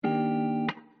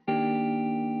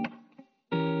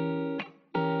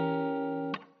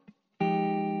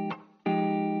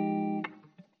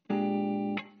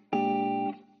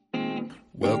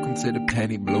Welcome to the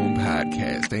Penny Bloom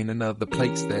Podcast. Ain't another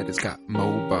place that has got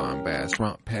more bombast.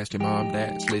 Romp past your mom,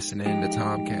 dad's listening to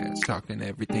Tomcats. Talking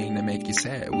everything that make you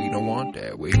sad. We don't want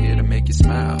that. We're here to make you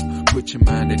smile. Put your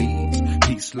mind at ease.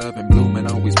 Peace, love, and bloom,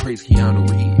 and always praise Keanu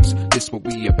Reeves. This what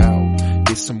we about.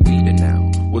 This some weeding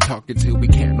now. We'll talk until we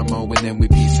can't no more, and then we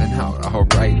peacing out.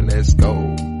 Alright, let's go.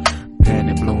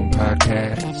 Penny Bloom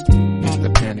Podcast. It's the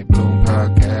Penny Bloom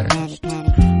Podcast.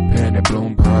 Penny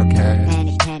Bloom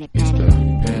Podcast. It's the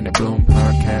Penny Bloom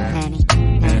Podcast.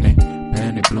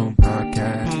 Penny Bloom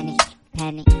Podcast.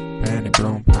 Penny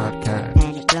Bloom Podcast.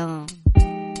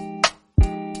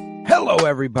 Hello,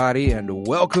 everybody, and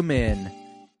welcome in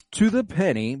to the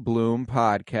Penny Bloom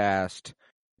Podcast.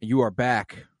 You are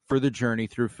back for the journey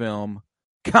through film,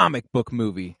 comic book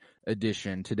movie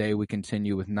edition. Today we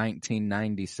continue with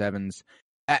 1997's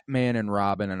Batman and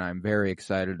Robin, and I'm very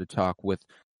excited to talk with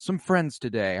some friends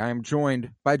today. I am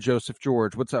joined by Joseph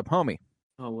George. What's up, homie?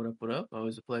 Oh, what up, what up?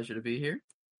 Always a pleasure to be here.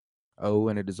 Oh,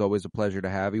 and it is always a pleasure to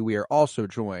have you. We are also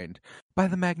joined by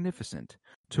the magnificent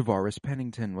Tavarus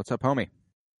Pennington. What's up, homie?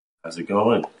 How's it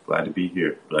going? Glad to be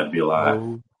here. Glad to be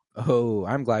alive. Oh,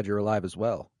 I'm glad you're alive as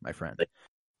well, my friend.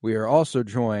 We are also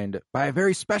joined by a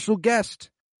very special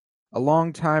guest, a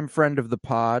longtime friend of the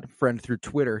pod, friend through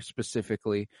Twitter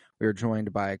specifically. We are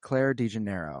joined by Clare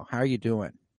DeGennaro. How are you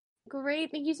doing?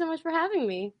 Great. Thank you so much for having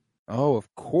me. Oh,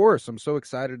 of course. I'm so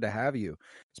excited to have you,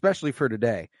 especially for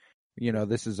today. You know,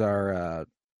 this is our,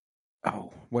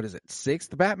 what is it?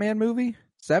 6th Batman movie?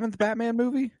 7th Batman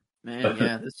movie? Man,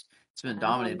 yeah, it's been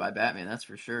dominated by Batman, that's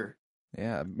for sure.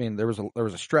 Yeah, I mean, there was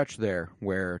a stretch there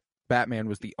where Batman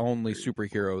was the only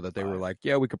superhero that they were like,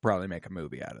 yeah, we could probably make a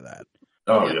movie out of that.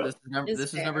 Oh, yeah. yeah.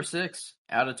 This is number 6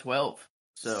 out of 12.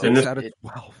 So 6 out of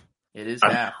 12. It is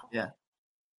half, yeah.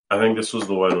 I think this was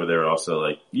the one where they were also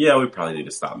like, yeah, we probably need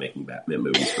to stop making Batman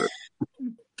movies for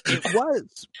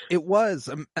It was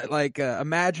like,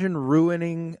 imagine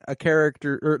ruining a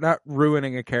character, or not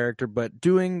ruining a character, but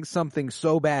doing something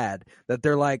so bad that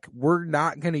they're like, we're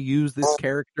not going to use this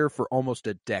character for almost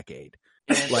a decade.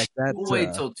 And like that. We'll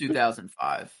wait till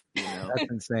 2005. You know, that's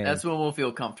insane. That's when we'll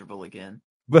feel comfortable again.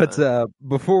 But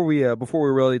before we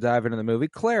really dive into the movie,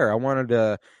 Claire, I wanted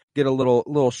to get a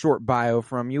little short bio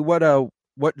from you.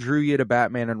 What drew you to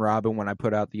Batman and Robin when I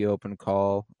put out the open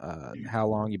call? How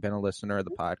long you been a listener of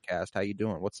the podcast? How you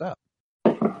doing? What's up?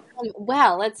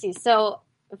 Well, let's see. So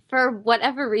for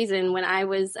whatever reason, when I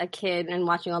was a kid and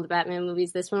watching all the Batman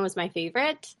movies, this one was my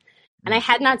favorite. And I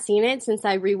had not seen it since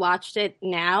I rewatched it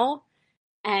now.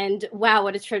 And wow,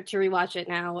 what a trip to rewatch it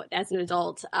now as an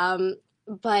adult.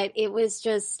 But it was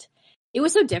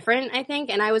so different, I think.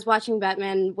 And I was watching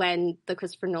Batman when the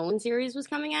Christopher Nolan series was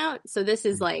coming out. So this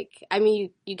is like, I mean,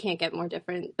 you can't get more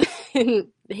different in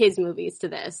his movies to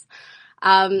this.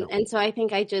 And so I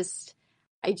think I just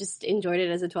enjoyed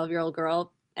it as a 12-year-old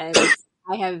girl. And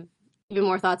I have even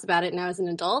more thoughts about it now as an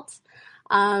adult.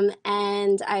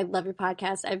 And I love your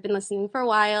podcast. I've been listening for a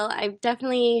while. I've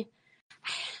definitely...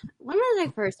 When was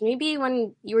I first? Maybe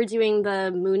when you were doing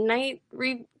the Moon Knight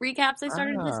recaps, I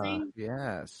started listening.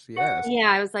 Yes. Yeah,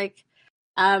 I was like,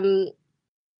 and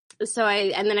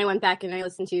then I went back and I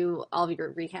listened to all of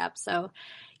your recaps. So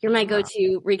you're my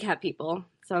go-to recap people.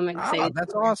 So I'm excited.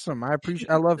 That's awesome. I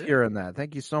love hearing that.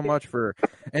 Thank you so much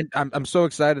and I'm so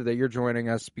excited that you're joining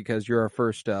us because you're our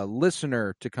first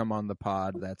listener to come on the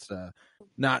pod. That's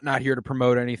not here to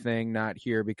promote anything, not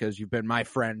here because you've been my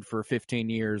friend for 15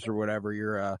 years or whatever.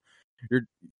 You're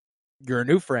a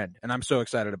new friend, and I'm so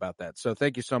excited about that. So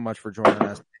thank you so much for joining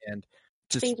us and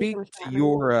to speak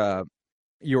to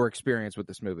your experience with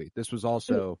this movie. This was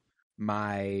also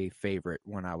my favorite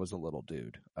when I was a little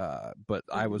dude. But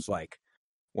I was like,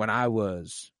 when I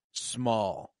was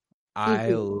small, I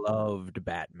loved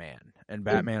Batman, and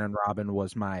Batman and Robin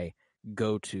was my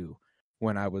go-to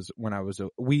when I was a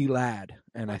wee lad.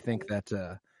 And I think that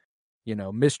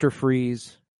Mr.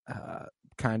 Freeze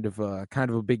kind of a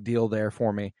big deal there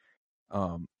for me.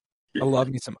 I love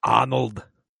me some Arnold.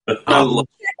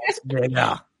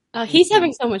 Yeah. Oh, he's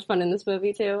having so much fun in this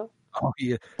movie too. Oh,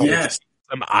 yeah. Yes.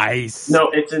 Some ice. No,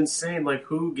 it's insane. Like,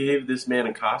 who gave this man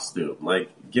a costume? Like,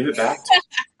 give it back to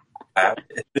him.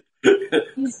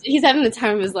 He's having the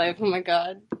time of his life. Oh my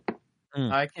god.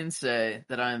 I can say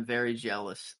that I am very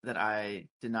jealous that I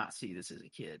did not see this as a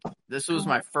kid. This was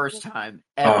my first time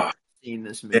ever seeing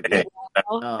this movie.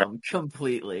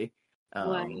 Completely.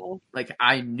 Wow. Like,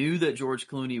 I knew that George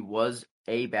Clooney was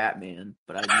a Batman,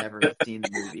 but I'd never seen the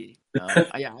movie.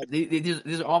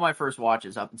 These are all my first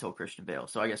watches up until Christian Bale,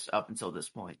 so I guess up until this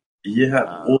point.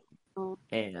 Yeah.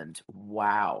 And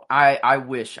wow, I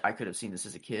wish I could have seen this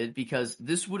as a kid because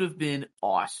this would have been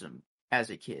awesome as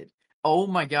a kid. oh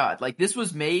my God, like this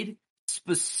was made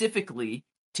specifically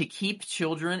to keep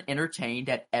children entertained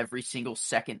at every single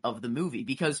second of the movie,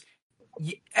 because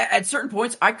at certain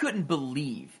points I couldn't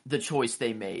believe the choice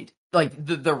they made, like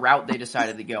the route they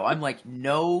decided to go. I'm like,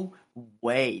 no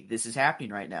way this is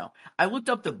happening right now. I looked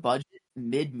up the budget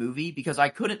mid movie because I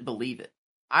couldn't believe it.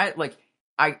 I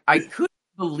couldn't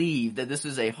believe that this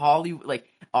is a Hollywood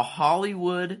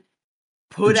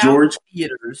put out George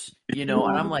theaters, and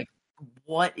I'm like,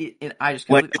 what? And I just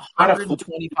like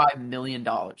 $125 million,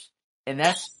 and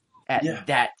that's at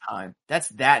that time. That's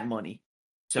that money.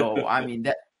 So I mean,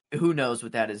 that who knows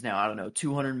what that is now? I don't know,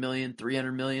 200 million,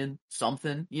 300 million,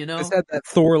 something. It's had that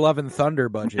Thor: Love and Thunder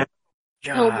budget.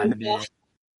 God, man.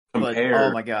 But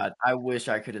oh my God, I wish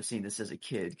I could have seen this as a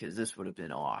kid, because this would have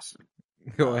been awesome.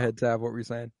 Go ahead, Tab. What were you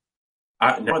saying?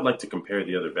 Now I'd like to compare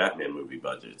the other Batman movie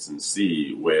budgets and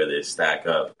see where they stack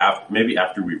up. Maybe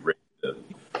after we've rated them.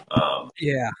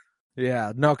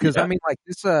 No, because I mean, like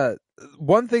this.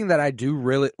 One thing that I do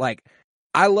really like,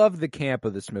 I love the camp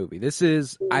of this movie.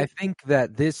 I think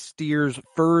that this steers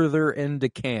further into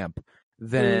camp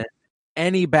than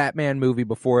any Batman movie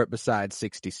before it, besides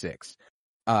 66.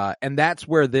 And that's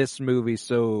where this movie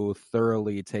so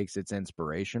thoroughly takes its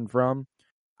inspiration from,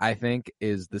 I think,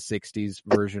 is the 60s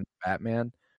version of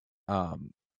Batman.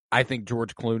 I think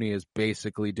George Clooney is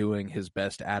basically doing his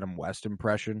best Adam West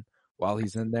impression while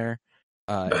he's in there,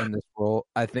 in this role.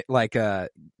 I think, like, the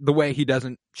way he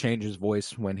doesn't change his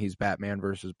voice when he's Batman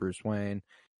versus Bruce Wayne.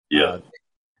 Yeah.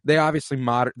 They obviously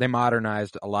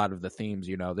modernized a lot of the themes.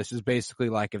 This is basically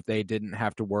like if they didn't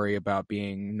have to worry about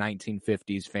being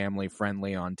 1950s family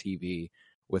friendly on TV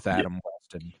with Adam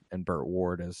West and Burt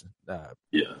Ward as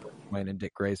Wayne and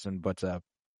Dick Grayson. But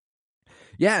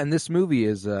and this movie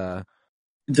is the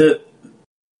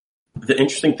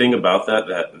interesting thing about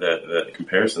that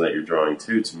comparison that you're drawing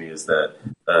to me is that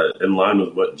in line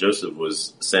with what Joseph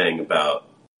was saying about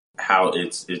how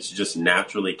it's just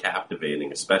naturally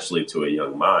captivating, especially to a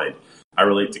young mind. I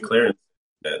relate to Claire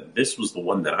that this was the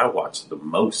one that I watched the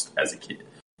most as a kid.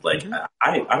 Like,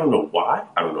 I don't know why.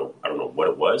 I don't know what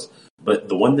it was, but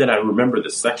the one that I remember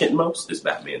the second most is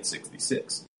Batman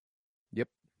 66. Yep.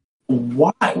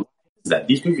 Why is that?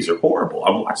 These movies are horrible.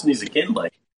 I'm watching these again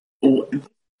like,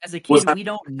 as a kid, we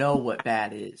don't know what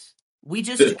bad is. We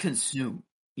just consume,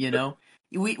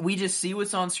 We just see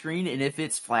what's on screen, and if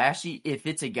it's flashy, if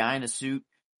it's a guy in a suit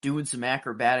doing some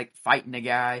acrobatic, fighting a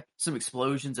guy, some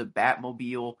explosions, a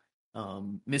Batmobile,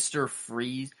 Mr.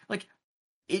 Freeze, like,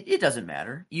 it doesn't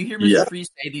matter. You hear Mr. Freeze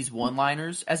say these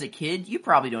one-liners, as a kid, you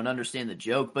probably don't understand the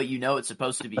joke, but it's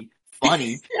supposed to be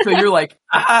funny, so you're like,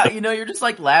 you're just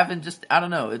like laughing, just, I don't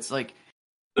know, it's like,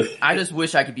 I just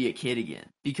wish I could be a kid again,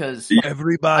 because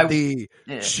everybody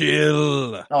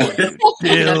chill. Oh, dude.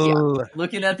 Chill.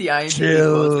 Looking at the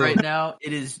IMDb quotes right now,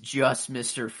 it is just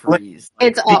Mr. Freeze.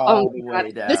 Like, it's all the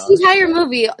way down. This entire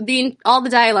movie, all the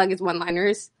dialogue is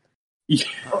one-liners. Yeah.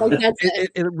 Like, that's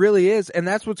it really is, and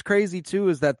that's what's crazy too,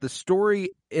 is that the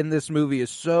story in this movie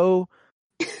is the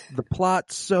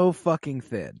plot's so fucking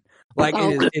thin. Like,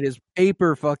 it is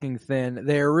paper fucking thin.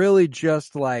 They're really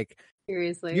just like,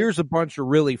 seriously, here's a bunch of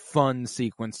really fun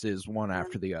sequences, one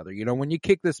after the other. When you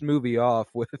kick this movie off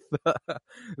with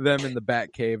them in the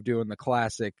Batcave doing the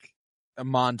classic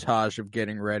montage of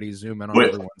getting ready, zooming on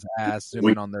everyone's ass,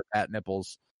 zooming on their bat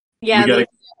nipples. Yeah.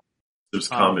 This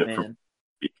comment from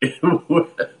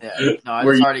I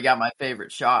just already got my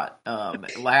favorite shot.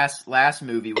 Last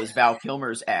movie was Val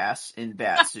Kilmer's ass in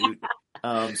Batsuit.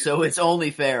 So it's only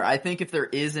fair. I think if there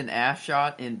is an ass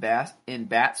shot in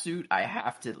Batsuit, I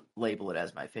have to label it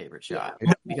as my favorite shot,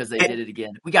 because they did it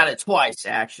again. We got it twice,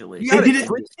 actually. They did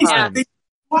it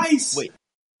twice. Wait,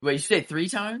 you said 3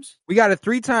 times? We got it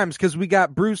 3 times, because we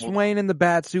got Bruce Wayne in the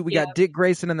Batsuit, we got Dick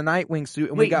Grayson in the Nightwing suit,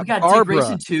 and we got Barbara. Dick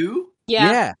Grayson too?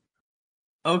 Yeah.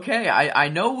 Okay, I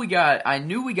knew we got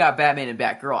Batman and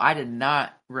Batgirl. I did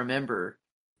not remember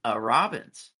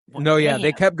Robin's. No,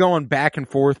 they kept going back and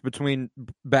forth between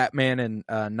Batman and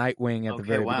Nightwing at the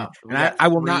very beginning. And I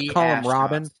will not call him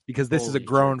Robin, because this is a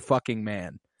grown fucking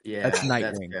man. Yeah, that's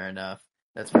Nightwing.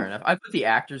 That's fair enough. I put the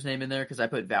actor's name in there because I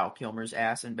put Val Kilmer's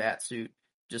ass in Batsuit,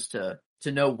 just to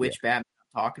know which Batman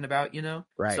I'm talking about,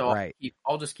 Right, so right.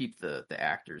 I'll just keep the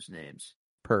actors' names.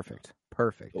 Perfect.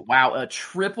 But wow, a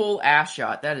triple ass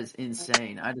shot. That is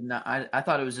insane. I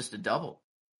thought it was just a double.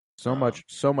 So much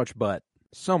butt.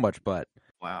 So much butt.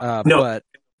 Wow. But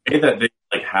that they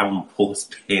like have him pull his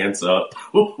pants up.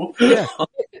 Yeah.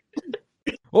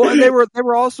 Well, and they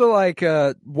were also like,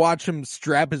 watch him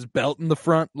strap his belt in the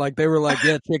front. Like, they were like,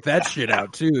 yeah, check that shit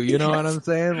out too. You know what I'm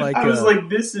saying? Like, I was like,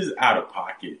 this is out of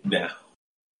pocket now.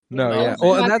 No, yeah.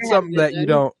 Well, and that's something that you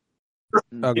don't.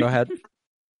 Oh, go ahead.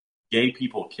 Gay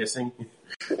people kissing.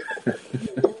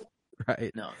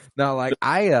 Right. No, like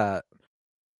I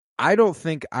don't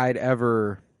think I'd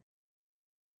ever,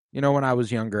 when I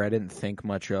was younger, I didn't think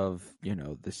much of,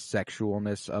 the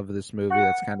sexualness of this movie.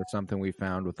 That's kind of something we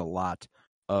found with a lot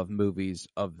of movies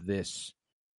of this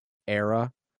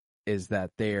era, is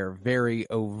that they're very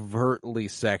overtly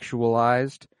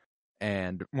sexualized.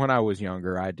 And when I was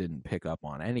younger, I didn't pick up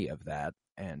on any of that.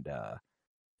 And,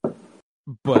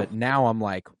 but now I'm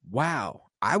like, wow,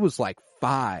 I was like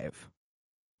 5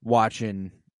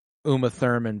 watching Uma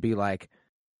Thurman be like,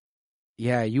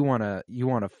 yeah, you wanna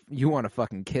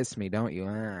fucking kiss me, don't you?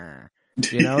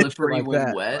 Slippery like when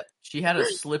that. wet. She had a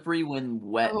slippery when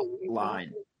wet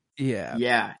line. Yeah.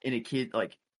 Yeah, in a kid,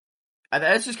 like,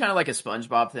 that's just kind of like a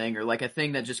SpongeBob thing, or like a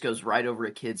thing that just goes right over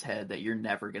a kid's head that you're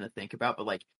never going to think about. But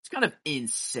like, it's kind of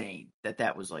insane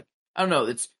that was like, I don't know,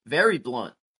 it's very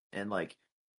blunt. And like,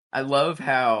 I love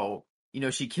how,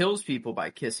 she kills people by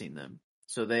kissing them.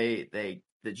 So the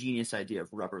genius idea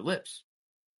of rubber lips.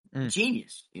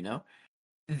 Genius,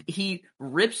 he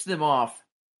rips them off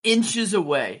inches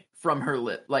away from her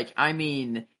lip. Like, I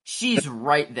mean, she's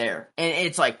right there. And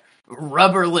it's like,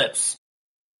 rubber lips.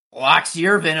 Locks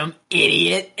your venom,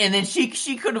 idiot. And then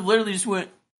she could have literally just went,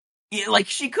 like,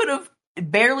 she could have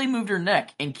barely moved her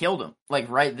neck and killed him, like,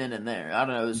 right then and there. I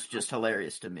don't know, it was just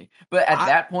hilarious to me. But at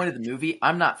that point of the movie,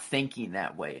 I'm not thinking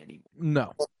that way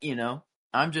anymore. No.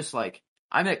 I'm just like,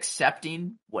 I'm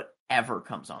accepting whatever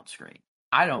comes on screen.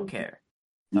 I don't care.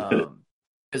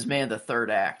 Because, man, the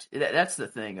third act, that's the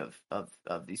thing of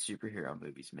these superhero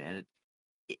movies, man.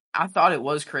 I thought it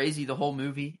was crazy the whole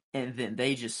movie, and then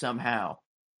they just somehow,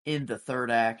 in the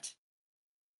third act,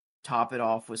 top it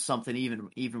off with something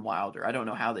even wilder. I don't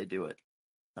know how they do it.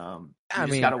 You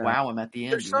just gotta wow them at the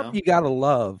end. There's something you gotta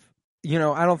love.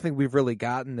 I don't think we've really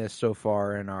gotten this so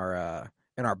far in our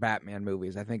Batman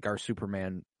movies. I think our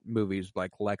Superman movies,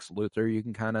 like Lex Luthor, you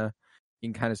can kind of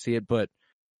see it, but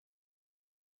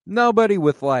nobody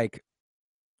with like,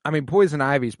 I mean, Poison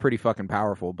Ivy's pretty fucking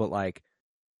powerful, but like,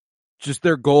 just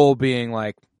their goal being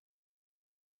like,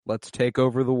 let's take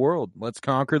over the world. Let's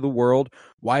conquer the world.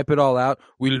 Wipe it all out.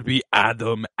 We'll be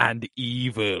Adam and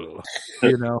evil.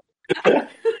 Yeah.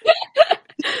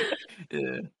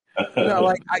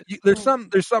 There's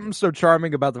something so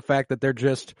charming about the fact that they're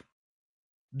just,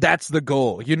 that's the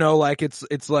goal. Like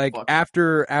it's like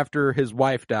after his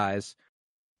wife dies,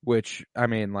 which, I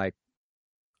mean, like,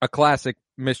 a classic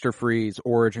Mr. Freeze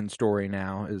origin story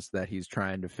now is that he's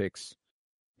trying to fix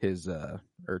his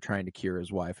or trying to cure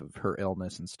his wife of her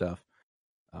illness and stuff.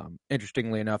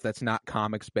 Interestingly enough, that's not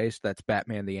comics based, that's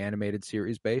Batman the Animated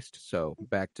Series based. So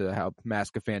back to how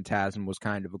Mask of Phantasm was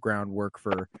kind of a groundwork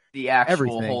for the actual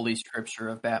everything. Holy Scripture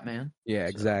of Batman. Yeah,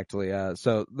 exactly.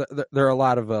 So there are a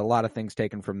lot of things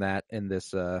taken from that in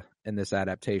this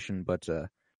adaptation, but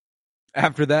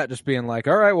after that, just being like,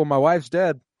 all right, well, my wife's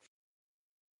dead.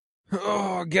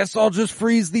 Oh, I guess I'll just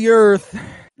freeze the earth.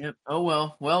 Yep. Oh,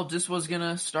 well. Well, just was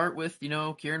gonna start with,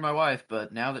 curing my wife,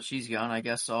 but now that she's gone, I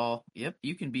guess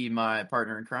you can be my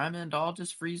partner in crime, and I'll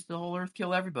just freeze the whole earth,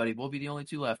 kill everybody. We'll be the only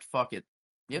 2 left. Fuck it.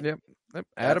 Yep.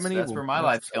 Adam and Evil. That's where my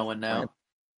life's going now.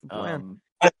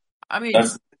 I mean,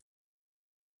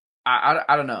 I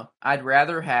don't know. I'd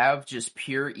rather have just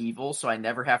pure evil, so I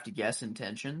never have to guess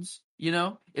intentions.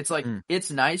 It's like,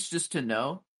 it's nice just to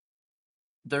know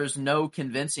there's no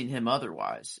convincing him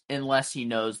otherwise, unless he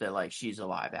knows that, like, she's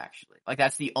alive, actually. Like,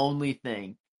 that's the only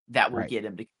thing that will get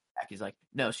him to come back. He's like,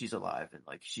 no, she's alive, and,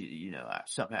 like, she,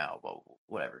 somehow, well,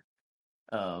 whatever.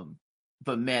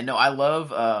 But, man, no, I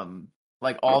love,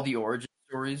 like, all the origin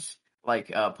stories.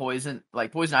 Like, Poison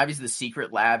Ivy's the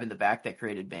secret lab in the back that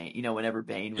created Bane. Whenever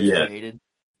Bane was created.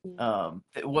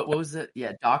 What was it?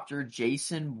 Yeah, Dr.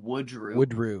 Jason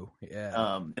Woodrue.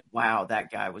 Yeah. Wow,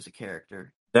 that guy was a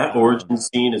character. That origin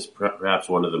scene is perhaps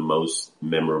one of the most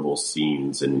memorable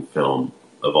scenes in film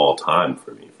of all time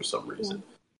for me, for some reason.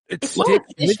 It's so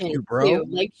efficient, bro.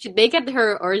 Like, they get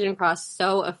her origin across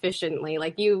so efficiently.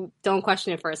 Like, you don't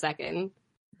question it for a second.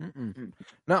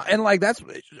 No, and like, that's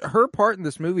her part in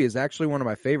this movie is actually one of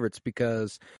my favorites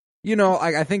because,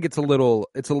 I think it's a little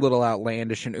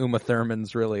outlandish, and Uma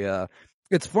Thurman's really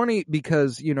it's funny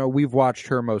because, we've watched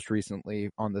her most recently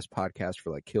on this podcast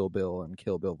for like Kill Bill and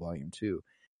Kill Bill Volume 2.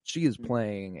 She is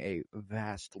playing a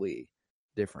vastly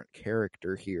different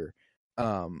character here.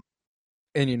 And,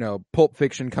 Pulp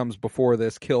Fiction comes before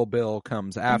this, Kill Bill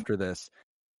comes after this.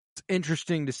 It's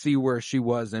interesting to see where she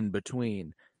was in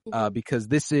between, because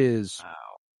this is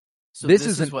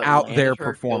an out there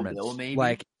performance. Bill,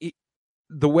 like,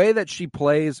 the way that she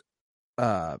plays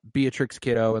Beatrix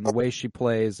Kiddo and the way she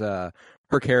plays her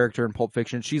character in Pulp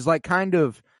Fiction. She's like kind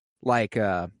of like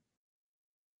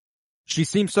she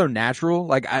seems so natural.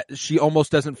 Like she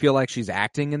almost doesn't feel like she's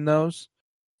acting in those.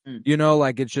 You know,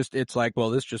 like it's like, well,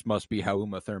 this just must be how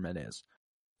Uma Thurman is.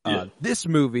 Yeah. This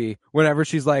movie, whenever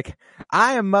she's like,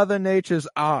 I am Mother Nature's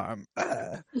arm,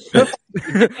 her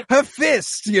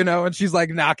fist, you know, and she's like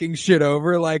knocking shit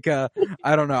over. Like, I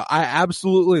don't know. I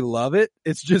absolutely love it.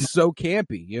 It's just so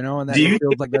campy, you know, and that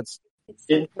feels like that's.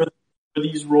 For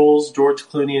these roles, George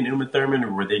Clooney and Uma Thurman,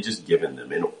 or were they just given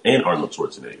them? And Arnold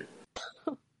Schwarzenegger?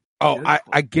 Oh,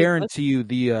 I guarantee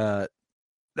you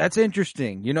that's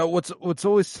interesting. You know, what's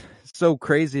always so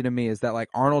crazy to me is that like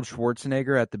Arnold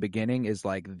Schwarzenegger at the beginning is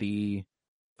like the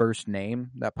first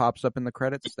name that pops up in the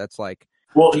credits. That's like,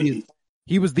 well,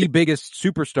 he was the biggest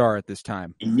superstar at this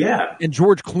time. Yeah. And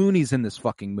George Clooney's in this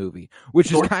fucking movie,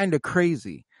 which is kind of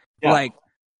crazy. Yeah. Like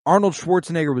Arnold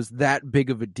Schwarzenegger was that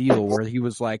big of a deal where he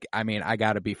was like, I mean, I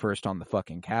got to be first on the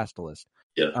fucking cast list.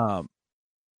 Yeah.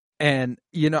 And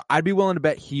you know, I'd be willing to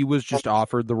bet he was just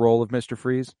offered the role of Mr.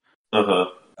 Freeze.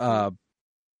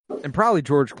 And probably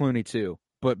George Clooney too.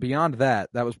 But beyond that,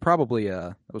 that was probably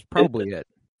it.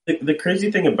 The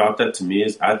crazy thing about that to me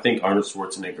is I think Arnold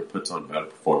Schwarzenegger puts on a better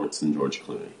performance than George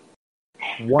Clooney.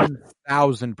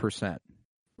 1000%.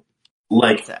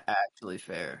 Like, that's actually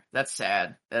fair. That's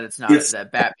sad that it's not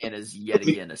that Batman is yet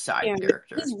again a side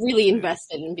character. He's really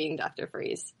invested in being Dr.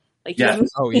 Freeze. Like, yeah.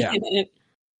 Oh yeah.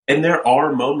 And there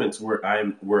are moments where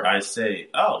I say,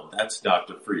 "Oh, that's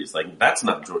Dr. Freeze." Like that's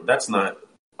not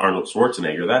Arnold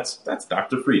Schwarzenegger. That's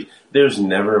Dr. Freeze. There's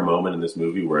never a moment in this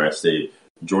movie where I say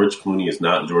George Clooney is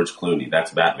not George Clooney.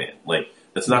 That's Batman. Like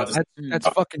that's not. That's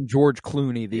fucking George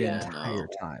Clooney the entire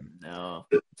time. No,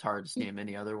 it's hard to see him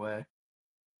any other way.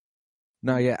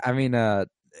 No, yeah. I mean,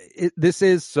 this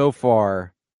is so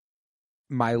far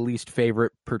my least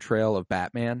favorite portrayal of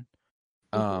Batman.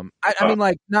 I mean,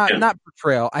 like not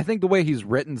portrayal. I think the way he's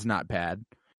written's not bad.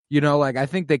 You know, like I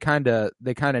think they kind of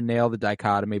nail the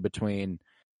dichotomy between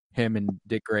him and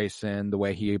Dick Grayson, the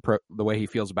way he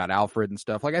feels about Alfred and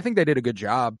stuff. Like I think they did a good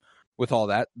job with all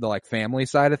that, the like family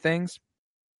side of things.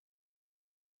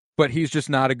 But he's just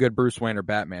not a good Bruce Wayne or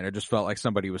Batman. It just felt like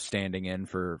somebody was standing in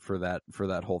for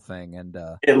that whole thing. And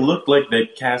it looked like they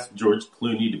cast George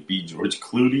Clooney to be George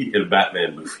Clooney in a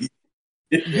Batman movie.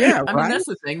 Yeah, I mean that's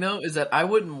the thing though, is that I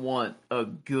wouldn't want a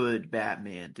good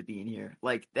Batman to be in here.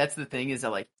 Like that's the thing is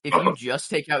that like if you just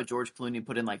take out George Clooney and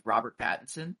put in like Robert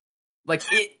Pattinson, like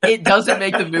it doesn't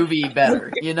make the movie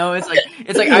better. You know, it's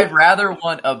like I'd rather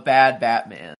want a bad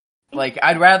Batman. Like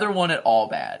I'd rather want it all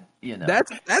bad. You know,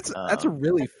 that's a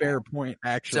really fair point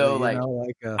actually. So like,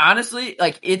 honestly,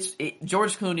 like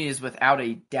George Clooney is without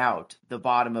a doubt the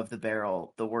bottom of the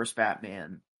barrel, the worst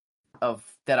Batman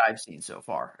that I've seen so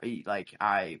far. Like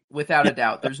without a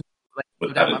doubt, there's no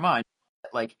doubt in my mind.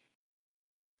 Like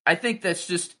I think that's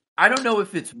just, I don't know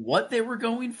if it's what they were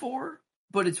going for,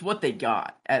 but it's what they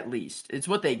got. At least it's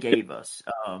what they gave us.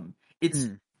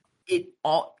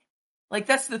 Like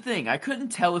that's the thing. I couldn't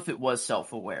tell if it was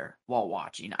self-aware while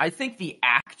watching. I think the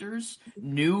actors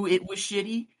knew it was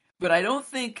shitty, but I don't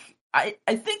think I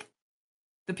think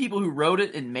the people who wrote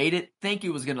it and made it think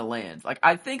it was going to land. Like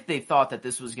I think they thought that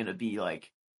this was going to be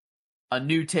like a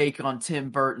new take on Tim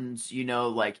Burton's, you know,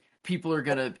 like people are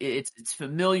going to it's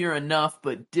familiar enough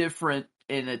but different,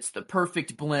 and it's the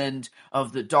perfect blend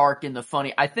of the dark and the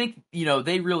funny. I think, you know,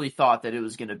 they really thought that it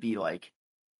was going to be like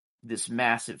this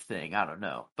massive thing. I don't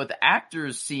know. But the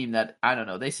actors seem that, I don't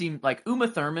know, they seem like Uma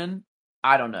Thurman,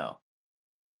 I don't know.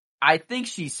 I think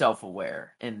she's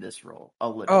self-aware in this role a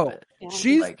little bit.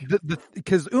 She's like,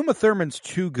 because Uma Thurman's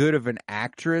too good of an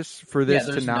actress for this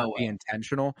to not be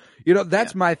intentional. You know,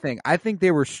 that's my thing. I think they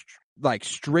were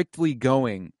strictly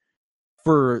going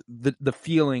for the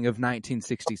feeling of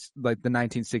 1960s, like the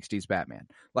 1960s Batman.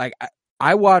 Like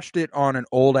I watched it on an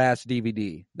old ass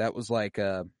DVD that was like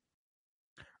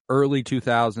early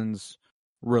 2000s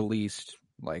released.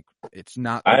 Like it's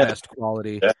not the best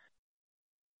quality. Yeah.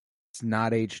 It's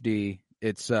not HD.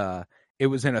 It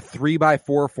was in a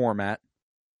 3x4 format.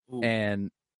 Ooh.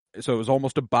 And so it was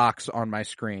almost a box on my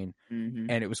screen,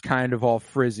 and it was kind of all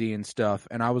frizzy and stuff.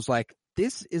 And I was like,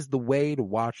 this is the way to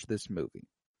watch this movie.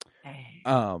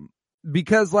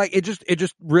 Because like it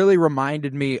just really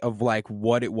reminded me of like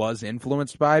what it was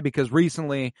influenced by, because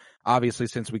recently, obviously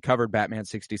since we covered Batman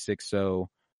 66, so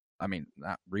I mean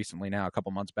not recently now, a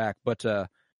couple months back, but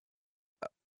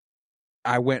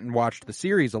I went and watched the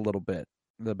series a little bit,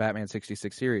 the Batman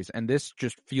 66 series, and this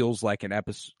just feels like an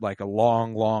episode, like a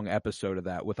long episode of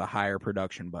that with a higher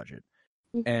production budget.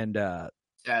 And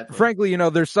frankly,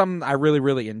 there's some I really,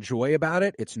 really enjoy about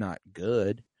it. It's not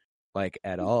good, like,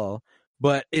 at all,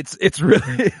 but it's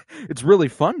really it's really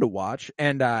fun to watch,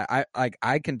 and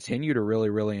I continue to really,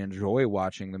 really enjoy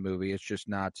watching the movie. It's just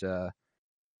not the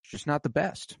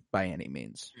best by any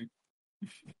means.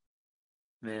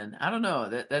 Man, I don't know.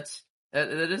 That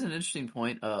is an interesting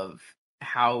point of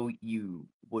how you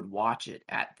would watch it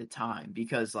at the time,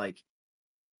 because like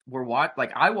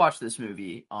I watched this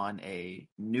movie on a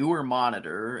newer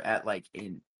monitor at like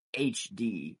in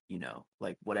HD,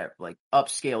 like whatever, like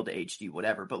upscaled to HD,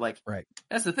 whatever. But like, right,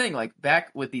 that's the thing. Like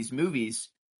back with these movies,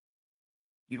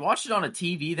 you'd watch it on a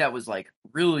TV that was like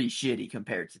really shitty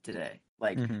compared to today.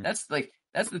 Like that's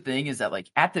the thing, is that like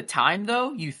at the time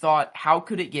though, you thought, how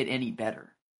could it get any better?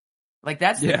 Like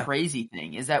that's the crazy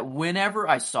thing, is that whenever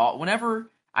I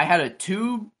had a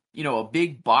tube, a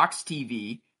big box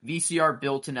TV, VCR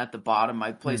built in at the bottom,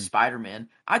 I'd play Spider-Man.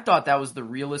 I thought that was the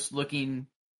realest looking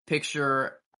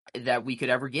picture that we could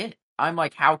ever get. I'm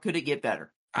like, how could it get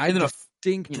better? I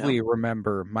distinctly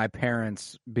remember my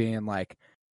parents being like,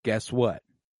 guess what?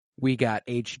 We got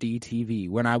HD TV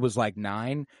when I was like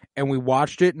 9, and we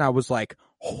watched it, and I was like,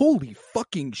 holy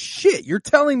fucking shit, you're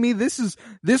telling me this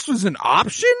was an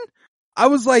option? I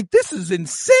was like, this is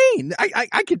insane.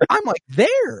 I'm like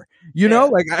there,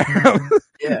 like,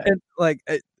 and like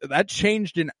that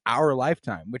changed in our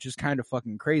lifetime, which is kind of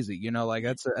fucking crazy. Like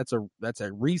that's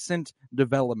a recent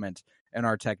development in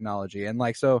our technology. And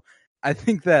like, so I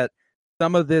think that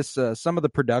some of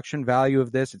the production value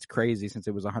of this, it's crazy since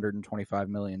it was $125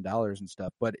 million and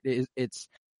stuff, but it's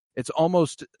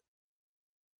almost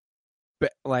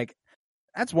like,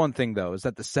 that's one thing though, is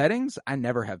that the settings, I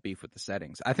never have beef with the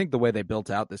settings. I think the way they built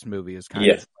out this movie is kind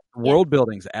of, world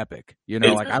building's epic.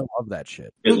 Like, I love that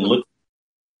shit. It looks,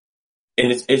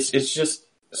 and it's just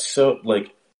so,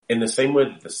 like, in the same way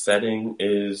that the setting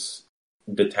is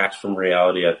detached from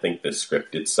reality, I think the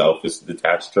script itself is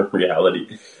detached from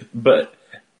reality. But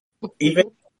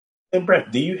even in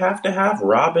breath, do you have to have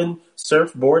Robin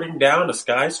surfboarding down a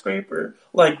skyscraper?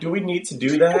 Like, do we need to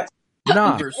do that?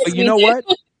 Nah, but you know what?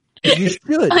 You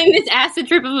should. On this acid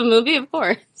trip of a movie, of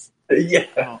course. Yeah.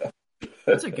 Oh,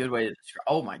 that's a good way to describe.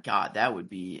 Oh my god, that would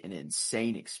be an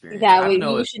insane experience. I don't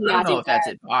know if that's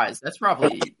advised. That's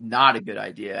probably not a good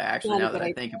idea, actually, now that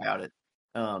I think about it.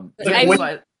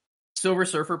 Silver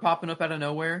Surfer popping up out of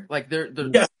nowhere, like they're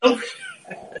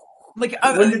like,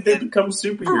 when did they become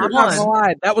superheroes? I'm not gonna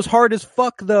lie, that was hard as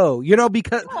fuck though,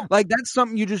 because like that's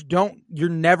something you're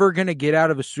never gonna get out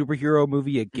of a superhero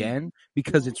movie again,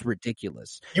 because it's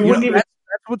ridiculous.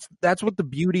 That's what the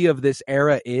beauty of this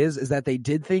era is that they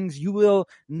did things you will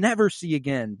never see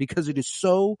again, because it is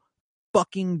so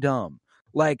fucking dumb.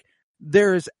 Like,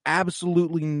 there is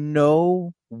absolutely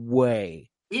no way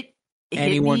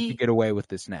anyone could get away with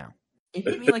this now. It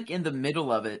hit me like in the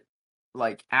middle of it,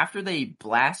 like after they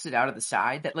blasted out of the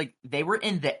side, that like they were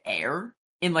in the air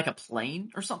in like a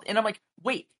plane or something, and I'm like,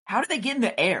 wait, how did they get in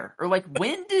the air? Or like,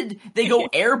 when did they go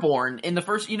airborne in the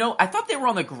first? I thought they were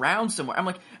on the ground somewhere.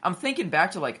 I'm thinking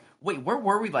back to like, wait, where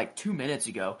were we like 2 minutes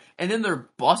ago? And then they're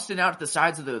busting out at the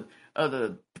sides of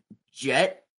the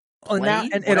jet. Plane,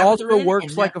 and it also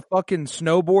works like a fucking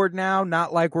snowboard now,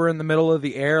 not like we're in the middle of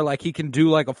the air. Like, he can do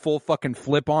like a full fucking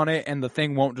flip on it, and the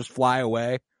thing won't just fly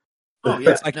away. Oh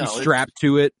yeah, it's like he's strapped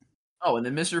to it. Oh, and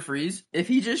then Mr. Freeze, if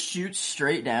he just shoots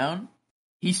straight down,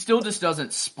 he still just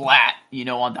doesn't splat,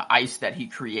 on the ice that he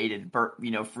created,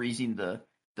 freezing the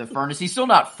furnace. He's still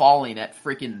not falling at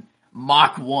freaking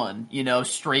Mach 1,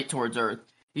 straight towards Earth.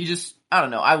 He just, I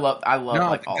don't know. I love like all of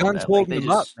that. The gun's holding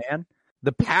him up, man.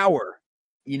 The power.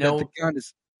 The gun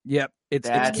is,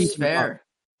 it's keeping fair. Him up,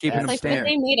 keeping him like, what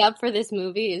they made up for this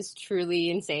movie is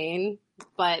truly insane,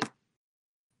 but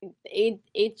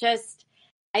it just,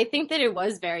 I think that it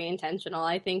was very intentional.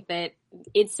 I think that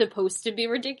it's supposed to be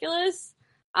ridiculous.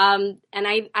 And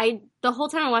I the whole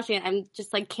time I'm watching it, I'm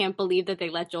just like, can't believe that they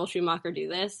let Joel Schumaker do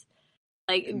this.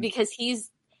 Like, because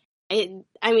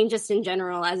just in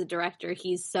general, as a director,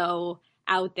 he's so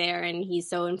out there, and he's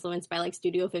so influenced by like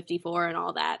Studio 54 and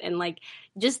all that. And like,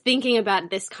 just thinking about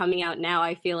this coming out now,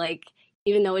 I feel like,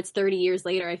 even though it's 30 years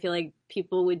later, I feel like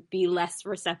people would be less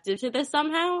receptive to this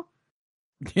somehow.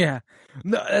 Yeah,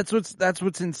 no, that's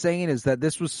what's insane, is that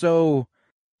this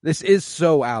is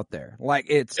so out there. Like,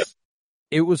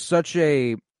 it was such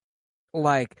a,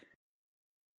 like,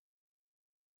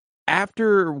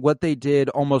 after what they did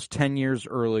almost 10 years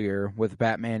earlier with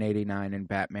Batman 89 and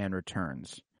Batman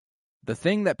Returns, the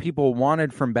thing that people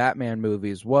wanted from Batman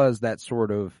movies was that sort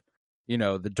of,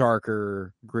 the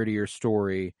darker, grittier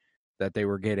story that they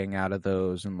were getting out of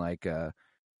those, and like,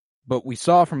 but we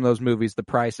saw from those movies the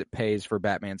price it pays for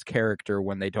Batman's character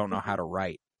when they don't know how to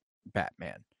write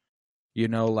Batman. You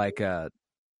know, like,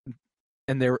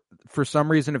 and for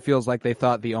some reason it feels like they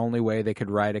thought the only way they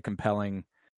could write a compelling,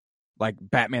 like,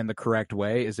 Batman the correct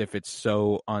way is if it's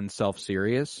so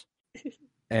unself-serious.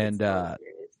 And,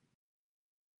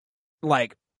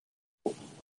 like,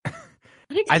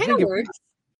 I think it works.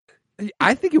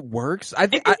 I think it works. I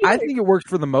think it works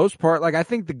for the most part. Like, I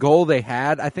think the goal they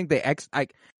had, I think they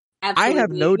I have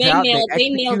no doubt they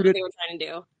nailed what they were trying to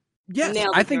do. Yes,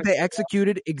 I think they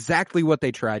executed exactly what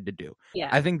they tried to do. Yeah.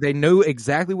 I think they knew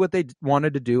exactly what they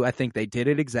wanted to do. I think they did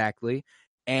it exactly,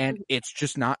 and it's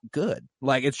just not good.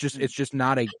 Like, it's just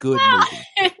not a good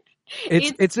movie.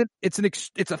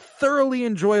 It's a thoroughly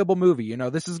enjoyable movie. You know,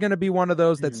 this is going to be one of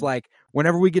those that's like,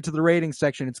 whenever we get to the rating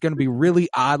section, it's going to be really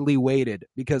oddly weighted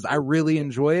because I really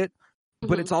enjoy it,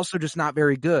 but it's also just not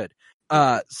very good.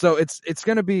 So it's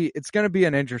going to be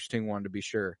an interesting one to be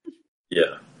sure.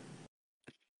 Yeah.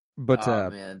 But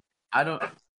man,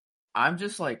 I'm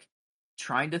just like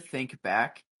trying to think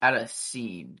back at a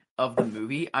scene of the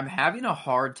movie. I'm having a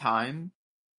hard time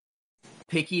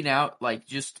picking out like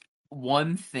just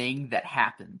one thing that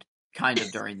happened kind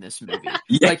of during this movie.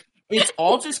 Yeah. Like, it's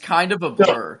all just kind of a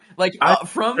blur. Like,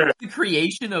 from the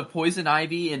creation of Poison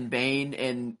Ivy and Bane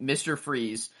and Mr.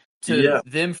 Freeze to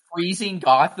them freezing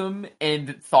Gotham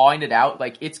and thawing it out,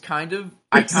 like, it's kind of,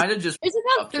 I kind of just... There's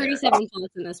about 37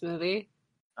 plots in this movie.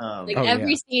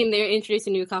 Every scene, they're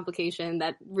introducing a new complication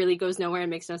that really goes nowhere and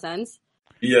makes no sense.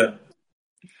 Yeah.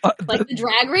 Like, the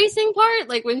drag racing part,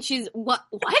 like, when she's... What?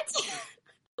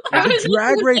 The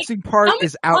drag racing part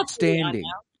is outstanding.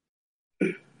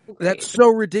 That's so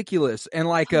ridiculous. And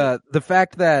like the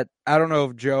fact that, I don't know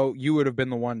if Joe, you would have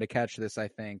been the one to catch this, I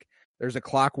think. There's a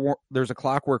Clockwork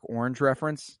Orange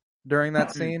reference during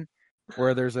that scene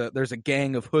where there's a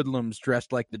gang of hoodlums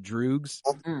dressed like the Droogs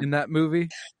in that movie.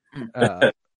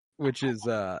 Which is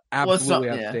absolutely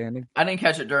outstanding. I didn't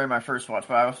catch it during my first watch,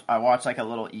 but I watched like a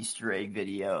little Easter egg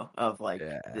video of like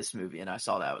this movie, and I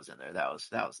saw that was in there. That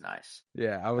was nice.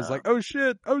 Yeah, I was like, oh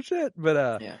shit.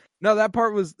 But no, that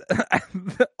part was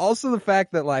also the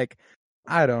fact that, like,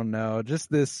 I don't know, just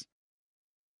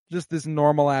this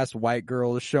normal ass white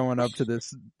girl is showing up to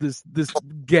this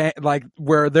gang, like,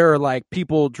 where there are like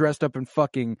people dressed up in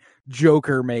fucking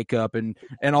Joker makeup and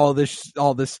all this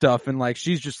stuff, and like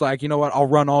she's just like, you know what, I'll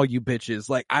run all you bitches.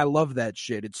 Like, I love that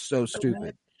shit. It's so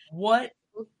stupid. What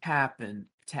happened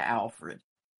to Alfred?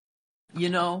 You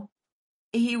know,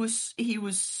 he was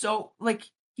so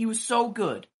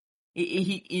good.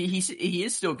 He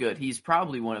is still good. He's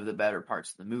probably one of the better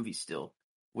parts of the movie still,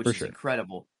 which is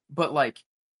incredible. But like,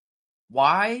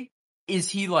 why is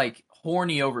he like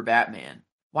horny over Batman?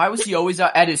 Why was he always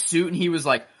at his suit and he was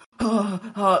like,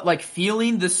 like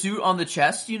feeling the suit on the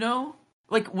chest, you know?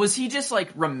 Like, was he just like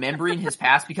remembering his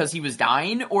past because he was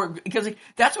dying? Or because like,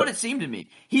 that's what it seemed to me.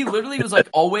 He literally was like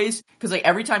always, because like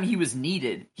every time he was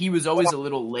needed, he was always a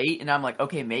little late. And I'm like,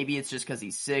 okay, maybe it's just because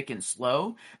he's sick and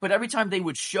slow. But every time they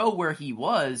would show where he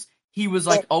was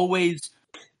like always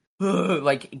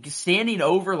like standing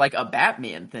over like a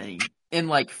Batman thing. And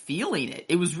like feeling it.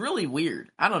 It was really weird.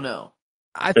 I don't know.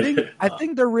 I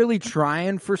think they're really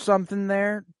trying for something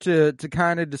there to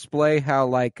kind of display how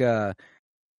like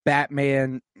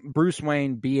Batman, Bruce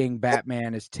Wayne being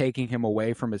Batman is taking him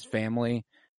away from his family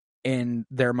in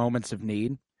their moments of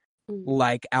need.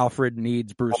 Like Alfred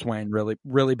needs Bruce Wayne really,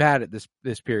 really bad at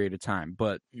this period of time,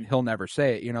 but he'll never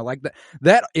say it. You know, like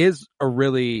that is a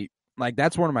really, like,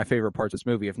 that's one of my favorite parts of this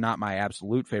movie, if not my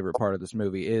absolute favorite part of this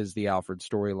movie, is the Alfred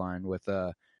storyline with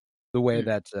the way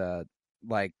that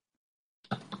like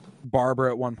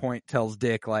Barbara at one point tells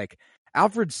Dick, like,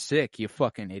 Alfred's sick, you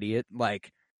fucking idiot.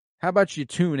 Like, how about you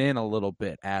tune in a little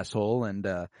bit, asshole?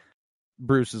 And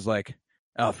Bruce is like,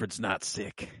 Alfred's not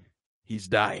sick. He's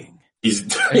dying.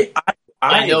 He's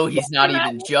I know he's not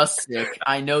even just sick.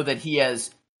 I know that he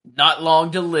has not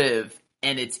long to live,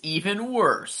 and it's even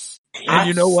worse. And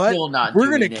you know what? We're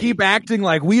going to keep acting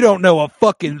like we don't know a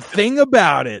fucking thing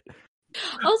about it.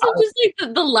 Also, just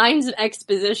like the lines of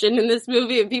exposition in this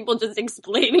movie of people just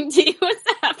explaining to you what's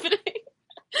happening.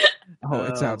 Oh,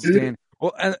 it's outstanding.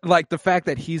 Well, and like the fact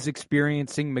that he's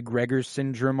experiencing McGregor's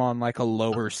syndrome on like a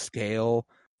lower scale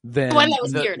than the one that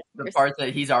was cured. The part that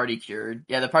he's already cured.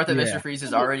 Yeah, the part that Mr. Freeze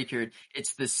is already cured.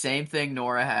 It's the same thing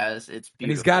Nora has. It's beautiful.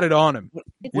 And he's got it on him.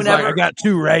 He's like, I got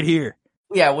two right here.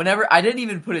 Yeah, whenever I didn't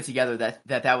even put it together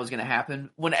that was going to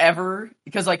happen. Whenever,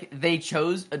 because like they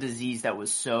chose a disease that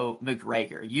was so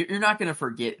McGregor, you're not going to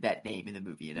forget that name in the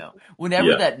movie, you know.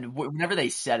 Whenever they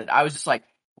said it, I was just like,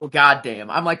 well, goddamn.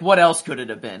 I'm like, what else could it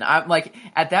have been? I'm like,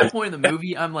 at that point in the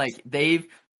movie, I'm like,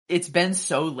 it's been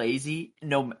so lazy.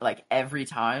 No, like every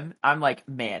time I'm like,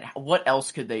 man, what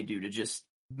else could they do to just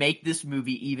make this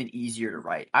movie even easier to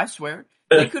write? I swear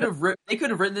they could have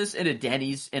written this in a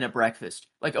Denny's in a breakfast,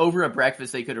 like over a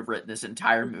breakfast. They could have written this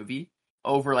entire movie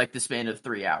over like the span of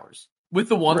 3 hours with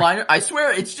the one-liner. I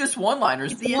swear it's just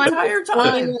one-liners the entire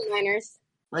time. One-liners.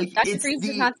 Like Dr. Freeze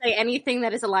does not say anything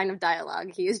that is a line of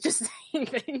dialogue. He is just saying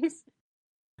things.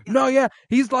 No, yeah,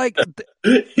 he's like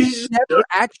he never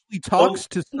actually talks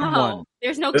to someone. No,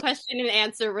 there's no question and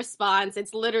answer response.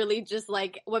 It's literally just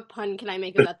like, what pun can I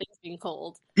make about things being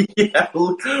cold? Yeah,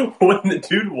 when the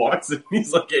dude walks in,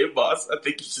 he's like, "Hey, boss, I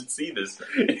think you should see this."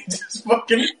 And he just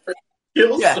fucking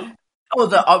kills him.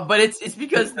 Oh, but it's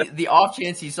because the off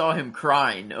chance he saw him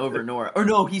crying over Nora. Or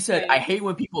no, he said, "I hate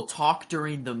when people talk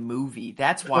during the movie."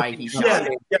 That's why he shot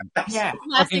him. Yeah.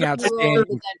 Fucking outstanding.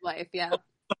 Dead wife, yeah.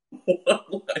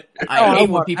 I hate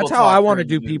when people That's how talk I want to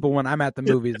during do the people when I'm at the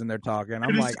movies and they're talking.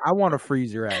 I'm like, I want to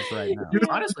freeze your ass right now. Dude,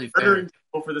 honestly, murdering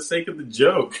people for the sake of the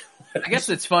joke. I guess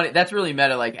it's funny. That's really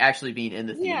meta. Like actually being in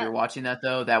the theater watching that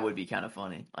though, that would be kind of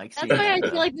funny. Like that's why I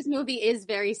feel like this movie is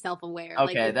very self-aware.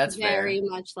 Okay, like, that's very fair.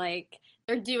 much like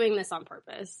they're doing this on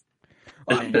purpose.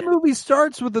 The movie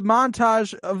starts with a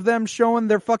montage of them showing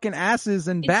their fucking asses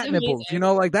and bat nipples. You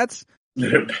know, like that's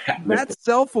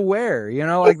self-aware. You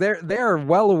know, like they're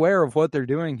well aware of what they're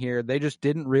doing here. They just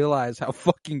didn't realize how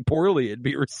fucking poorly it'd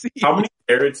be received. How many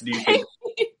carrots do you think?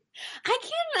 I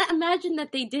can't imagine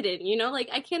that they didn't, you know? Like,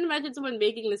 I can't imagine someone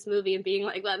making this movie and being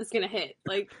like, wow, this is gonna hit.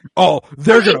 Like, oh,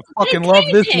 they're gonna fucking love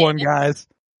this one, guys.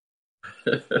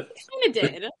 It kinda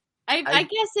did. I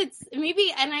guess it's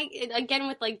maybe, and again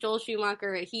with like Joel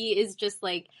Schumaker, he is just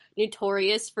like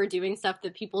notorious for doing stuff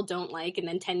that people don't like, and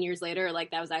then 10 years later,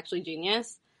 like, that was actually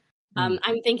genius. I'm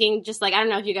thinking just like, I don't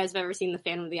know if you guys have ever seen the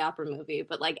Phantom of the Opera movie,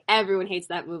 but like everyone hates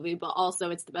that movie, but also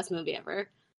it's the best movie ever.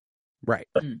 Right.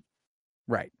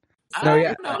 Right.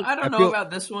 I don't know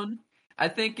about this one. I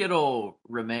think it'll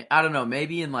remain. I don't know.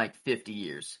 Maybe in like 50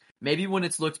 years, maybe when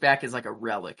it's looked back as like a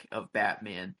relic of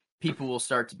Batman, people will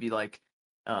start to be like,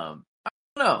 I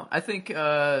don't know. I think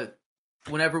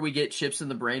whenever we get chips in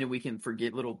the brain and we can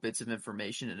forget little bits of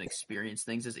information and experience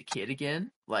things as a kid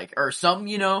again, like or something,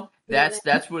 you know,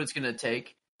 that's what it's gonna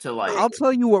take to like. I'll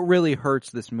tell you what really hurts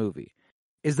this movie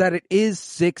is that it is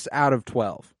 6 out of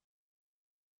 12.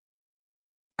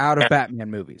 Out of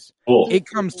Batman movies. Cool. It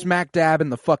comes smack dab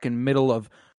in the fucking middle of,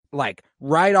 like,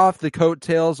 right off the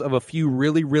coattails of a few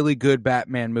really, really good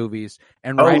Batman movies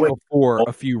and before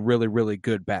a few really, really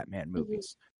good Batman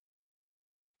movies.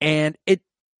 And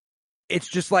it's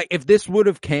just like, if this would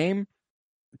have came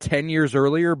 10 years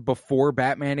earlier before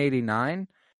Batman 89,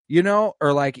 you know,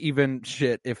 or like even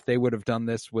shit, if they would have done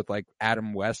this with like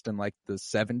Adam West in like the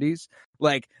 70s,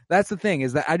 like that's the thing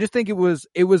is that I just think it was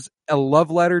a love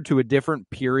letter to a different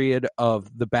period of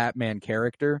the Batman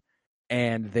character,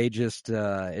 and they just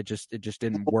it just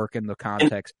didn't work in the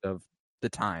context of the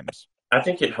times. I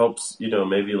think it helps, you know,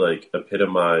 maybe like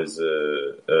epitomize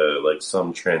like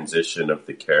some transition of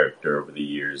the character over the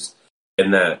years,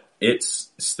 and that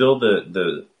it's still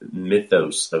the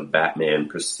mythos of Batman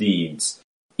precedes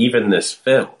even this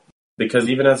film, because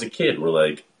even as a kid, we're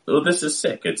like, oh, this is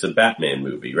sick. It's a Batman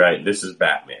movie, right? This is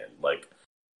Batman. Like,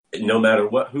 no matter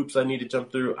what hoops I need to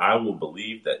jump through, I will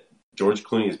believe that George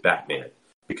Clooney is Batman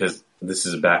because this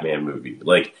is a Batman movie.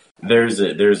 Like, there's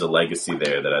a legacy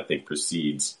there that I think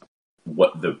precedes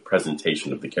what the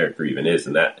presentation of the character even is,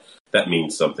 and that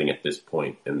means something at this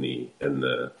point in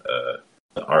the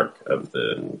arc of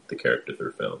the character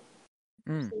through film.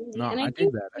 No, and I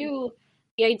dig that. Too,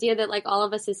 the idea that like all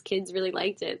of us as kids really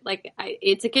liked it. Like,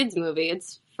 it's a kids movie.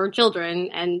 It's for children,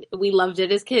 and we loved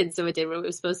it as kids, so it did what it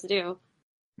was supposed to do.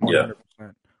 100%.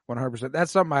 100%.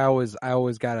 That's something I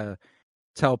always gotta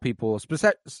tell people,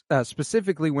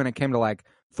 specifically when it came to like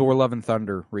Thor: Love and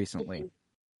Thunder recently.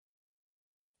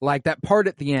 Like that part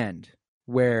at the end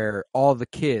where all the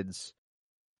kids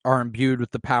are imbued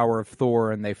with the power of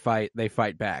Thor and they fight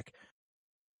back.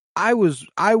 I was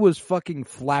fucking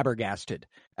flabbergasted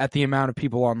at the amount of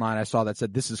people online I saw that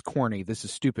said, this is corny, this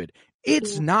is stupid.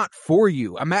 It's not for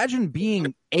you. Imagine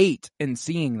being 8 and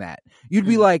seeing that. You'd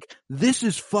be like, this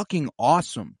is fucking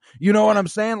awesome. You know what I'm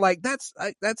saying? Like, that's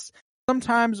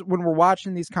sometimes when we're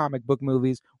watching these comic book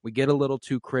movies, we get a little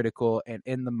too critical and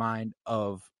in the mind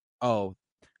of, oh,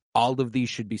 all of these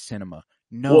should be cinema.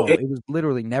 No, it was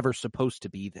literally never supposed to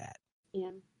be that.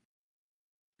 Yeah.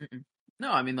 No,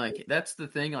 I mean, like, that's the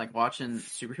thing, like, watching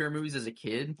superhero movies as a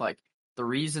kid, like, the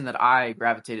reason that I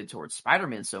gravitated towards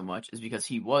Spider-Man so much is because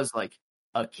he was, like,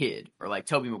 a kid, or, like,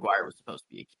 Tobey Maguire was supposed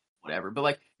to be a kid. whatever. But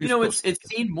like, you know, it's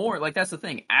seen more. Like that's the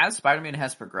thing. As Spider-Man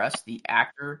has progressed, the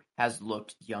actor has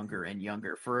looked younger and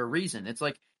younger for a reason. It's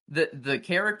like the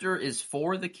character is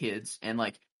for the kids, and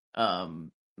like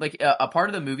a part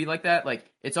of the movie like that, like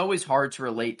it's always hard to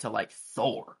relate to like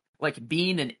Thor. Like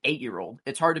being an 8-year-old,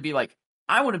 it's hard to be like,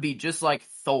 I want to be just like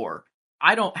Thor.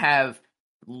 I don't have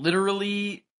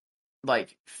literally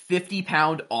like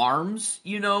 50-pound arms,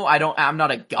 you know? I'm not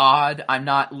a god. I'm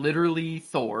not literally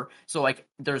Thor. So like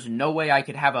there's no way I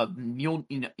could have a mule,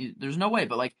 you know, there's no way,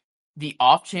 but like the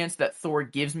off chance that Thor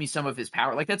gives me some of his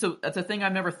power, like that's a thing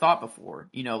I've never thought before,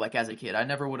 you know, like as a kid. I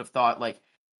never would have thought like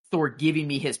Thor giving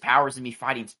me his powers and me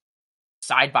fighting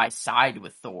side by side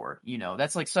with Thor, you know.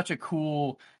 That's like such a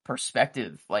cool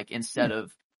perspective, like instead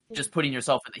of just putting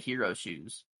yourself in the hero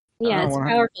shoes. Yeah, it's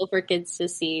powerful for kids to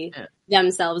see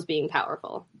themselves being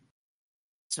powerful.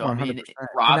 So, I mean,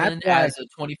 Robin as a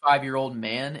 25-year-old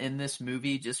man in this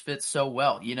movie just fits so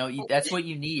well. You know, that's what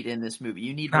you need in this movie.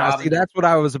 You need Robin. See, that's what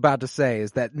I was about to say,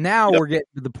 is that now we're getting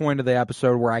to the point of the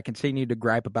episode where I continue to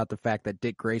gripe about the fact that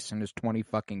Dick Grayson is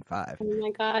 25. Oh my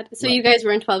god. So you guys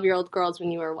were in 12-year-old girls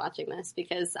when you were watching this,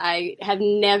 because I have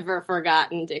never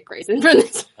forgotten Dick Grayson from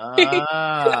this movie.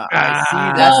 I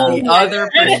see. That's the other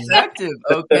perspective.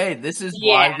 Okay, this is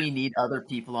why we need other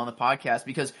people on the podcast,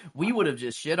 because we would have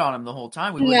just shit on him the whole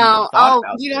time. No,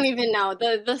 you don't even know.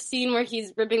 The scene where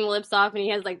he's ripping the lips off and he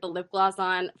has like the lip gloss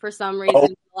on for some reason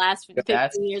the last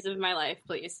 15 years of my life,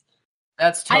 please.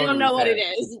 That's totally I don't know fair. what it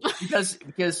is.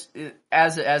 because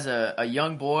as a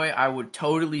young boy, I would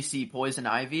totally see Poison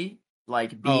Ivy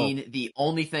like being the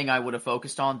only thing I would have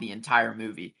focused on the entire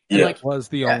movie. And like was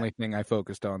the only thing I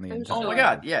focused on the entire movie. Oh my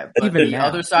god, yeah. But even the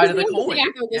other side of the coin. I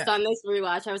focused on this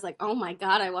rewatch. I was like, oh my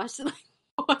god, I watched it like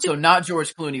so not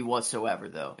George Clooney whatsoever,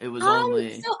 though. It was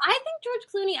only. So I think George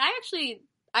Clooney.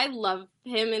 I love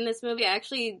him in this movie. I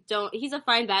actually don't. He's a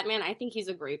fine Batman. I think he's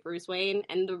a great Bruce Wayne,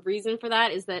 and the reason for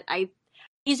that is that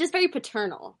he's just very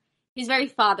paternal. He's very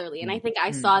fatherly, and I think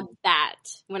I saw that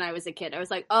when I was a kid. I was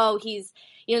like, oh, this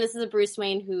is a Bruce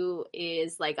Wayne who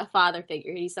is like a father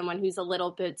figure. He's someone who's a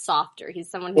little bit softer. He's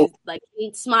someone who's like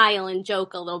he'd smile and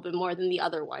joke a little bit more than the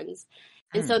other ones,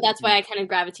 and so that's why I kind of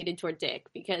gravitated toward Dick,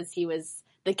 because he was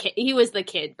the kid. He was the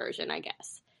kid version, I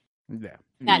guess. Yeah,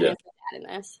 Batman's the dad in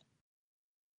this.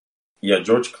 Yeah,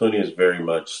 George Clooney is very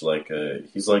much like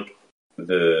he's like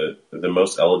the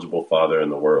most eligible father in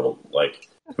the world. Like,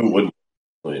 who wouldn't?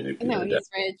 No, he's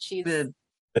rich.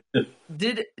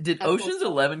 Did Ocean's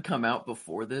 11 come out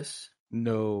before this?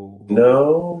 No.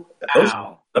 Wow.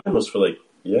 Ocean's 11 was for like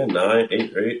 8 or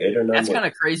 9. That's kind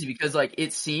of crazy, because like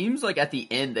it seems like at the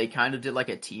end they kind of did like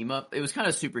a team up. It was kind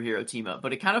of superhero team up,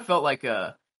 but it kind of felt like an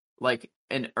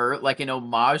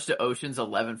homage to Ocean's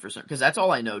 11 for some, because that's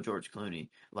all I know George Clooney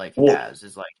as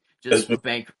is like just a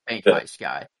bank heist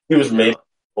guy. He was made.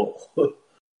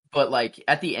 But like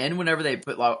at the end, whenever they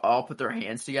all put their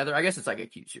hands together, I guess it's like a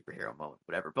cute superhero moment,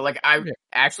 whatever. But like I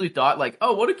actually thought like,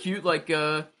 oh, what a cute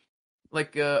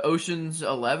Ocean's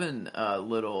 11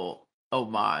 little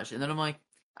homage, and then I'm like,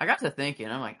 I got to thinking,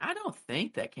 I'm like, I don't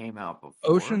think that came out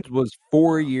before. Ocean's was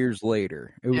 4 years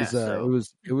later. It was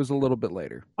a little bit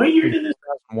later. What year did this?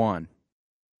 2001.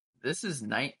 This is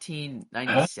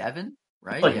 1997,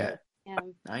 right? Yeah.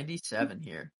 97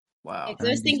 here. Wow. I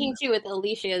was thinking too with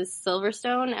Alicia's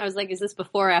Silverstone. I was like, is this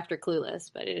before or after Clueless?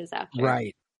 But it is after.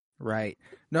 Right.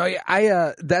 No,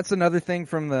 I that's another thing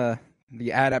from the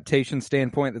adaptation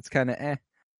standpoint that's kind of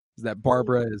is that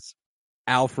Barbara is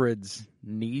Alfred's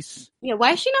niece. Yeah,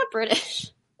 why is she not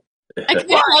British? I can't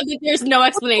love that there's no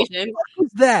explanation. What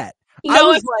was that?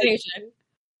 No explanation.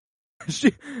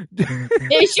 She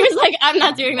was like, I'm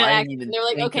not doing that accent. And they're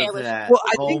like, okay, well,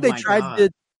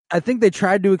 I think they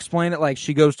tried to explain it like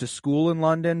she goes to school in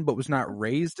London but was not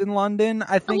raised in London.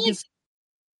 I think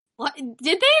what did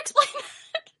they explain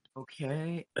that?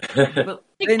 Okay. But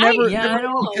they never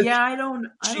I don't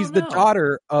she's the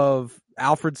daughter of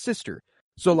Alfred's sister.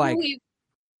 So like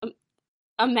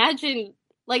imagine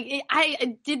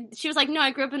she was like, no, I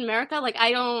grew up in America. Like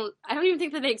I don't even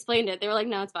think that they explained it. They were like,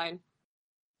 no, it's fine.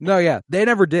 No, yeah. They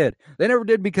never did.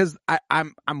 Because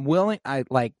I'm willing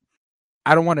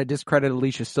I don't want to discredit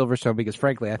Alicia Silverstone, because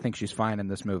frankly I think she's fine in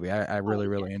this movie. I really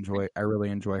enjoy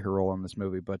her role in this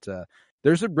movie, but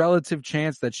there's a relative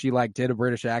chance that she like did a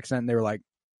British accent and they were like,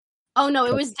 oh no,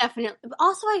 it was definitely.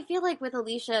 Also, I feel like with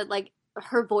Alicia, like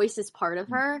her voice is part of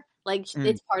her. Like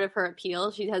it's part of her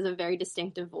appeal. She has a very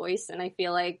distinctive voice, and I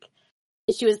feel like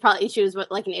she was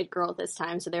like an it girl at this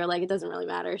time. So they were like, it doesn't really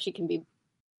matter. She can be.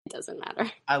 It doesn't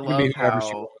matter. I love how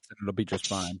she wants, it'll be just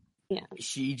fine. Yeah,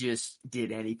 she just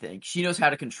did anything. She knows how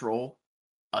to control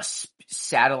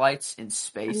satellites in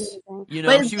space. Amazing. You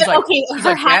know, she was like, okay, she's her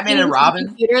like Batman hacking and into Robin. the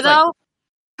computer It's like, though.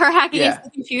 Her hacking Yeah. into the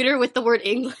computer with the word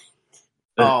England.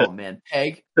 oh man,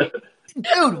 Peg,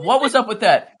 dude, what was up with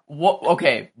that? What?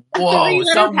 Okay, Where whoa, you let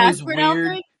her something was passport out weird.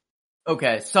 there?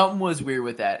 Okay, something was weird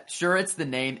with that. Sure, it's the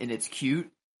name and it's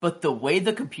cute, but the way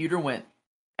the computer went,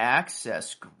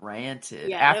 access granted,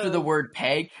 Yeah, after it the was- word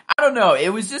Peg, I don't know. It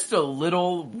was just a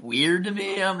little weird to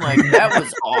me. I'm like, that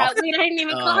was off. We didn't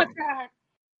even call her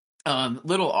that.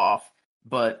 Little off,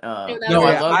 but that no,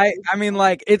 was- I love. I mean,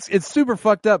 like it's super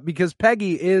fucked up because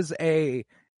Peggy is a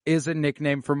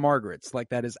nickname for Margaret's. Like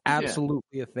that is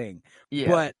absolutely a thing. Yeah.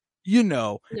 But you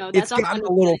know, No, it's that's gotten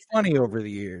a little funny over the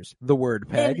years. The word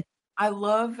Peg. And I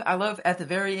love at the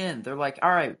very end, they're like, all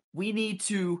right, we need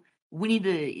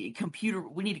a computer,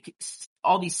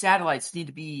 all these satellites need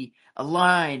to be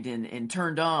aligned and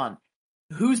turned on.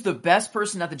 Who's the best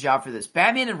person at the job for this?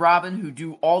 Batman and Robin, who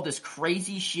do all this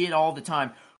crazy shit all the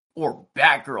time, or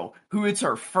Batgirl, who it's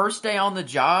her first day on the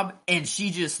job and she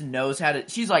just knows how to,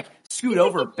 she's like, scoot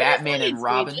over Batman and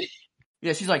Robin.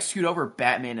 Yeah, she's like, scoot over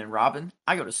Batman and Robin.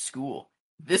 I go to school.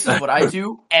 This is what I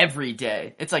do every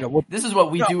day. It's like, this is what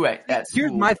we do at school.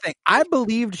 Here's my thing. I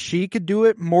believed she could do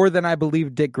it more than I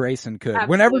believed Dick Grayson could.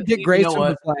 Absolutely. Whenever Dick Grayson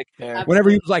was like, Fair.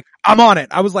 whenever he was like, I'm on it,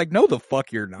 I was like, no, the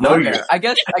fuck you're not. No, you're I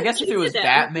guess if it was Sit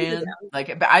down. Batman,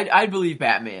 like I'd believe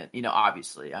Batman. You know,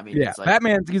 obviously. I mean, Yeah, it's like,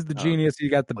 Batman's he's the genius. He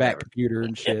got the whatever. Bat computer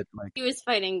and shit. Like, He was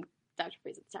fighting Dr.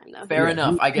 Freeze at the time, though. fair Yeah,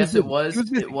 enough. I guess it was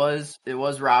busy. it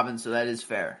was Robin, so that is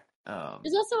fair.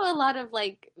 There's also a lot of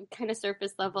like kind of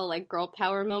surface level like girl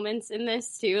power moments in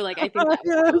this too. Like I think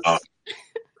that yes.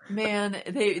 Man,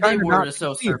 they Kinda were not just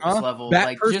so PC, surface huh? level, Bat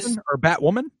like person just or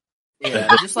Batwoman.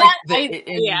 yeah, just like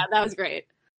yeah, that was great.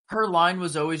 her line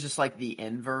was always just like the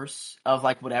inverse of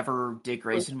like whatever Dick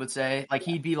Grayson would say. Like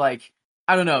he'd be like,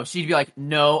 I don't know, she'd be like,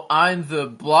 "No, I'm the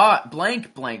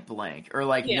blank blank blank," or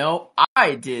like, Yeah. "No,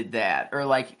 I did that," or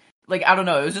like I don't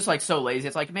know. It was just like so lazy.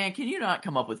 It's like, man, can you not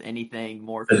come up with anything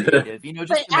more creative? You know,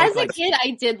 just But to make, as a like, kid,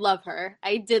 I did love her.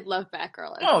 I did love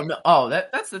Batgirl. as a oh kid. no, oh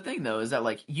that's the thing though, is that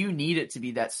like you need it to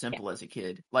be that simple as a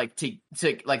kid. Like to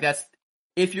like that's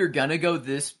if you're gonna go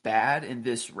this bad in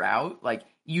this route, like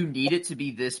you need it to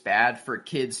be this bad for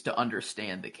kids to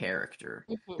understand the character.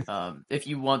 Mhm. If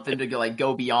you want them to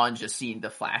go beyond just seeing the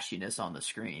flashiness on the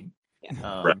screen.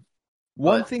 Yeah. Right.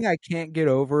 One But- thing I can't get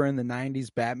over in the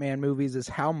 90s Batman movies is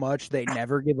how much they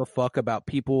never give a fuck about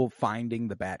people finding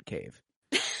the Batcave.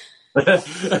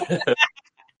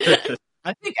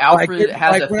 I think Alfred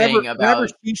has a whenever, thing about whenever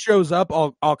she shows up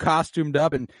all costumed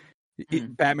up and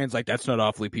Mhm. Batman's like, that's not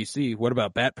awfully PC. What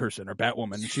about Bat Person or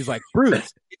Batwoman? And she's like,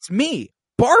 Bruce, it's me,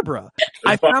 Barbara.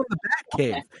 I found the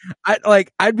Batcave.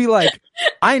 I'd be like,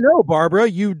 I know, Barbara,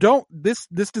 you don't, this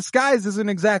disguise isn't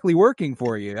exactly working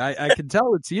for you. I can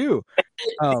tell it's you.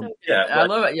 Yeah, I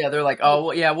love it. Yeah, they're like, oh,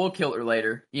 well, yeah, we'll kill her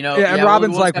later. You know, Yeah, and yeah,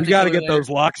 Robin's we'll like, have we to got to kill her get later. those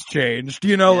locks changed.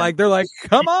 You know, Yeah. like they're like,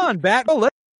 come on, Batman,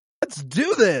 let's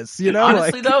do this. You know,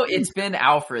 Honestly, like, though, it's been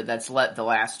Alfred that's let the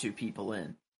last two people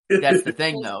in. That's the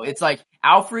thing, though. It's like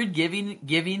Alfred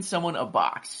giving someone a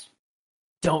box.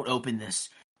 Don't open this.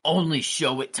 Only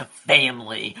show it to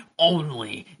family.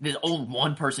 Only. There's only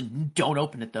one person. Don't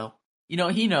open it, though. You know,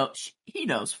 he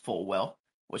knows full well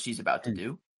what she's about to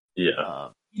do. yeah.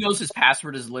 He knows his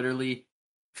password is literally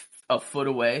a foot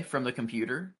away from the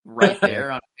computer, right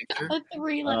there on a picture. A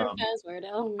 3-letter password.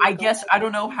 Oh my I God. guess I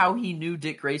don't know how he knew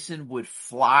Dick Grayson would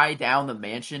fly down the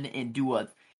mansion and do a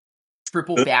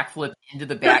triple backflip into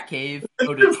the Batcave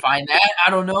so to find that. I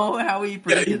don't know how he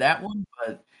predicted that one,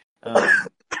 but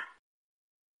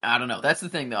I don't know. That's the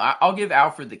thing, though. I'll give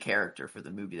Alfred the character for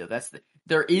the movie, though.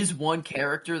 There is one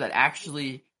character that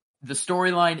actually the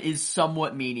storyline is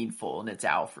somewhat meaningful, and it's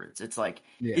Alfred's. It's like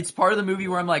it's part of the movie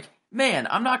where I'm like, man,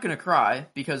 I'm not gonna cry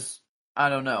because I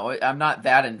don't know, I'm not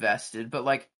that invested, but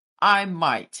like I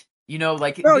might, you know,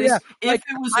 like Oh, this. yeah. If Like,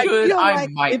 it was I good, feel I like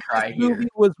might if cry this here. movie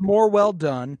was more well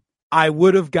done, I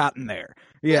would have gotten there.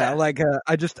 Yeah, Yeah. like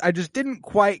I just didn't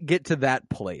quite get to that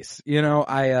place. You know,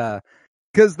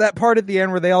 because that part at the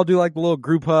end where they all do like the little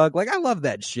group hug, like I love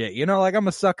that shit. You know, like I'm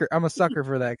a sucker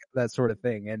for that sort of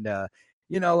thing. And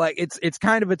you know, like it's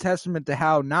kind of a testament to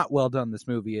how not well done this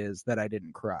movie is that I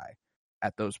didn't cry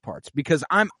at those parts because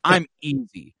I'm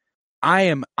easy. I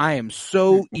am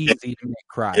so easy to make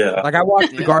cry. Yeah. Like I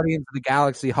watched the Yeah. Guardians of the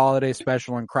Galaxy holiday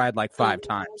special and cried like 5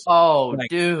 times. Oh, Like,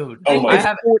 dude, Oh my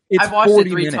I've watched it 40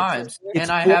 3 minutes. times, It's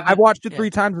and I four- haven't. I've watched it yeah. 3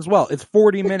 times as well. It's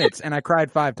 40 minutes and I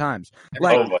cried 5 times.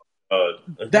 Like Oh my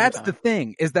god. that's the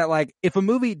thing is that like if a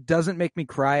movie doesn't make me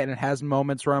cry and it has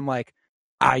moments where I'm like,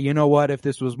 you know what, if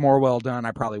this was more well done,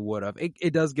 I probably would have.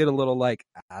 It does get a little like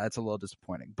that's a little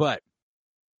disappointing. But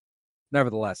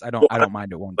nevertheless, I don't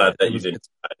mind it one Glad bit. that you didn't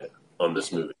die on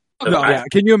this movie. No, yeah.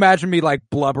 Can you imagine me like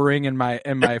blubbering in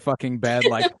my fucking bed?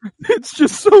 Like, it's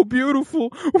just so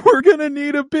beautiful. We're gonna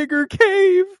need a bigger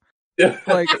cave.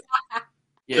 Like,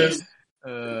 Yes.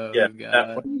 Yeah,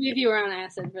 God. Maybe you were on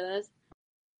acid for this.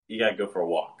 you gotta go for a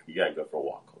walk.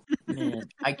 Man,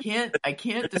 I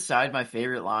can't decide my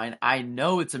favorite line. I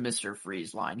know it's a Mr.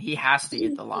 Freeze line. He has to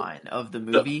get the line of the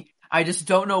movie. I just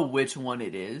don't know which one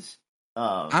it is.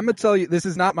 I'm gonna tell you, this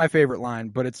is not my favorite line,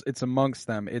 but it's amongst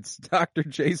them. It's Dr.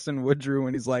 Jason Woodrue,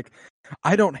 and he's like,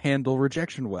 "I don't handle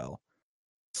rejection well,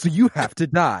 so you have to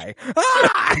die."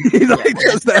 Ah! He like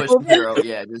does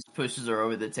that. Just pushes her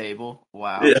over the table.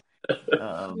 Wow. Yeah.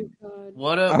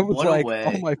 What I was what like, a way.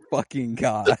 oh my fucking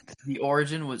god. The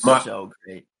origin was so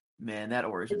great. Man, that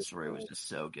origin story was just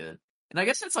so good. And I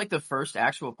guess it's like the first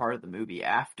actual part of the movie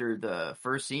after the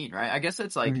first scene, right? I guess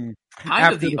it's like kind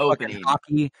After of the opening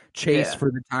hockey chase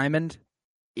for the diamond.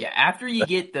 Yeah, after you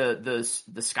get the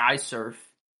sky surf.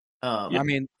 I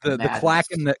mean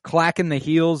the clack in the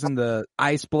heels and the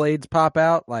ice blades pop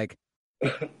out. Like,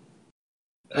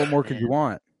 what more could you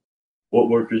want? What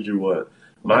more could you want?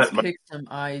 My kick some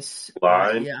ice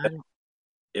line.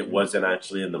 It wasn't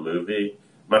actually in the movie.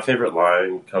 My favorite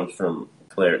line comes from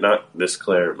Claire, not this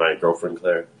Claire, my girlfriend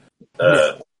Claire,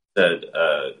 said,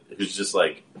 who's just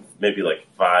like, maybe like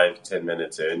 5-10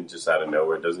 minutes in, just out of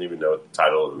nowhere, doesn't even know what the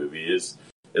title of the movie is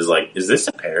like, is this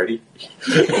a parody?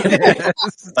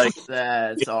 Like,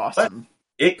 that's awesome.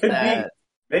 It could be.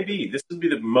 Maybe. This would be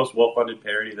the most well-funded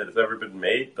parody that has ever been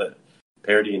made, but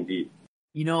parody indeed.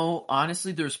 You know,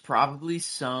 honestly, there's probably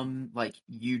some like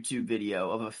YouTube video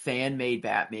of a fan-made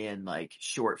Batman like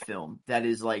short film that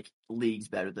is like leagues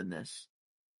better than this.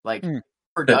 Like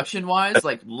production-wise,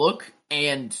 like look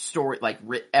and story, like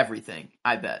everything.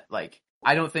 I bet. Like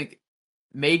I don't think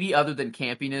maybe other than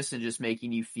campiness and just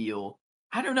making you feel.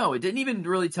 I don't know. It didn't even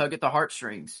really tug at the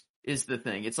heartstrings. Is the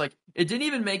thing. It's like it didn't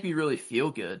even make me really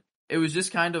feel good. It was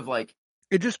just kind of like.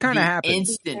 It just kind of happened.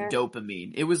 Instant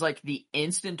dopamine. It was like the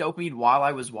instant dopamine while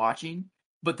I was watching,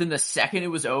 but then the second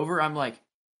it was over, I'm like,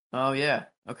 oh yeah,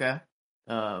 okay.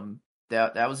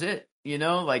 That was it. You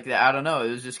know, like I don't know.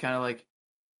 It was just kind of like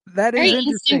that is very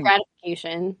interesting. Instant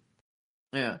gratification.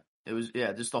 Yeah, it was.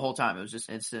 Yeah, just the whole time it was just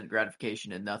instant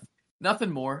gratification and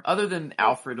nothing more other than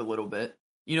Alfred a little bit.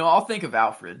 You know, I'll think of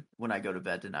Alfred when I go to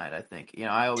bed tonight. I think. You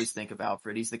know, I always think of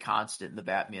Alfred. He's the constant in the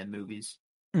Batman movies.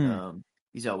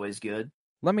 He's always good.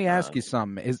 Let me ask you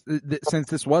something. Since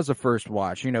this was a first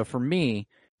watch, you know, for me,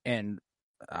 and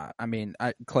I mean,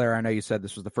 Claire, I know you said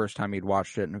this was the first time you'd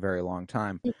watched it in a very long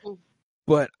time,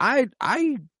 but I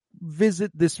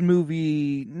visit this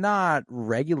movie not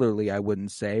regularly, I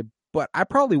wouldn't say, but I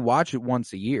probably watch it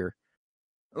once a year.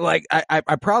 Like,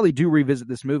 I probably do revisit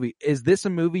this movie. Is this a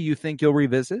movie you think you'll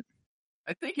revisit?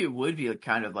 I think it would be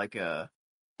kind of like a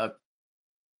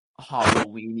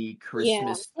Halloween-y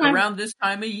Christmas around this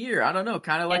time of year. I don't know,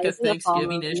 kind of like a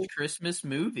Thanksgiving-ish Christmas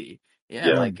movie.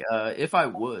 Yeah, like if I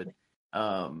would.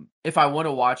 If I want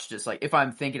to watch just like if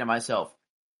I'm thinking to myself,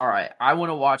 all right, I want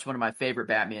to watch one of my favorite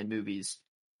Batman movies.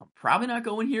 I'm probably not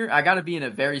going here. I got to be in a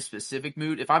very specific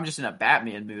mood. If I'm just in a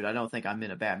Batman mood, I don't think I'm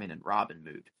in a Batman and Robin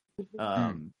mood.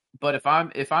 But if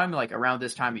I'm like around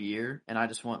this time of year and I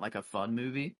just want like a fun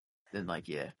movie, then like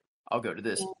I'll go to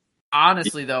this.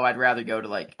 Honestly, though, I'd rather go to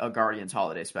like a Guardians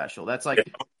holiday special. That's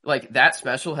like that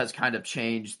special has kind of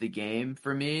changed the game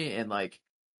for me and like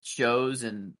shows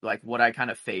and like what I kind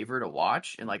of favor to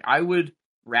watch. And like I would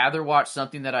rather watch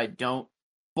something that I don't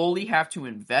fully have to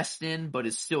invest in, but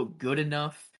is still good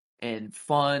enough and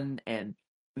fun and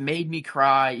made me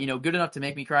cry. You know, good enough to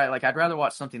make me cry. Like I'd rather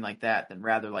watch something like that than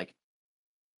rather like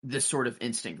this sort of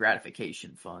instant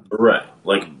gratification fun. Right.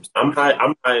 Like I'm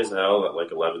high as hell at like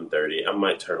 11:30. I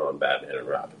might turn on Batman and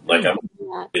Robin. Like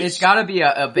it's gotta be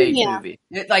a big movie.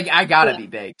 I gotta be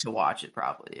big to watch it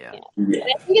probably. Yeah.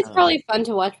 I think it's probably fun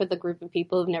to watch with a group of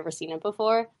people who've never seen it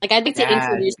before. Like I'd like to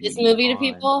introduce this movie to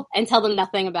people and tell them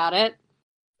nothing about it.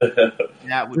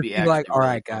 That would be like, all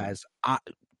right, guys.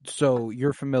 So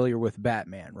you're familiar with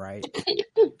Batman, right?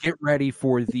 Get ready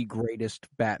for the greatest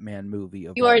Batman movie of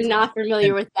all time. You are not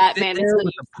familiar with Batman. Sit there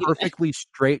with a perfectly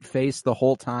straight face the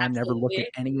whole time, never look at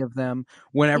any of them.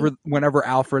 Whenever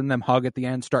Alfred and them hug at the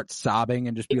end, start sobbing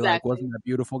and just be like, "Wasn't that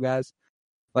beautiful, guys?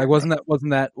 Like, wasn't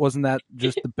that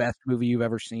just the best movie you've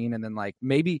ever seen?" And then like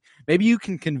maybe you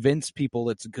can convince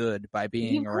people it's good by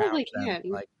being around them.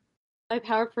 Like by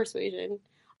power of persuasion.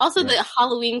 Also, the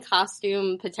Halloween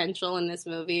costume potential in this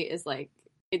movie is like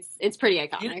it's pretty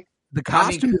iconic. The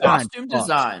costume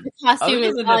design. The costume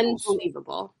is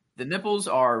unbelievable. The nipples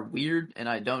are weird, and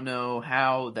I don't know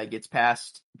how that gets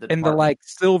past the And the department. like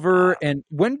silver, and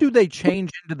when do they change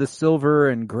into the silver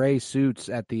and gray suits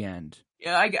at the end?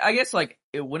 Yeah, I guess like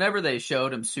whenever they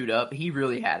showed him suit up, he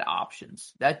really had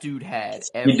options. That dude had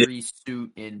every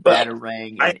suit in But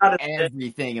Batarang I and gotta say,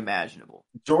 everything imaginable.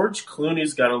 George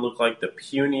Clooney's got to look like the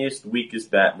puniest,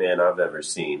 weakest Batman I've ever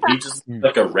seen. He just looks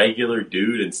like a regular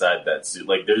dude inside that suit.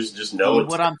 Like there's just no. See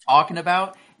what I'm talking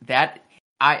about?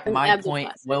 My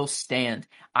point will stand.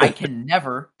 I can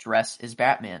never dress as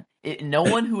Batman. No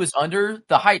one who is under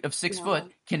the height of 6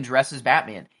 foot can dress as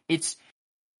Batman. It's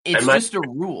just a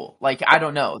rule. Like, I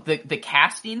don't know. The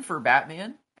casting for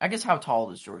Batman, I guess how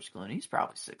tall is George Clooney? He's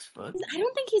probably 6 foot. I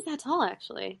don't think he's that tall,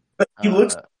 actually. But he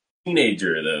looks like a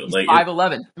teenager though. He's like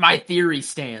 5'11". My theory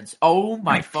stands. Oh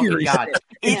my fucking god.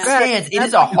 It Yeah. stands. It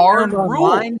is a hard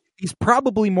rule. He's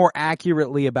probably more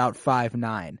accurately about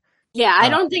 5'9". Yeah, I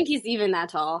don't think he's even that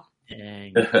tall.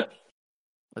 Dang.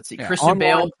 Let's see. Yeah, Christian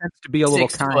Bale tends to be a little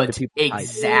 6 kind foot to people's height.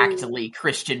 exactly.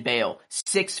 Christian Bale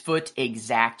 6 foot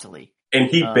exactly. and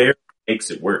he barely makes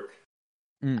it work.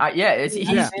 He's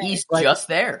Like, just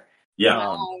there.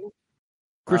 Yeah.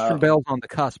 Christian Bale's on the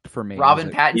cusp for me. Robin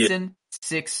Pattinson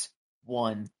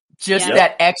 6'1". Just Yeah.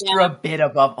 that extra bit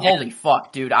above. Holy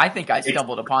fuck, dude! I think I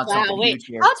stumbled upon Wow, something wait. huge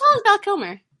here. How tall is Val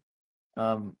Kilmer?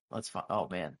 Let's find. Oh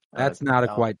man, That's not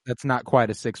quite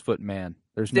a 6 foot man.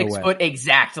 There's no 6 way. foot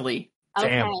exactly. Okay.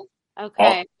 Damn.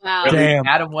 Okay. Wow. Damn.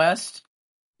 Adam West.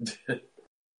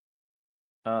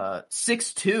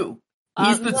 6'2".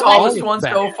 He's the tallest one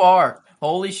so far.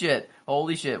 Holy shit!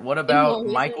 What about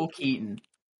Michael Keaton?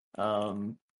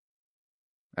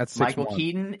 That's 6'1". Michael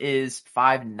Keaton is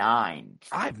 5'9".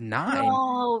 5'9".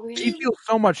 Oh, really? He feels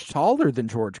so much taller than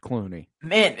George Clooney.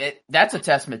 Man, that's a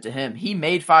testament to him. He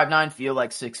made 5'9" feel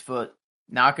like 6 foot.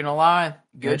 Not gonna lie,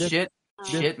 good shit,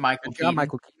 Michael Keaton.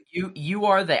 Michael Keaton. You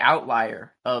are the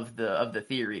outlier of the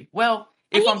theory. Well,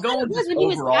 if I'm going when he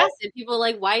was casted, people were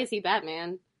like, why is he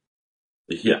Batman?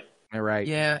 Yeah. Right.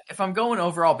 Yeah, if I'm going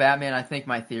overall Batman, I think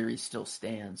my theory still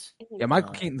stands. Yeah,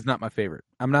 Michael Keaton's not my favorite.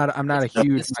 I'm not a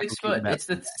huge. It's 6 foot. It's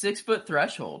the 6 foot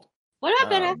threshold. What about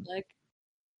Ben Affleck?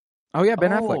 Oh yeah,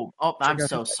 Ben Affleck. Oh, I'm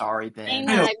so sorry, Ben.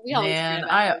 Man,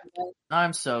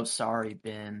 I'm so sorry,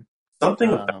 Ben.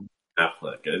 Something about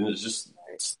Affleck, and it's just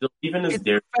still even as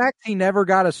the fact he never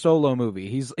got a solo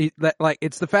movie.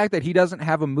 It's the fact that he doesn't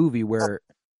have a movie where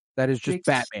that is just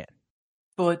Batman.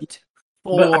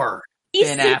 6'4".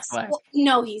 Ben Affleck.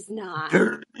 No, he's not.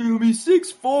 He's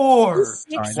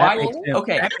 6'4".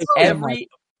 Okay,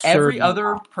 every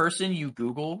other person you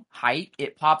Google height,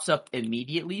 it pops up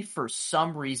immediately. For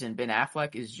some reason, Ben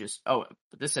Affleck is just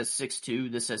this says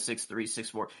 6'2", this says 6'3",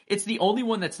 6'4". It's the only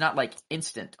one that's not like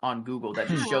instant on Google that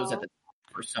just shows at the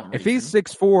top for some reason. If he's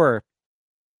 6'4",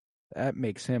 that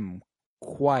makes him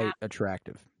quite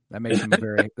attractive. That makes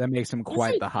him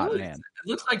quite the hot man. It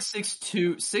looks like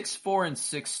 6'2", 6'4", and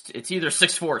 6'2". It's either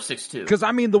 6'4" or 6'2". Because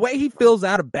I mean, the way he fills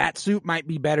out a bat suit might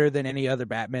be better than any other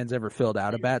Batman's ever filled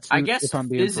out a bat suit. I guess if I'm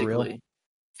being for real.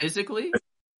 Physically,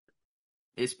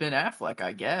 it's Ben Affleck.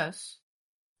 I guess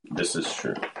this is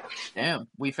true. Damn,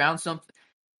 we found something.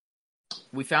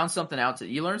 We found something out.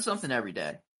 You learn something every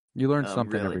day. You learn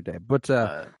something every day. But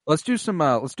let's do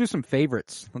some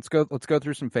favorites. Let's go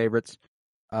through some favorites.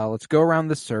 Let's go around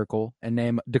the circle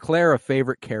and declare a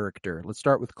favorite character. Let's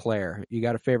start with Claire. You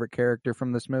got a favorite character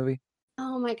from this movie?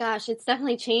 Oh my gosh, it's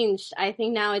definitely changed. I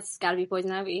think now it's got to be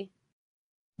Poison Ivy.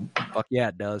 Fuck yeah,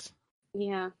 it does.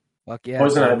 Yeah. Fuck yeah.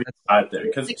 Poison Ivy out there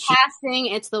because the casting,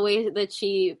 it's the way that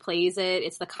she plays it,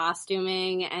 it's the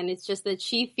costuming, and it's just that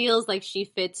she feels like she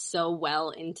fits so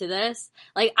well into this.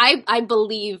 Like I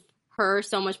believe her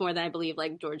so much more than I believe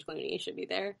like George Clooney should be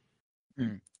there.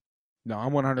 No,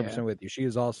 I'm 100% with you.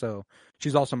 She's also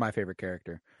my favorite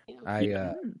character.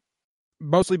 Yeah.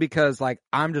 Mostly because like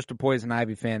I'm just a Poison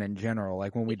Ivy fan in general.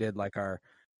 Like when we did like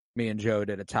me and Joe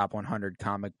did a top 100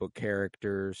 comic book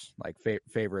characters like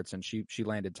favorites, and she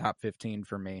landed top 15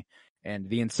 for me. And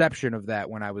the inception of that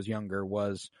when I was younger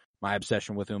was my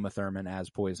obsession with Uma Thurman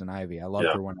as Poison Ivy. I loved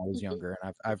her when I was younger,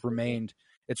 and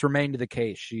it's remained the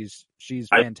case. She's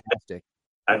fantastic.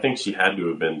 I think she had to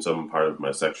have been some part of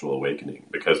my sexual awakening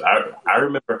because I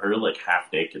remember her like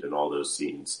half naked in all those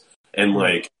scenes, and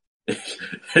like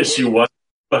she was,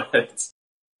 but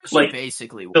she like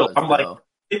basically was. I'm like,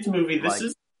 it's a movie. This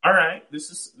is all right.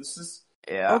 This is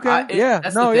yeah. Okay.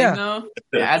 That's the thing, though.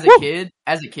 Yeah,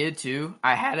 as a kid too,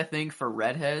 I had a thing for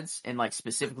redheads and like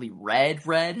specifically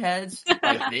redheads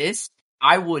like this.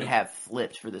 I would have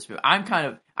flipped for this movie. I'm kind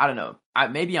of, I don't know.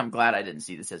 Maybe I'm glad I didn't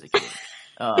see this as a kid.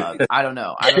 I don't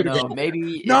know.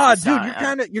 Maybe Nah, it's a dude,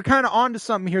 sign. you're kind of onto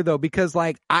something here though, because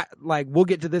we'll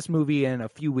get to this movie in a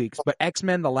few weeks, but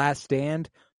X-Men: The Last Stand,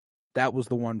 that was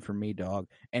the one for me, dog,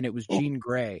 and it was Jean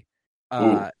Grey.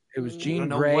 It was Jean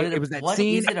Grey. It was that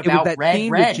scene. It was that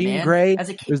scene with Jean Grey.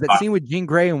 It was that scene with Jean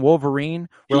Grey and Wolverine,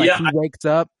 where like he wakes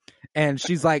up and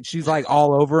she's like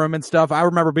all over him and stuff. I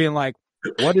remember being like,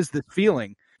 "What is this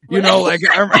feeling?" You know, like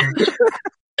I remember.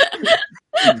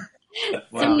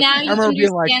 So now you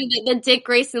understand the Dick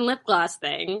Grayson lip gloss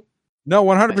thing. No,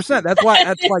 100%. That's why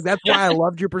I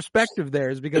loved your perspective there,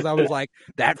 is because I was like,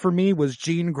 that for me was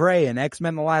Jean Grey and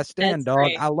X-Men: The Last Stand, dog.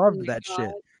 Great. I loved that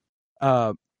shit.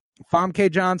 Fom K.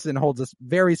 Johnson holds a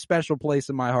very special place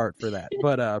in my heart for that.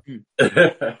 But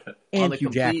and Hugh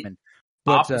Jackman.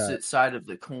 Opposite side of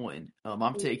the coin.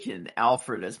 I'm taking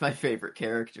Alfred as my favorite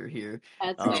character here.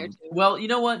 That's fair too. Well, you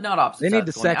know what? Not opposite. They need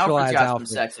to sexualize Alfred.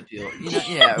 Some sex appeal.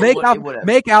 Yeah,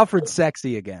 make Alfred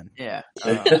sexy again. Yeah,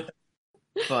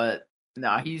 but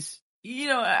he's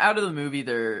out of the movie.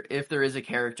 If there is a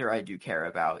character I do care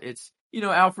about, it's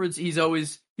Alfred's. He's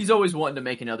always wanting to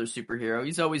make another superhero.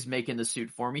 He's always making the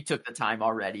suit for him. He took the time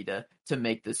already to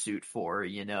make the suit for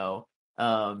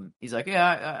he's like,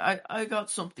 yeah, I got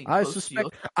something. I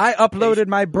uploaded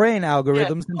my brain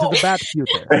algorithms into the bat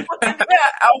computer.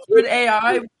 Alfred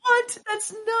AI. What?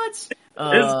 That's nuts.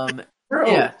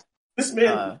 Bro, this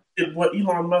man did what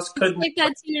Elon Musk couldn't. It's like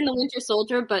that scene in The Winter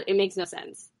Soldier, but it makes no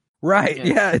sense. Right?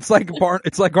 Yeah, it's like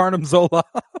Arnim Zola.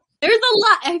 There's a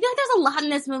lot. I feel like there's a lot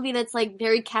in this movie that's like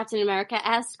very Captain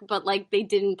America-esque, but like they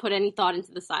didn't put any thought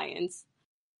into the science.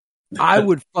 I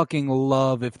would fucking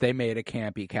love if they made a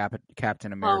campy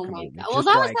Captain America movie. God. Well,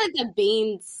 that was like the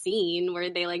Bane scene where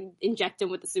they like inject him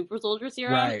with the super soldier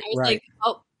serum. Right, I was like,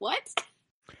 oh, what?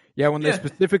 Yeah, when they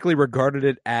specifically regarded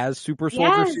it as super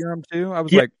soldier serum too, I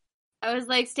was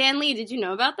like, Stan Lee, did you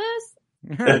know about this?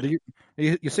 Yeah,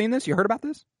 you seen this? You heard about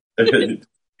this? They're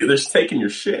just taking your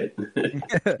shit.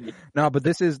 No, but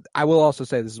I will also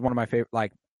say this is one of my favorite.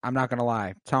 Like, I'm not gonna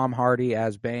lie, Tom Hardy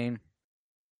as Bane.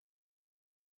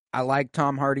 I like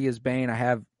Tom Hardy as Bane. I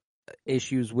have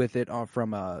issues with it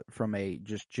from a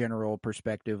just general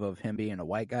perspective of him being a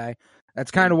white guy.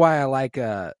 That's kind of why I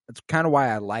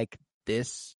like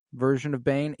this version of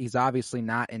Bane. He's obviously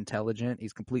not intelligent.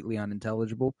 He's completely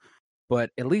unintelligible, but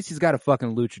at least he's got a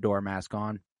fucking luchador mask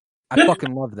on. I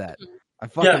fucking love that.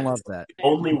 Love that.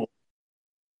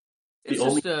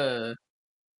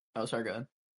 Oh, sorry, go ahead.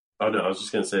 Oh no, I was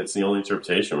just gonna say it's the only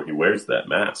interpretation where he wears that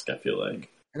mask. I feel like,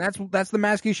 and that's the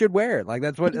mask he should wear. Like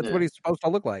that's what he's supposed to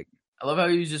look like. I love how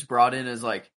he was just brought in as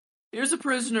like, here's a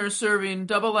prisoner serving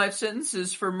double life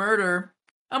sentences for murder.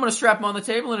 I'm gonna strap him on the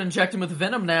table and inject him with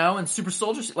venom now and super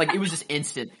soldiers. Like it was just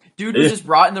instant. Dude was just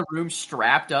brought in the room,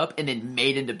 strapped up, and then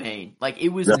made into Bane. Like it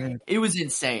was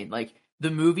insane. Like the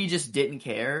movie just didn't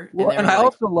care. And I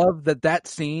also love that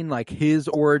scene. Like his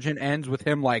origin ends with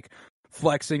him like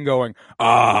flexing, going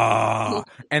and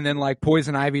then like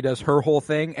Poison Ivy does her whole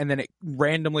thing, and then it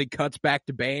randomly cuts back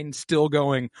to Bane still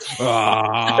going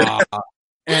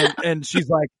and she's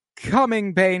like,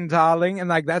 coming, Bane, darling, and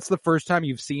like that's the first time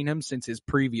you've seen him since his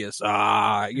previous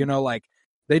like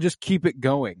they just keep it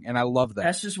going, and I love that.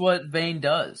 That's just what Bane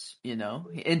does,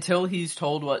 until he's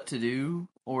told what to do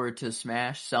or to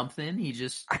smash something.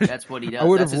 That's what he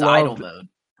does. That's his idle mode.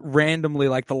 Randomly,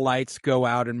 like the lights go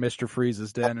out in Mr.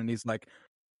 Freeze's den, and he's like,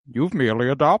 "You've merely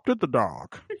adopted the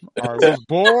dog. I was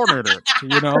born in it."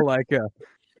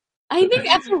 I think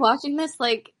after watching this,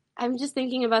 like, I'm just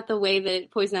thinking about the way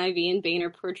that Poison Ivy and Bane are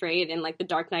portrayed in like The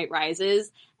Dark Knight Rises,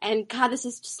 and God, this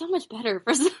is just so much better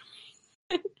for some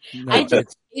reason.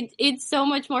 It's so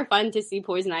much more fun to see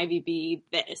Poison Ivy be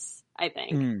this, I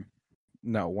think.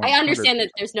 No, 100%. I understand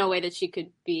that there's no way that she could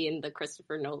be in the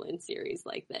Christopher Nolan series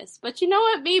like this, but you know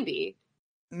what? Maybe.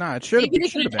 No, it should have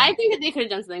been. I think that they could have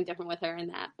done something different with her in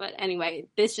that. But anyway,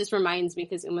 this just reminds me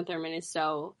because Uma Thurman is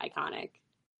so iconic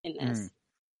in this.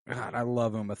 God, I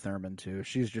love Uma Thurman too.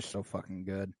 She's just so fucking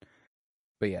good.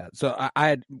 But yeah, so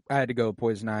I had to go with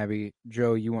Poison Ivy.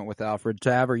 Joe, you went with Alfred.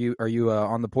 Tav, are you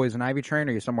on the Poison Ivy train,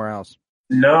 or are you somewhere else?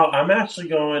 No, I'm actually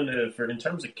going in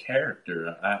terms of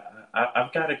character.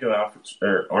 I've got to go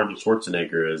Arnold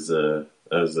Schwarzenegger as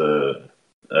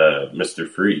Mr.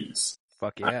 Freeze.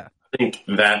 Fuck yeah! I think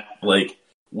that like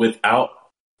without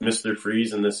Mr.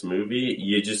 Freeze in this movie,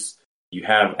 you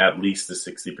have at least a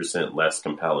 60% less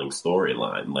compelling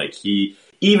storyline. Like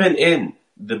even in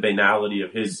the banality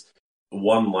of his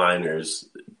one-liners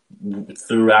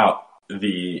throughout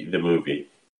the movie,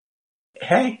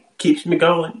 hey, keeps me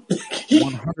going.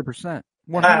 100%.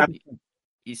 100%.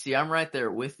 You see, I'm right there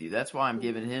with you. That's why I'm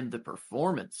giving him the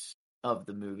performance of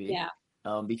the movie. Yeah.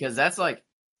 Because that's like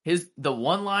the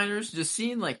one-liners, just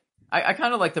seeing like I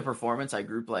kind of like the performance. I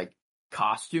group like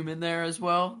costume in there as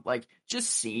well. Like just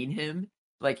seeing him,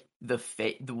 like the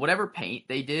whatever paint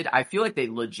they did, I feel like they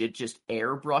legit just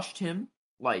airbrushed him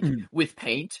like with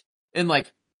paint, and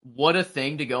like what a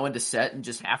thing to go into set and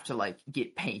just have to like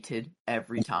get painted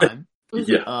every time.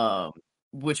 Yeah.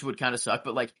 Which would kind of suck,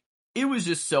 but like it was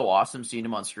just so awesome seeing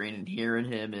him on screen and hearing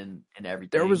him and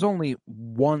everything. There was only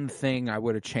one thing I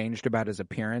would have changed about his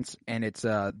appearance, and it's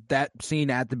that scene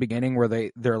at the beginning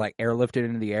where they're like airlifted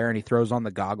into the air and he throws on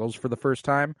the goggles for the first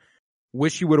time.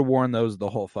 Wish he would have worn those the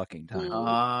whole fucking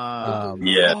time.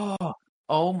 Yeah.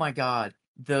 Oh my god.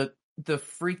 The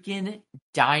freaking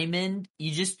diamond.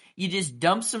 You just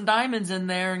dump some diamonds in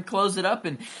there and close it up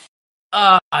and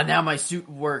now my suit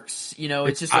works. You know,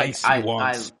 it's just like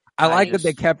I like that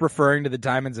they kept referring to the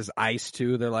diamonds as ice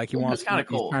too. They're like, he's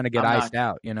trying to get iced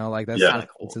out, you know, like that's kind of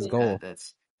cool. That's his goal.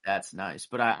 That's nice.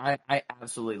 But I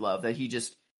absolutely love that he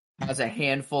just has a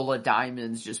handful of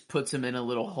diamonds, just puts them in a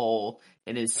little hole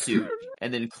in his suit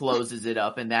and then closes it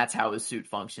up, and that's how his suit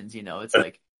functions, you know. It's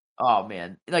like, oh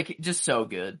man, like just so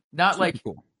good. Not super like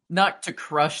cool. Not to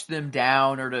crush them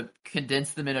down or to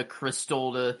condense them in a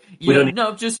crystal to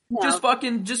just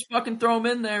fucking throw them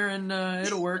in there and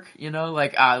it'll work, you know.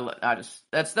 Like I just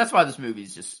that's why this movie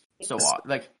is just so awesome.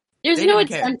 Like there's no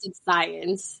attempt at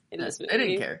science in this movie. They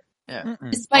didn't care, yeah.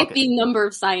 Despite the number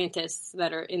of scientists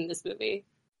that are in this movie.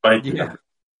 Yeah.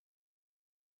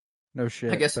 No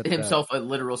shit. I guess himself a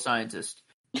literal scientist.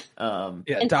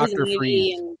 Dr.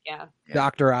 Freeze,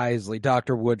 Dr. Isley,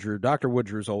 Dr. Woodrue. Dr.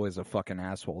 Woodrue's always a fucking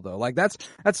asshole though. Like that's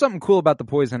something cool about the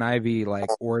Poison Ivy like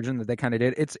origin that they kind of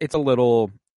did. It's a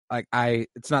little like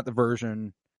it's not the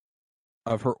version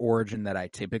of her origin that I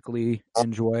typically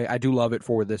enjoy. I do love it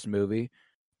for this movie,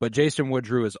 but Jason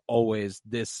Woodrue is always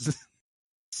this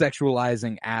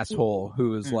sexualizing asshole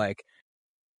who is like,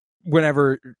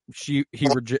 whenever she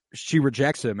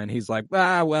rejects him and he's like,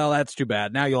 well, that's too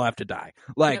bad. Now you'll have to die.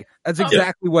 Like that's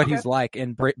exactly what he's like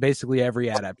in basically every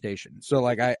adaptation. So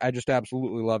like, I just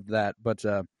absolutely loved that. But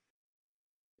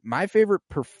my favorite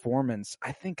performance,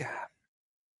 I think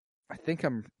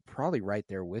I'm probably right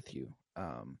there with you.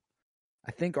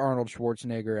 I think Arnold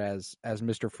Schwarzenegger as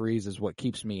Mr. Freeze is what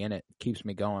keeps me in it, keeps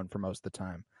me going for most of the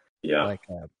time. Yeah. Like,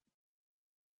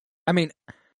 I mean,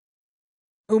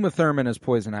 Uma Thurman as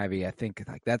Poison Ivy, I think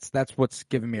like that's what's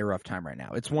giving me a rough time right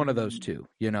now. It's one of those two,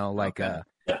 you know, like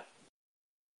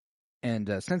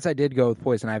and since I did go with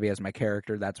Poison Ivy as my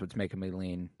character, that's what's making me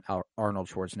lean Arnold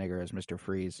Schwarzenegger as Mr.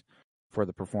 Freeze for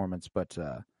the performance. But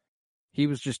he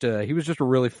was just a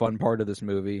really fun part of this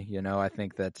movie, you know. I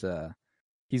think that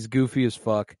he's goofy as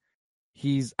fuck.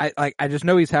 I just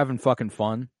know he's having fucking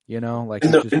fun, you know, like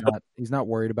he's not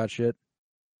worried about shit.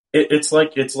 It's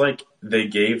like they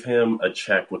gave him a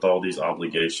check with all these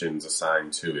obligations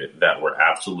assigned to it that were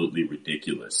absolutely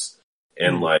ridiculous,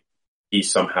 and like he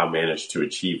somehow managed to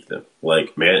achieve them.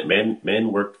 Like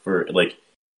man worked for like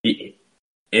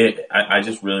I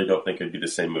just really don't think it'd be the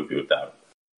same movie without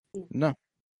him. No,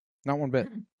 not one bit.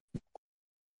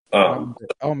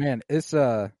 Oh man, it's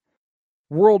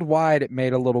worldwide it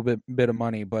made a little bit of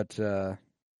money, but the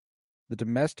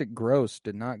domestic gross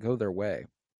did not go their way.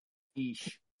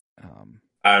 Eesh.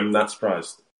 I'm not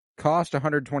surprised. Cost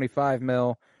 125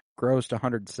 mil, grossed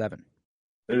 107.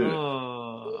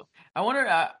 Oh, I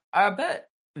wonder. I bet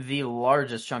the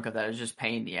largest chunk of that is just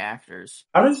paying the actors.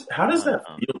 How does that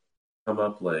feel? Come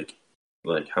up like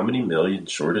how many million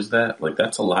short is that? Like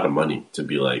that's a lot of money to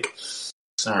be like,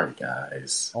 sorry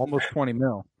guys. Almost 20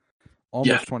 mil.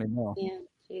 20 mil. Yeah,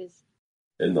 jeez.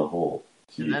 In the hole.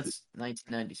 And that's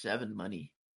 1997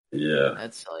 money. Yeah.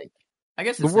 That's like. I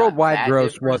guess the worldwide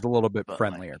gross was a little bit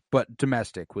friendlier, but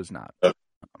domestic was not.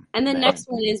 And the next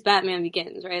one is Batman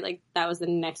Begins, right? Like that was the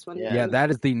next one. Yeah, that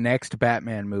is the next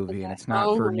Batman movie, and it's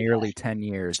not for nearly 10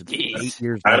 years. It's 8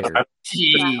 years later.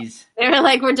 Jeez. They were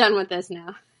like, we're done with this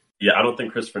now. Yeah, I don't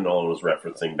think Christopher Nolan was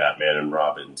referencing Batman and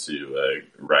Robin to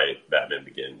write Batman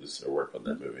Begins or work on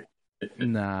that movie.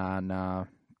 Nah.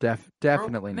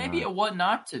 Definitely not. Maybe a what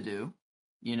not to do.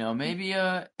 You know, maybe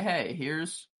hey,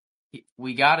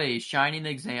 we got a shining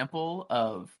example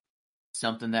of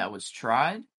something that was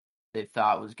tried. They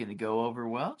thought was going to go over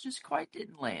well, just quite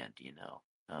didn't land, you know.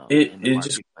 It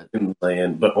just didn't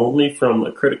land, but only from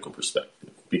a critical perspective.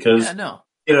 Because,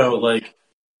 you know, like,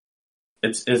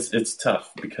 it's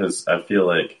tough because I feel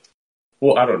like,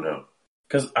 well, I don't know.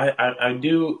 Because I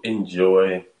do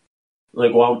enjoy,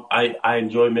 like, while I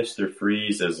enjoy Mr.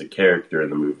 Freeze as a character in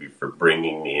the movie for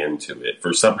bringing me into it,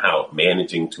 for somehow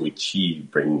managing to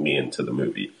achieve bringing me into the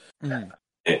movie. And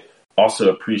also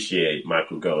appreciate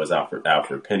Michael Gough as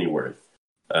Alfred Pennyworth.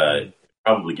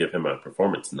 probably give him a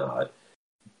performance nod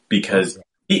because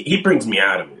he brings me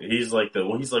out of it. He's like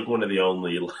one of the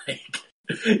only, like,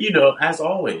 as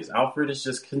always, Alfred is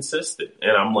just consistent,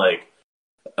 and I'm like,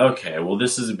 okay, well,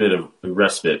 this is a bit of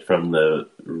respite from the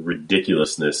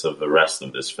ridiculousness of the rest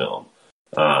of this film.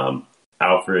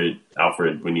 Alfred,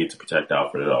 we need to protect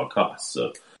Alfred at all costs.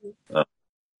 So,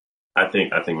 I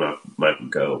think Michael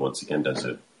Gough once again does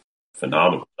a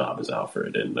phenomenal job as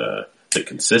Alfred, and the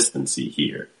consistency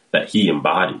here that he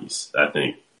embodies, I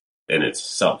think, in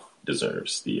itself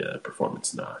deserves the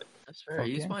performance nod. That's fair.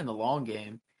 He's playing the long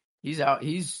game. He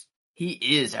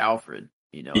is Alfred.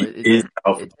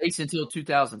 It takes until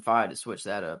 2005 to switch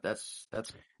that up. That's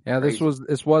yeah. crazy.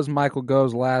 This was Michael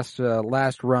Gogh's last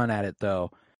run at it,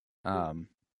 though. And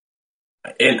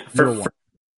for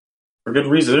good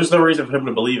reason. There's no reason for him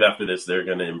to believe after this they're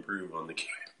going to improve on the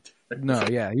character. No,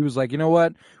 yeah, he was like, you know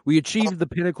what? We achieved the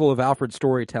pinnacle of Alfred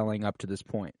storytelling up to this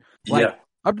point.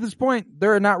 Up to this point,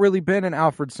 there had not really been an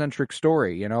Alfred-centric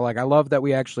story. I love that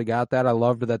we actually got that. I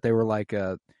loved that they were like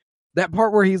that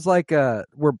part where he's like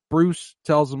where Bruce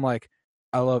tells him like,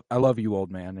 I love you,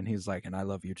 old man, and he's like, and I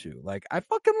love you too. Like, I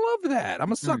fucking love that.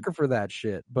 I'm a sucker for that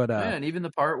shit. But and even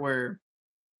the part where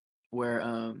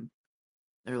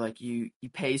they're like, you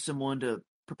pay someone to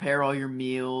prepare all your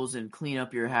meals and clean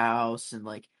up your house, and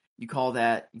like you call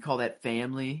that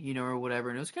family, or whatever.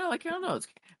 And it was kind of like, I don't know, it's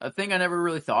a thing I never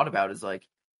really thought about is like,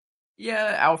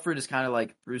 yeah, Alfred is kind of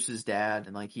like Bruce's dad,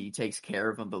 and like he takes care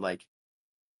of him, but like,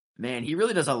 man, he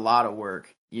really does a lot of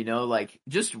work, like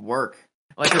just work,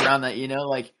 like around that,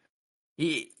 like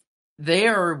they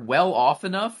are well off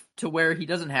enough to where he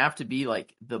doesn't have to be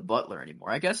like the butler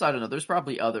anymore. I guess, I don't know. There's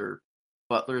probably other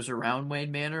butlers around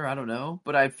Wayne Manor. I don't know,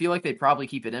 but I feel like they probably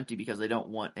keep it empty because they don't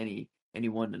want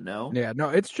anyone to know. Yeah, no,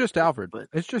 it's just Alfred. But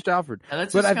it's just Alfred. And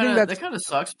that's but I think that kind of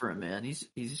sucks for him, man.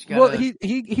 He's got. Well,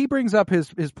 he brings up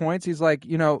his points. He's like,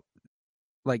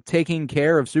 like taking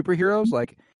care of superheroes,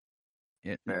 like.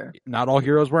 Not all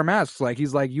heroes wear masks. Like,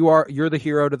 he's like, you're the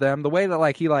hero to them. The way that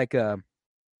like he like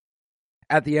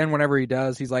at the end, whenever he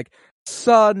does, he's like,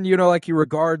 son, like he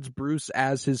regards Bruce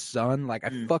as his son. Like,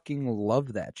 I fucking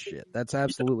love that shit. That's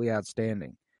absolutely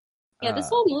outstanding. Yeah, this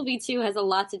whole movie too has a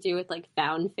lot to do with like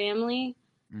found family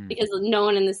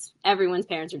because everyone's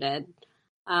parents are dead,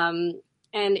 and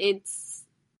it's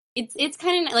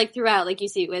kind of like throughout, like you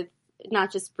see with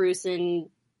not just Bruce and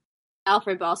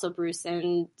Alfred, but also Bruce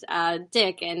and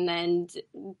Dick, and then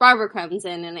Barbara comes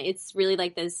in, and it's really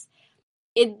like this.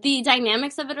 The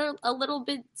dynamics of it are a little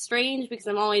bit strange because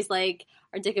I'm always like,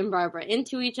 are Dick and Barbara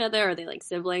into each other? Are they like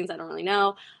siblings? I don't really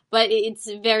know. But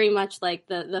it's very much like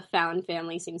the found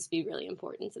family seems to be really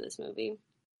important to this movie.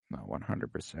 No, 100%.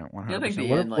 100%. Yeah, I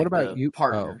think what about you?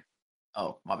 Partner.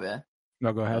 Oh, my bad.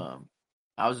 No, go ahead.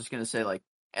 I was just gonna say, like,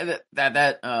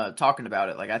 that talking about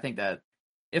it, like, I think that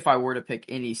if I were to pick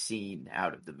any scene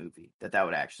out of the movie, that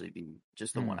would actually be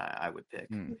just the one I would pick.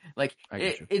 Like,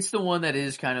 it's the one that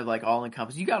is kind of like all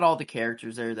encompassing. You got all the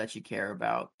characters there that you care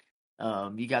about.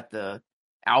 You got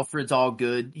Alfred's all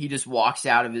good. He just walks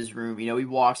out of his room. He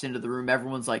walks into the room.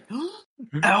 Everyone's like,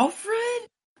 Alfred?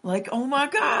 Like, oh my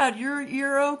God,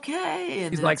 you're okay.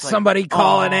 And he's like, somebody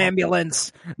call an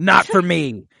ambulance. Not for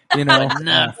me.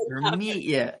 Not for me.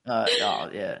 Yeah.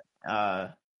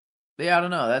 Yeah, I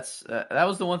don't know. That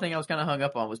was the one thing I was kind of hung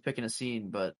up on, was picking a scene.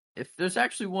 But if there's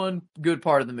actually one good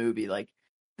part of the movie, like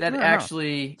that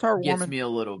actually gets me a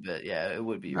little bit. Yeah, it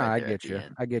would be. Right there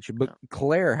I get you. But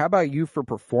Claire, how about you for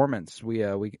performance? We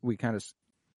kind of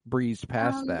breezed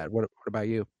past that. What about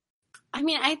you? I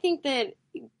mean, I think that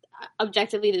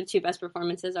objectively the two best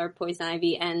performances are Poison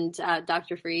Ivy and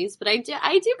Dr. Freeze. But I do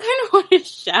kind of want to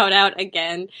shout out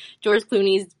again George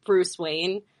Clooney's Bruce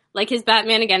Wayne. Like, his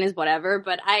Batman, again, is whatever,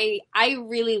 but I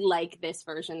really like this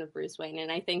version of Bruce Wayne, and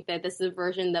I think that this is a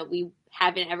version that we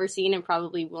haven't ever seen and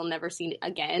probably will never see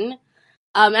again.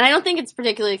 And I don't think it's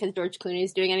particularly because George Clooney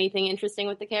is doing anything interesting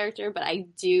with the character, but I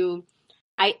do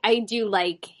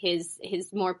like his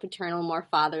more paternal, more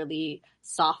fatherly,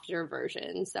 softer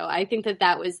version. So I think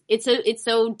it's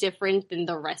so different than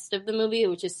the rest of the movie,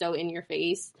 which is so in your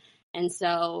face and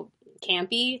so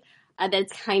campy.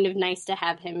 That's kind of nice to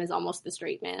have him as almost the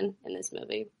straight man in this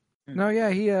movie. No,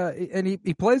 yeah,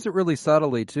 he plays it really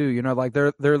subtly too. Like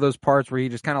there are those parts where he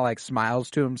just kind of like smiles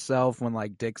to himself when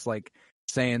like Dick's like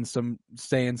saying some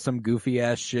goofy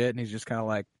ass shit, and he's just kind of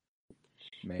like,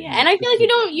 man. Yeah, and I feel like you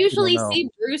don't usually see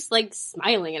Bruce like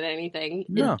smiling at anything.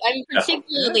 No. I mean,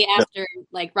 particularly after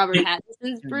like Robert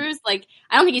Pattinson's Bruce, like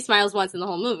I don't think he smiles once in the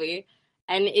whole movie.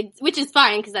 And which is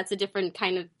fine because that's a different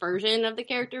kind of version of the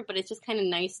character, but it's just kind of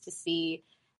nice to see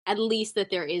at least that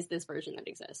there is this version that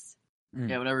exists.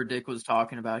 Yeah, whenever Dick was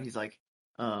talking about, he's like,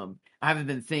 I haven't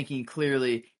been thinking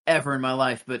clearly ever in my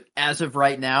life, but as of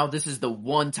right now, this is the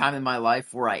one time in my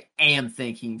life where I am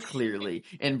thinking clearly.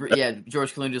 And yeah,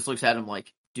 George Clooney just looks at him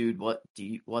like, dude, what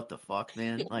the fuck,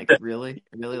 man? Like, really?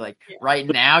 Like, right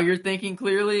now you're thinking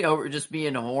clearly over just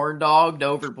being horn dogged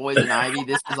over Poison Ivy?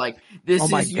 This is like, oh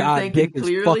my is you God, thinking Dick is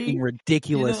clearly? fucking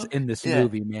ridiculous You know? in this Yeah.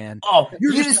 movie, man. Oh,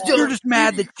 you're just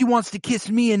mad that she wants to kiss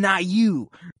me and not you.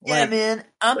 Yeah, man,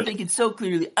 I'm thinking so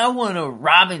clearly. I want a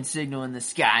robin signal in the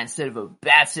sky instead of a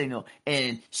bat signal,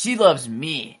 and she loves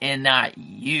me and not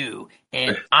you.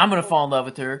 And I'm gonna fall in love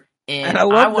with her, and I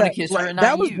want to kiss her and not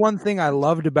that was you. one thing I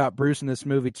loved about Bruce in this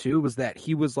movie too, was that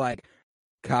he was like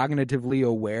cognitively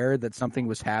aware that something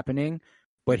was happening,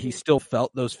 but he still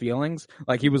felt those feelings.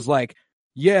 Like he was like,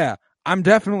 yeah, I'm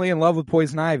definitely in love with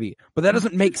Poison Ivy, but that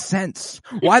doesn't make sense.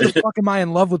 Why the fuck am I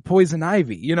in love with Poison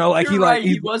Ivy? You know, like he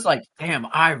was like, damn,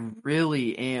 I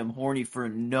really am horny for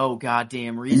no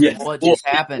goddamn reason. Yeah. What just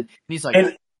happened? And he's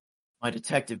like, my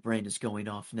detective brain is going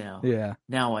off now. Yeah.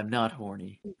 Now I'm not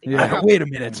horny. Yeah. Wait a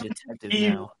minute. I'm a detective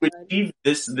now. To achieve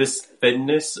this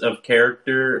thinness of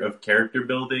character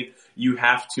building, you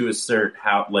have to assert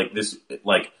how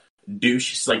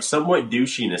douche, like somewhat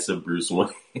douchiness of Bruce Wayne.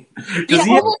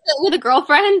 With a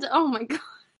girlfriend. Oh my God.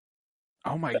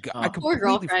 Oh my God! I poor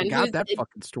completely girlfriend. forgot that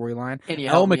fucking storyline. Can you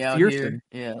help me out here? McPherson.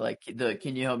 Yeah, like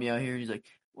can you help me out here? He's like,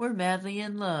 we're madly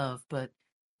in love, but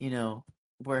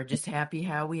we're just happy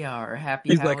how we are, or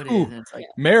happy how it is. And it's like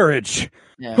marriage.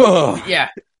 Yeah, Oh, yeah.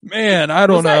 Man, I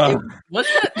don't know. Was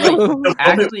that like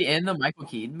actually in the Michael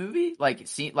Keaton movie? Like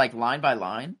line by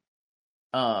line?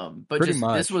 But Pretty just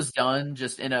much. This was done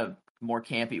just in a more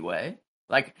campy way.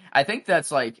 Like I think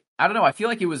that's like, I don't know. I feel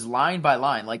like it was line by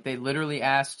line. Like they literally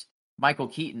asked Michael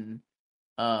Keaton,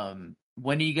 when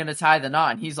are you gonna tie the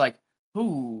knot? And he's like,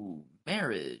 "Ooh,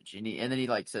 marriage." And then he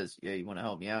like says, "Yeah, you want to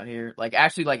help me out here?" Like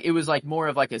actually, like it was like more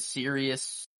of like a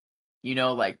serious,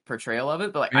 like portrayal of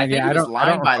it. But like I think it was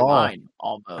line by line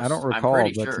almost. I don't recall. I'm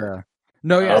pretty but, sure.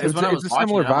 No, yeah, it's a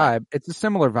similar vibe. Like, it's a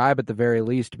similar vibe at the very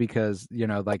least, because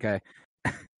like I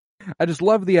just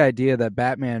love the idea that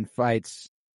Batman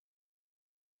fights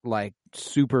like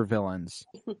super villains.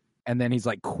 And then he's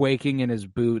like quaking in his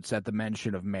boots at the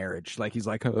mention of marriage. Like he's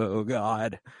like, "Oh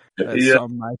God, that's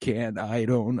something I can't. I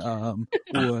don't.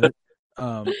 What?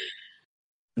 The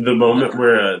moment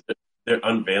where they're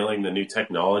unveiling the new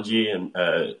technology, and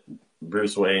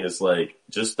Bruce Wayne is like,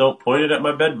 "Just don't point it at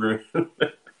my bedroom."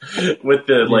 With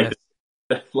the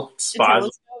spies.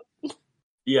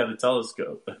 The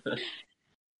telescope.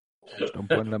 Just don't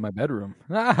point it at my bedroom.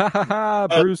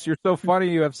 Bruce, you're so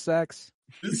funny. You have sex.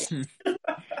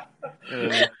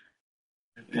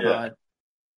 God.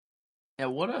 Yeah,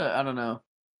 I don't know.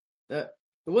 It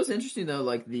was interesting though,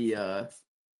 like it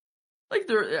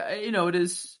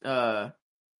is.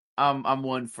 I'm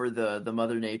one for the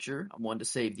Mother Nature. I'm one to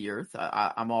save the Earth.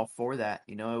 I'm all for that.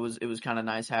 It was kind of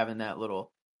nice having that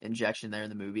little injection there in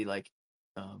the movie. Like,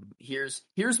 here's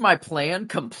my plan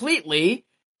completely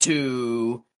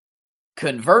to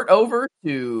convert over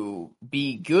to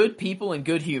be good people and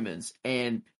good humans.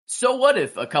 And so what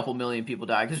if a couple million people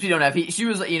die because we don't have heat? She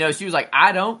was like,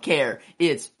 I don't care.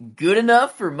 It's good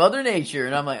enough for Mother Nature.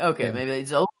 And I'm like, okay, maybe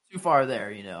it's a little too far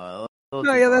there. No,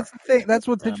 yeah, that's the thing. That's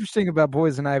what's interesting about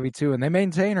Poison Ivy too, and they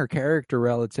maintain her character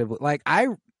relatively. Like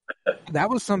that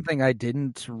was something I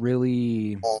didn't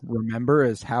really remember,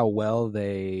 as how well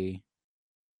they.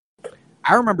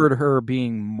 I remembered her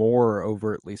being more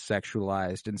overtly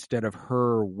sexualized instead of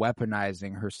her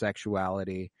weaponizing her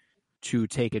sexuality to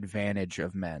take advantage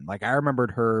of men. Like I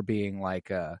remembered her being like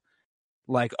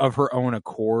of her own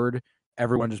accord,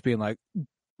 everyone just being like,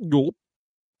 whoa,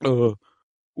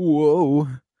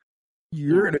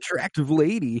 you're an attractive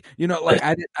lady. Like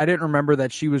I didn't remember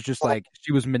that she was just like,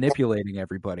 she was manipulating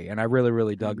everybody, and I really,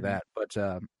 really dug that. But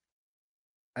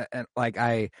and like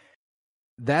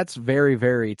that's very,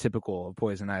 very typical of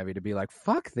Poison Ivy to be like,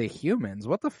 fuck the humans.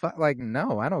 What the fuck? Like,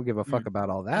 no, I don't give a fuck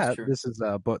about all that. This is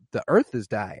but the Earth is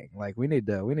dying. Like we need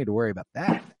to worry about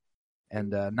that. And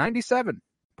 97,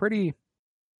 pretty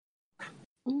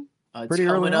pretty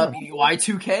early up.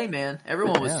 Y2K, man.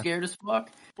 Everyone was scared as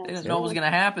fuck. They didn't know what was going to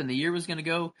happen. The year was going to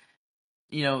go,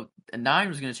 a 9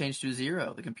 was going to change to a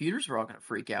 0. The computers were all going to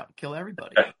freak out and kill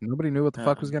everybody. Nobody knew what the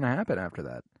fuck was going to happen after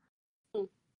that.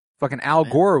 Fucking Al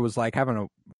Gore was like having a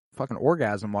fucking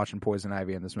orgasm watching Poison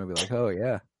Ivy in this movie. Like, oh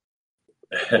yeah.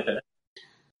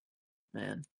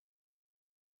 Man.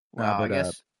 Wow, I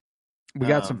guess we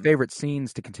got some favorite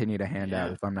scenes to continue to hand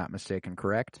out, if I'm not mistaken,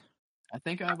 correct? I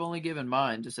think I've only given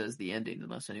mine just as the ending,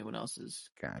 unless anyone else has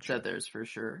said theirs for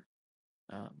sure.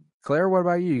 Claire, what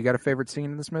about you? You got a favorite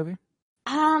scene in this movie?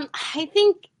 I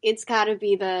think it's got to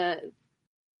be the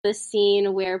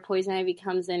scene where Poison Ivy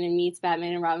comes in and meets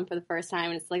Batman and Robin for the first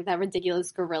time, and it's like that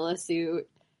ridiculous gorilla suit,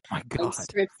 My like God,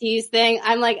 striptease thing.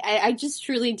 I'm like, I just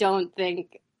truly don't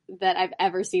think that I've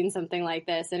ever seen something like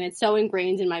this, and it's so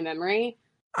ingrained in my memory.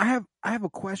 I have a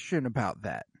question about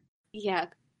that. Yeah,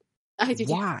 I do.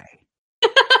 Why?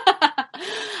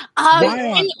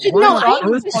 And, why no, on I earth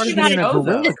have is to she say about in a it.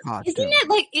 gorilla Isn't costume? it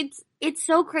like it's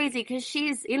so crazy because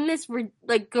she's in this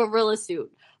like gorilla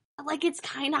suit, like it's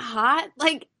kind of hot.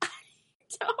 Like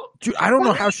Dude, I don't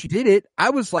know right? how she did it. I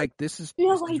was like, this is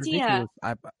No idea. ridiculous.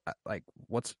 I like,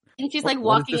 what's And she's like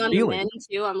what is walking this on feeling? the men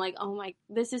too. I'm like, oh my,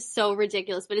 this is so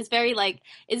ridiculous. But it's very like,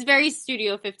 it's very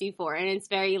Studio 54, and it's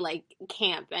very like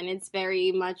camp, and it's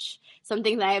very much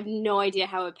something that I have no idea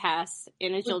how it passed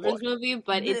in a children's movie,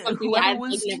 but it's something that I've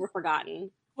like never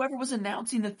forgotten. Whoever was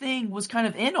announcing the thing was kind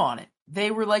of in on it.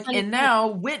 They were like, and now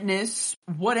witness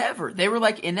whatever. They were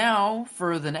like, and now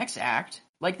for the next act.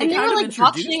 Like they And they kind were of like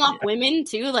introduced auctioning off women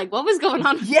too. Like, what was going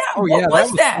on? Yeah, Oh what yeah,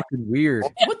 was that was fucking weird.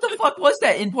 What the fuck was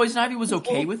that? And Poison Ivy was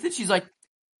okay with it. She's like,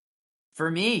 for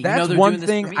me, That's they're one doing this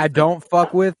thing for me. I don't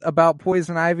fuck with about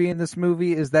Poison Ivy in this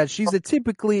movie is that she's a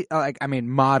typically like, I mean,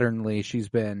 modernly she's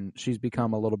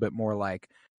become a little bit more like,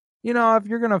 you know, if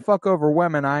you're gonna fuck over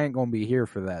women, I ain't gonna be here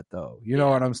for that though. You know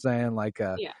what I'm saying? Like,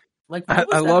 Yeah. Like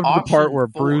I loved the part where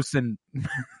Bruce and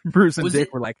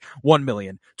Dick were like 1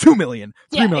 million, 2 million,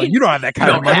 3 million. You don't have that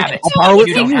kind of money. I'll borrow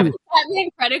it from you. Batman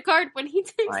credit card when he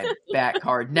takes my bat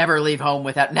card. Never leave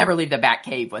the bat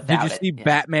cave without it. Did you see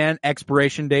Batman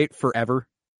expiration date forever?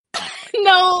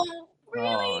 No, really?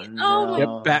 Oh, no.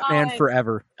 Yep, Batman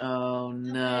Forever. Oh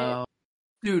no,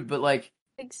 dude! But like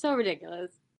so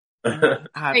ridiculous.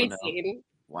 Great scene.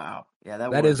 Wow, yeah,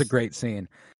 that is a great scene.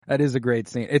 That is a great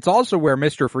scene. It's also where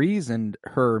Mr. Freeze and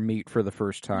her meet for the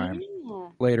first time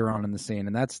later on in the scene,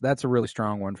 and that's a really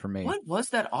strong one for me. What was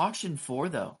that auction for,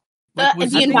 though? Like,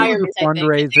 was the environment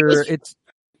fundraiser?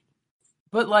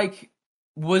 But like,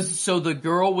 so the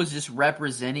girl was just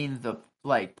representing the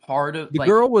like part of the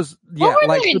girl was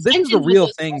like so this is a real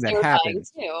thing that happened.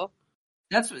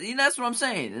 That's what I'm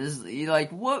saying. Is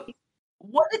like what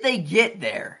did they get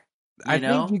there? I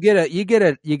think you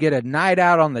get a night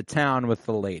out on the town with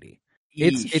the lady.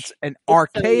 It's an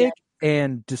archaic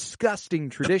and disgusting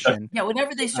tradition. Yeah,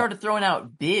 whenever they started throwing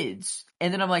out bids,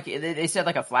 and then I'm like, they said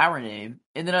like a flower name,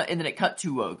 and then it cut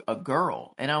to a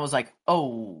girl, and I was like,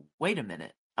 oh, wait a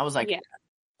minute. I was like,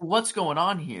 what's going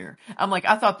on here? I'm like,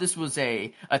 I thought this was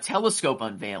a telescope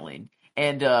unveiling.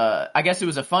 And I guess it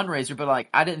was a fundraiser, but like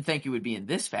I didn't think it would be in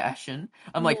this fashion.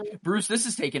 I'm like, Bruce, this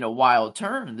is taking a wild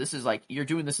turn. This is like you're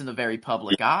doing this in the very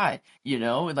public eye, you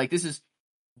know, and like this is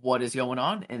what is going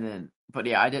on. And then, but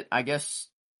yeah, I guess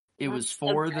it was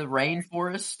for the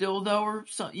rainforest still though, or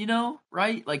something, you know,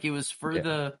 right? Like it was for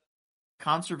the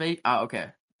conservation. Okay,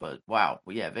 but wow,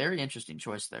 well, yeah, very interesting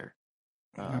choice there.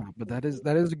 But that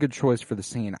is a good choice for the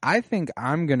scene. I think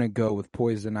I'm gonna go with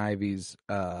Poison Ivy's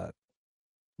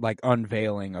like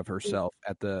unveiling of herself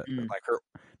at the like her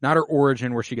not her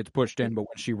origin where she gets pushed in, but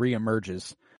when she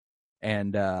reemerges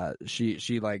and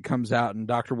she like comes out and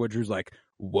Dr. Woodrew's like,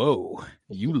 whoa,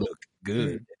 you look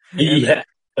good. Yeah.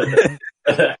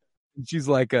 She's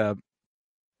like they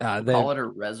call it a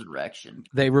resurrection.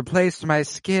 They replaced my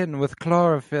skin with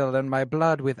chlorophyll and my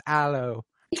blood with aloe.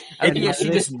 And yeah,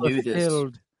 she just knew this.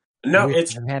 No,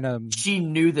 she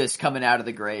knew this coming out of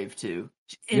the grave too.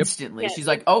 Instantly, she's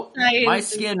like, "Oh, my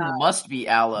skin must be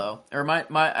aloe, or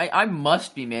I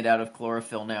must be made out of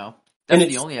chlorophyll now." That's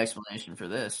the only explanation for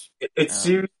this. It's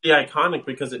seriously iconic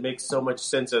because it makes so much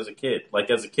sense as a kid. Like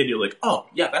as a kid, you're like, "Oh,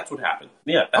 yeah, that's what happened."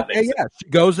 Yeah, that makes sense. She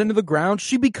goes into the ground,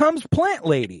 she becomes plant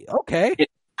lady. Okay,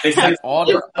 all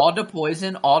the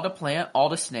poison, all the plant, all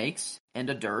the snakes, and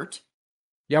the dirt.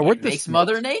 Yeah, what makes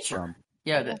Mother Nature from?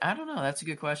 Yeah, I don't know. That's a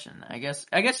good question. I guess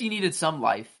you needed some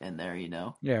life in there, you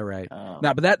know. Yeah, right.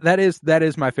 No, but that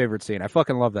is my favorite scene. I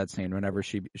fucking love that scene. Whenever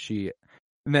she,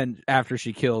 and then after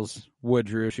she kills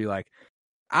Woodrew, she like,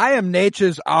 I am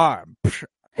nature's arm.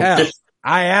 Hell,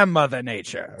 I am Mother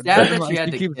Nature. That she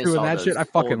had to keeps kiss doing all that those shit. I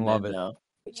fucking old love men, it. Though.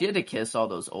 She had to kiss all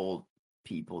those old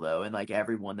people though, and like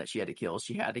everyone that she had to kill,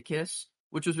 she had to kiss.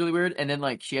 Which was really weird. And then,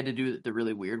 like, she had to do the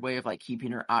really weird way of, like,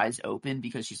 keeping her eyes open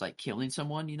because she's, like, killing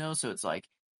someone, you know? So it's, like,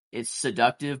 it's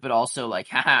seductive, but also, like,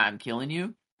 haha, I'm killing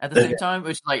you at the same time.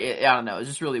 Which, like, I don't know. It's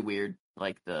just really weird.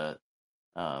 Like, the,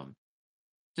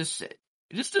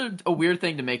 just a weird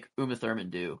thing to make Uma Thurman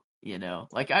do, you know?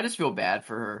 Like, I just feel bad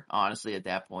for her, honestly, at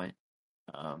that point,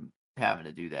 having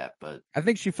to do that. But I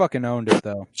think she fucking owned it,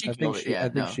 though. I think she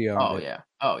owned it.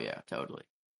 Oh, yeah, totally.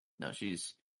 No,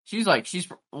 she's like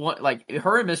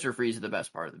her and Mr. Freeze are the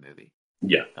best part of the movie.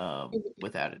 Yeah.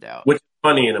 Without a doubt. Which is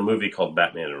funny in a movie called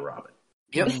Batman and Robin.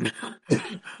 Yep.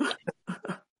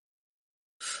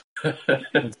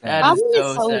 That Robin is is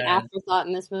so so an sad. afterthought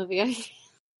in this movie.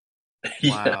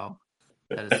 Wow.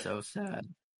 That is so sad.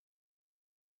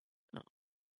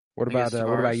 What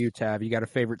about you, Tav? You got a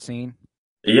favorite scene?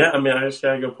 Yeah, I mean, I just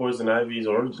gotta go Poison Ivy's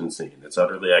origin scene. It's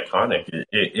utterly iconic.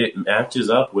 It matches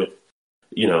up with,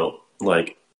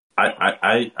 like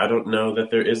I don't know that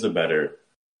there is a better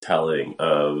telling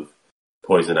of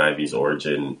Poison Ivy's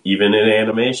origin, even in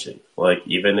animation. Like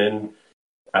even in,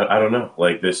 I don't know.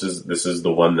 Like this is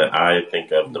the one that I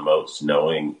think of the most,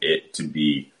 knowing it to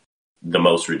be the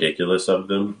most ridiculous of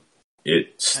them.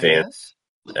 It stands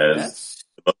as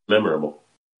the most memorable.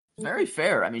 Very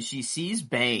fair. I mean, she sees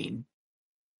Bane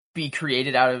be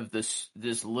created out of this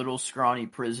little scrawny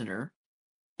prisoner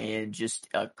and just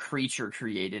a creature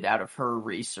created out of her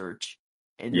research.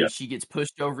 And then she gets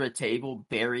pushed over a table,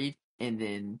 buried, and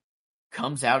then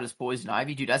comes out as Poison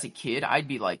Ivy. Dude, as a kid, I'd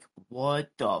be like, what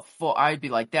the fuck? I'd be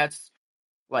like, that's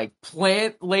like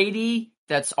plant lady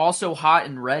that's also hot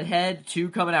and redhead, too,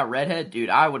 coming out redhead. Dude,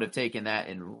 I would have taken that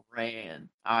and ran.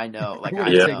 I know. Like, I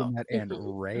know. Taken that and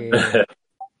ran.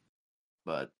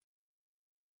 But,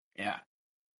 yeah.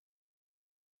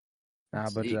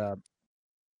 But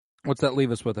what's that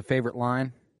leave us with? A favorite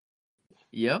line?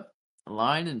 Yep.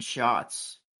 Line and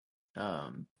shots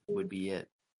would be it.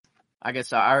 I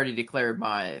guess I already declared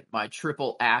my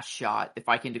triple ass shot. If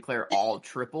I can declare all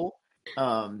triple,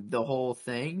 the whole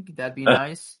thing, that'd be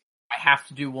nice. I have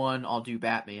to do one. I'll do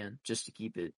Batman just to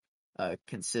keep it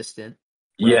consistent.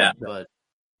 Yeah. But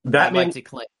Batman... I'd like to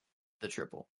claim the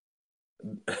triple.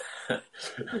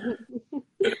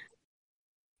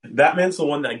 Batman's the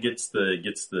one that gets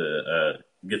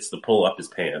the pull up his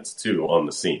pants too on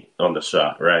the scene, on the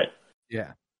shot, right?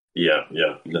 Yeah. Yeah.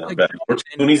 No, George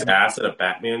Clooney's ass in a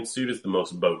Batman suit is the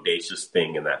most bodacious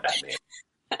thing in that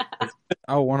Batman.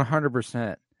 Oh,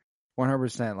 100%.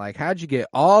 100%. Like, how'd you get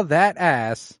all that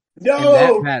ass in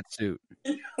that bat suit?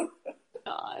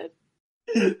 God.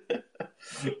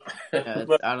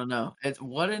 I don't know. It's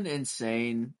what an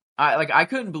insane. I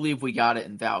couldn't believe we got it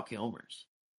in Val Kilmer's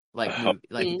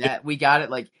movie. That we got it.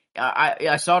 Like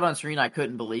I saw it on screen. I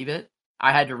couldn't believe it.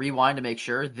 I had to rewind to make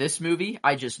sure. This movie,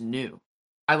 I just knew.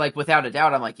 Without a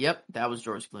doubt, I'm like, yep, that was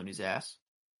George Clooney's ass.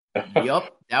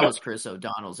 Yep, that was Chris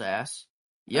O'Donnell's ass.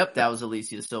 Yep, that was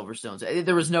Alicia Silverstone's.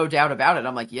 There was no doubt about it.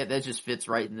 I'm like, yeah, that just fits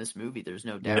right in this movie. There's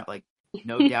no doubt,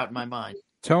 no doubt in my mind.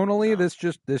 Tonally, this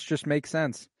just makes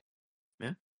sense.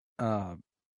 Yeah.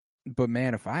 But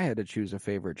man, if I had to choose a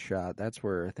favorite shot, that's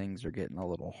where things are getting a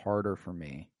little harder for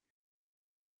me.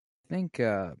 I think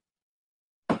the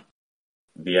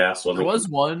ass one. There was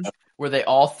one where they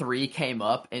all three came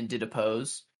up and did a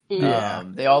pose. Yeah.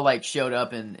 They all showed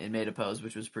up and made a pose,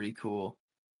 which was pretty cool.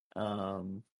 I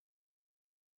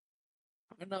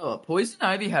don't know. Poison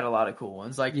Ivy had a lot of cool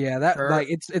ones.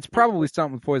 It's probably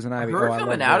something with Poison Ivy. Her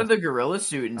coming out of the gorilla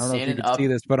suit and I don't know if you standing can up. see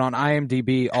this, but on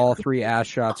IMDb, all three ass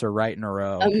shots are right in a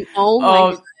row. Oh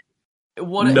my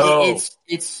God. No.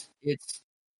 It's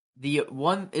the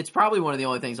one. It's probably one of the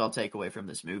only things I'll take away from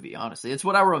this movie. Honestly, it's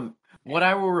what I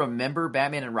will remember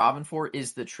Batman and Robin for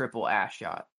is the triple ass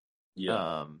shot.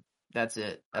 Yeah. That's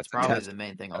it. That's probably the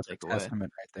main thing I'll take away.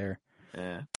 Testament right there.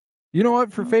 Yeah. You know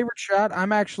what? For favorite shot,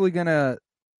 I'm actually gonna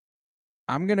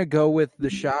go with the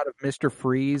shot of Mr.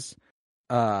 Freeze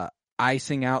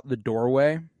icing out the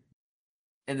doorway.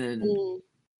 And then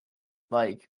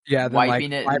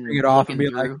wiping it off and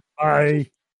being like,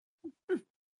 "Hi."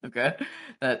 Okay.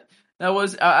 That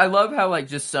was I love how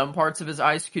just some parts of his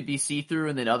ice could be see-through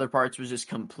and then other parts was just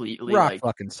completely rock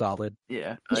fucking solid.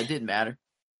 Yeah, it didn't matter.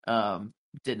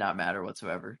 Did not matter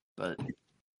whatsoever. But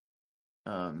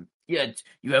yeah,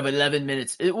 you have 11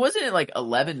 minutes. It wasn't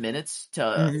 11 minutes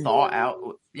to thaw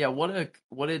out. Yeah, what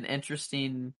an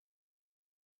interesting,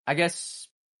 I guess,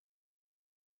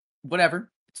 whatever.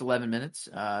 It's 11 minutes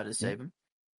to save him.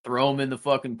 Throw him in the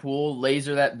fucking pool,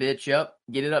 laser that bitch up,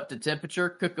 get it up to temperature,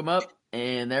 cook him up,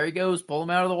 and there he goes, pull him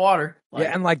out of the water.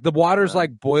 And the water's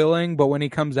boiling, but when he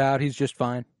comes out, he's just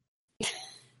fine.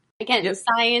 Again,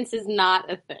 science is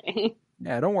not a thing.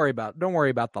 Yeah, don't worry about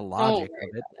the logic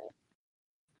of it.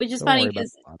 Which is funny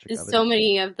because so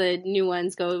many of the new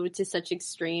ones go to such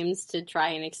extremes to try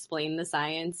and explain the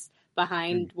science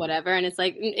behind whatever, and it's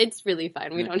it's really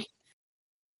fine. We don't.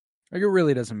 It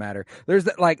really doesn't matter. There's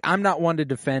I'm not one to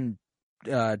defend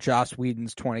Joss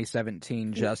Whedon's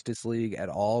 2017 Justice League at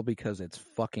all because it's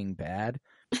fucking bad.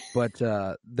 But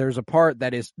there's a part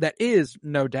that is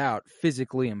no doubt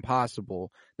physically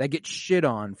impossible that gets shit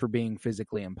on for being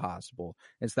physically impossible.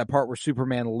 It's that part where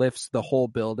Superman lifts the whole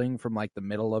building from like the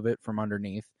middle of it from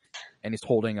underneath, and he's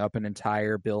holding up an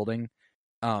entire building.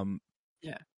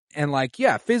 Yeah. And like,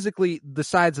 yeah, physically the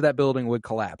sides of that building would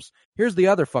collapse. Here's the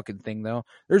other fucking thing though.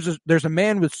 There's a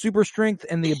man with super strength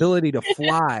and the ability to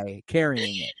fly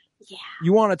carrying it. Yeah.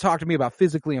 You want to talk to me about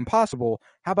physically impossible?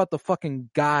 How about the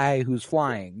fucking guy who's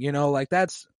flying? You know, like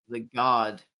that's The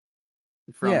god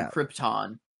from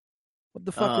Krypton. What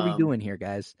the fuck are we doing here,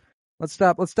 guys? Let's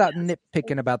stop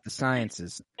nitpicking about the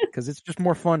sciences, because it's just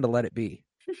more fun to let it be.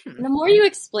 The more you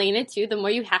explain it too, the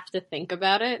more you have to think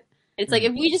about it. It's like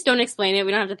if we just don't explain it,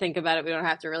 we don't have to think about it. We don't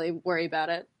have to really worry about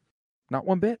it. Not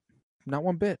one bit. Not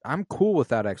one bit. I'm cool with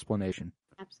that explanation.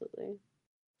 Absolutely.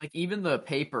 Like even the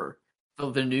paper,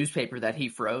 the newspaper that he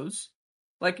froze.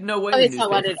 Like no way. It's not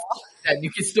what it all. That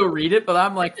you can still read it, but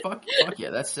I'm like, fuck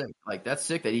yeah, that's sick. Like that's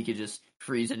sick that he could just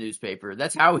freeze a newspaper.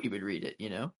 That's how he would read it,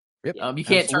 you know. Yep, you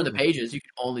can't turn the pages; you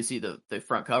can only see the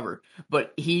front cover.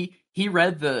 But he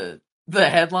read the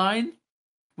headline,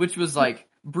 which was like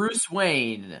Bruce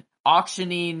Wayne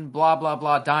auctioning blah blah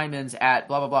blah diamonds at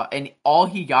blah blah blah, and all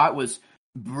he got was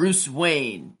Bruce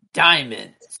Wayne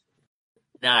diamonds.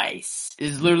 Nice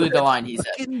is literally the line he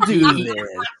said. He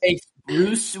takes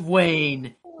Bruce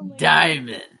Wayne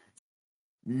diamond.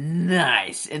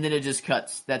 Nice, and then it just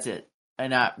cuts. That's it.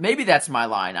 And maybe that's my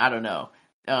line. I don't know.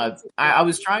 I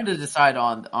was trying to decide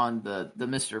on the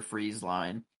Mr. Freeze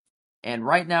line, and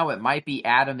right now it might be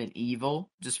Adam and Evil,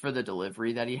 just for the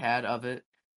delivery that he had of it.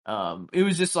 It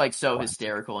was just like so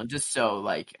hysterical and just so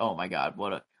like, oh my god,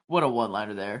 what a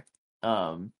one-liner there.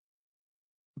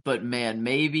 But man,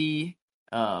 maybe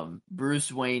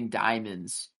Bruce Wayne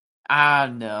diamonds.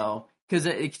 No. Because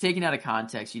it's taken out of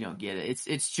context, you don't get it.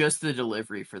 It's just the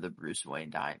delivery for the Bruce Wayne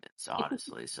diamonds,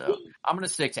 honestly. So I'm gonna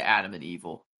stick to Adam and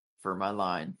Evil for my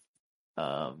line.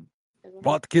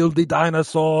 What killed the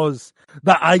dinosaurs?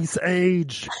 The Ice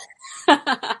Age.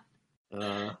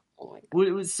 It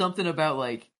was something about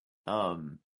like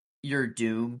your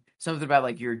doom. Something about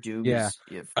like your doom. Yeah.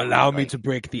 Allow me to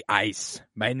break the ice.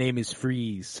 My name is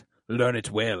Freeze. Learn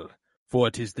it well, for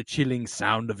it is the chilling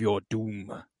sound of your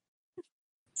doom.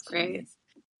 It's great.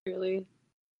 Really.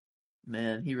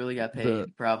 Man, he really got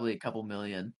paid probably a couple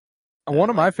million. One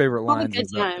of my favorite lines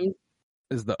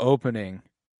is the opening.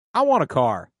 I want a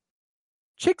car.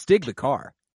 Chicks dig the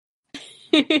car.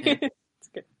 It's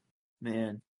good.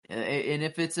 Man. And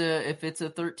if it's a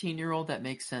 13-year-old, that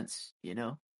makes sense, you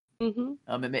know.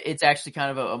 Mm-hmm. It's actually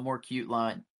kind of a more cute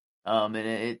line. And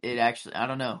it actually, I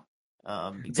don't know.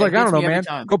 It's like, I don't know,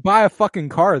 man. Go buy a fucking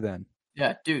car then.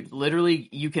 Yeah, dude. Literally,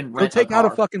 you can rent. Go take out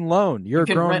a fucking loan. You're a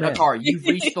grown man. You can rent a car. You've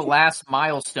reached the last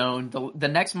milestone. The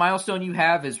next milestone you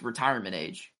have is retirement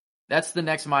age. That's the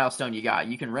next milestone you got.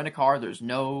 You can rent a car. There's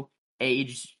no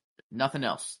age, nothing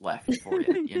else left for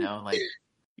you. You know, like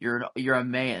you're a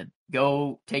man.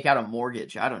 Go take out a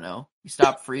mortgage. I don't know. You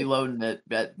stop freeloading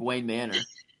at Wayne Manor.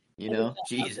 You know,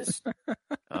 Jesus.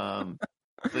 But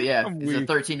yeah, as a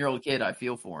 13-year-old kid, I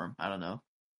feel for him. I don't know.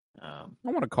 I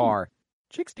want a car.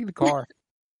 Chicks need a car.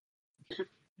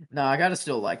 No, I gotta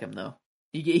still like him though.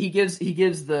 He gives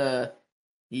he's the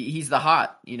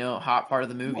hot part of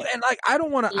the movie. And like I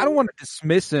don't want to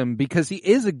dismiss him because he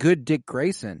is a good Dick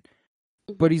Grayson,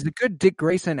 but he's a good Dick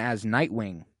Grayson as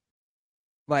Nightwing.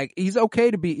 Like he's okay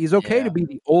to be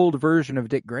the old version of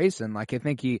Dick Grayson. Like I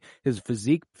think his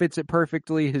physique fits it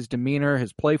perfectly, his demeanor,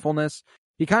 his playfulness.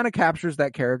 He kind of captures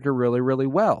that character really, really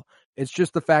well. It's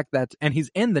just the fact that, and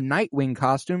he's in the Nightwing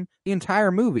costume the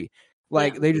entire movie.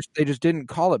 Like they just didn't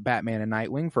call it Batman and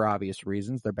Nightwing for obvious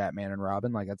reasons. They're Batman and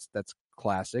Robin. Like that's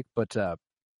classic. But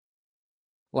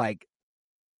like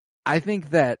I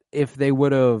think that if they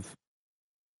would have,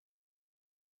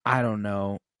 I don't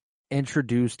know,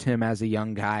 introduced him as a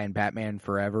young guy in Batman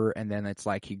Forever, and then it's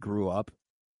like he grew up,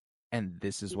 and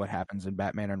this is what happens in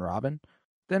Batman and Robin,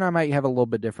 then I might have a little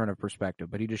bit different of perspective.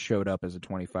 But he just showed up as a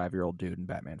 25-year-old dude in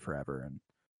Batman Forever, and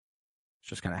it's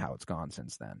just kind of how it's gone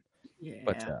since then. Yeah.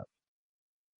 But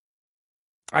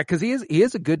because he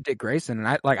is a good Dick Grayson, and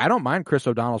I don't mind Chris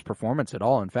O'Donnell's performance at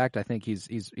all. In fact, I think he's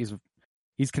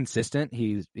consistent.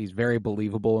 He's very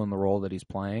believable in the role that he's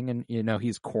playing, and you know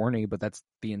he's corny, but that's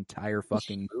the entire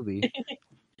fucking movie.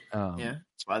 Yeah,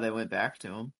 that's why they went back to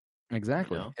him.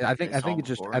 Exactly. You know, I think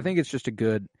it's just a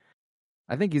good.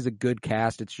 I think he's a good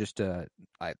cast. It's just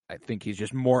I think he's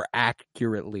just more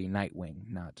accurately Nightwing,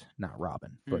 not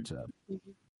Robin. But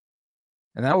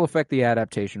and that will affect the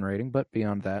adaptation rating. But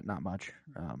beyond that, not much.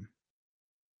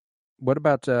 What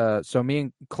about so me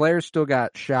and Claire still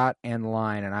got shot and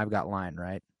line, and I've got line,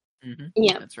 right? Mm-hmm.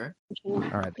 Yeah, that's right. All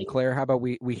right, then Claire, how about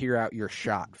we hear out your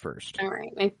shot first? All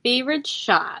right, my favorite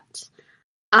shot.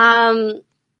 There's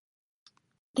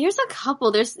a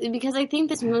couple. Because I think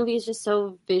this movie is just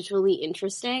so visually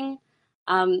interesting.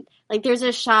 Like there's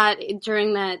a shot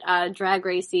during that drag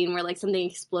race scene where like something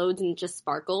explodes and it just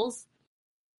sparkles.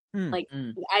 Like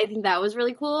I think that was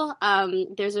really cool.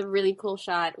 There's a really cool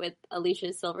shot with Alicia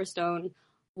Silverstone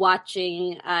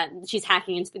watching. She's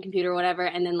hacking into the computer or whatever,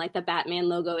 and then like the Batman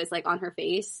logo is like on her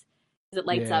face as it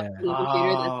lights up in the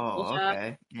computer. That's a cool shot.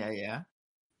 Okay. Yeah.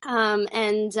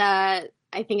 And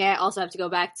I think I also have to go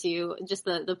back to just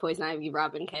the Poison Ivy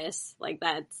Robin kiss. Like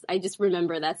I just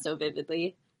remember that so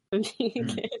vividly from being a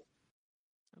kid.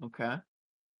 Okay.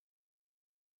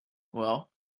 Well,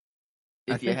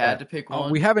 if you had to pick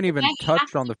one, we haven't even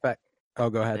touched on the fact. Oh,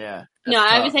 go ahead. Yeah. No,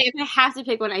 tough. I would say if I have to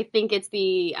pick one, I think it's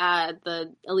the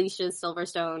Alicia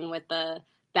Silverstone with the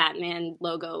Batman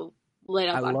logo lit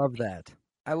up. I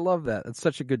love that. That's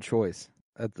such a good choice.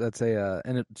 That's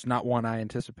and it's not one I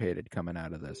anticipated coming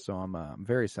out of this, so I'm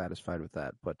very satisfied with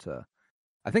that. But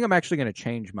I think I'm actually going to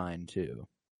change mine too.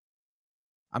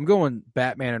 I'm going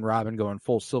Batman and Robin going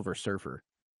full Silver Surfer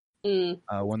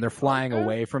when they're flying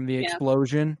away from the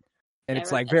explosion, and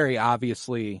it's like very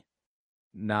obviously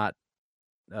not.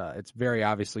 It's very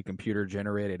obviously computer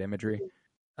generated imagery.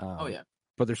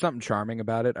 But there's something charming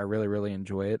about it. I really, really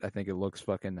enjoy it. I think it looks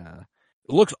it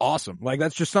looks awesome. Like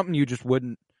that's just something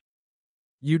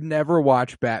you'd never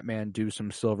watch Batman do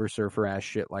some Silver Surfer ass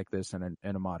shit like this in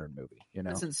a modern movie. You know,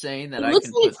 it's insane that it I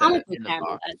looks can like put that in the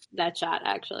box. That shot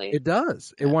actually. It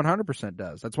does. It 100%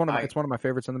 does. That's it's one of my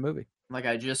favorites in the movie. Like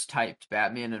I just typed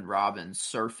Batman and Robin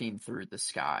surfing through the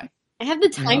sky. I have the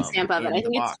timestamp of it. I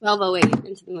think it's 12:08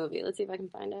 into the movie. Let's see if I can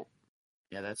find it.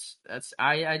 Yeah, that's.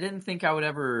 I didn't think I would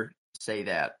ever say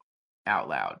that out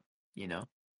loud. You know.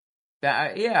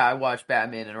 I watched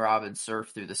Batman and Robin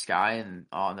surf through the sky and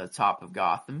on the top of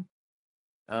Gotham.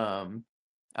 I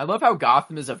love how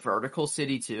Gotham is a vertical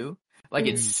city too. Like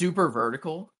it's super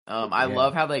vertical. I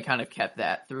love how they kind of kept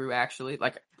that through. Actually,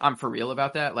 like I'm for real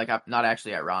about that. Like I'm not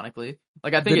actually ironically.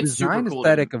 Like I think it's super cool. The design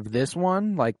aesthetic of this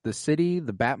one, like the city,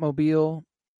 the Batmobile.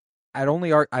 I'd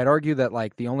argue that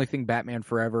like the only thing Batman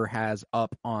Forever has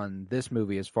up on this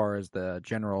movie, as far as the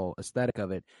general aesthetic of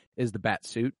it, is the bat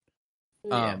suit.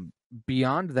 Yeah.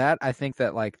 Beyond that, I think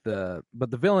that like the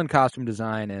villain costume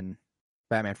design in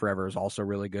Batman Forever is also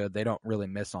really good. They don't really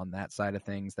miss on that side of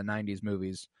things. The 90s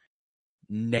movies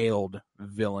nailed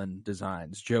villain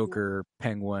designs. Joker,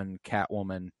 Penguin,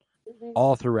 Catwoman,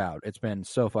 all throughout. It's been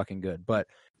so fucking good. But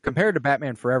compared to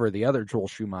Batman Forever, the other Joel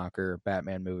Schumaker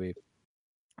Batman movie,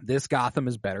 this Gotham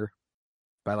is better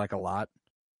by like a lot.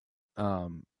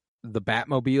 The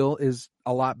Batmobile is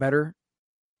a lot better.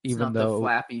 Even though the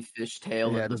flappy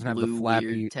fishtail, it doesn't have the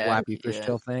flappy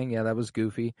fishtail thing. Yeah, that was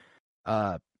goofy.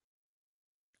 I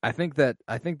think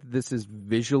this is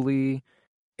visually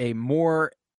a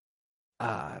more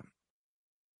I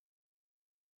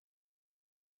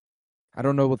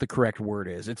don't know what the correct word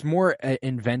is. It's more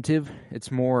inventive.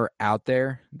 It's more out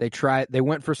there. They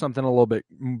went for something a little bit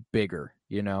bigger.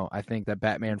 You know, I think that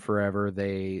Batman Forever,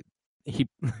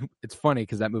 it's funny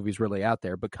because that movie's really out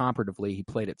there, but comparatively, he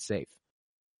played it safe.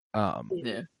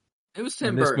 It was Tim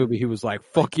in this Burton. movie, he was like,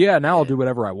 "Fuck yeah, now I'll do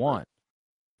whatever I want."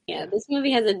 Yeah, this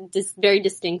movie has a very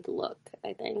distinct look,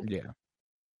 I think. Yeah,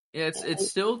 it's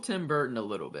still Tim Burton a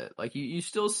little bit. Like you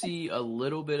still see a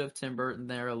little bit of Tim Burton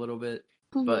there, a little bit,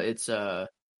 but it's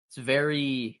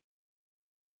very.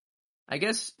 I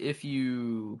guess if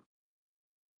you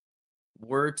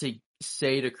were to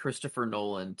say to Christopher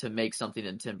Nolan to make something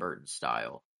in Tim Burton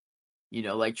style, you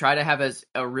know, like try to have as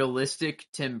a realistic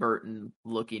Tim Burton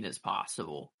looking as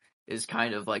possible is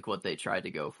kind of like what they tried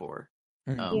to go for,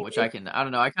 which I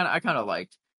don't know. I kind of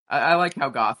liked. I like how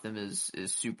Gotham is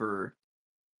super.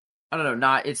 I don't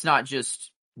know. It's not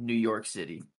just New York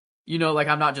City. You know, like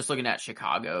I'm not just looking at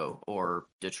Chicago or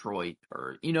Detroit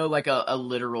or like a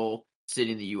literal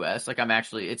city in the U.S. Like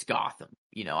it's Gotham.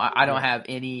 You know, I don't have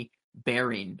any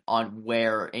bearing on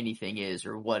where anything is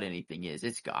or what anything is.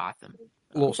 It's Gotham.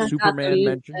 Little Superman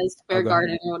mention. Square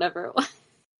Garden or whatever it was.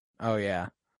 Oh yeah.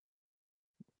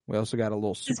 We also got a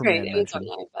little Superman mention.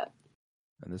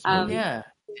 In this movie. Yeah,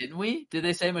 didn't we? Did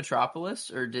they say Metropolis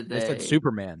or did they? They said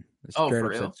Superman. They straight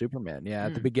up said Superman. Yeah,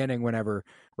 at the beginning, whenever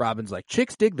Robin's like,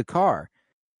 "Chicks dig the car,"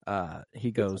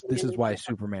 he goes, "This is why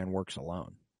Superman works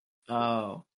alone."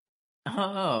 Oh,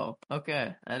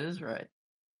 okay, that is right.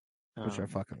 Which I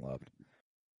fucking loved.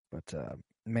 But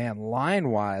man,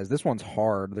 line-wise, this one's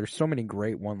hard. There's so many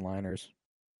great one-liners.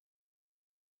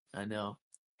 I know.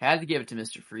 Had to give it to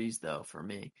Mr. Freeze though for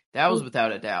me. That was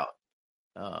without a doubt,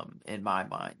 in my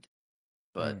mind.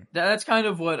 But that's kind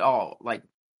of what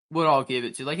I'll give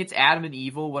it to. Like, it's Adam and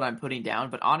Evil what I'm putting down,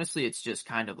 but honestly, it's just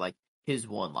kind of like his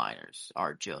one-liners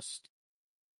are just,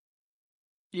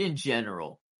 in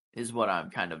general, is what I'm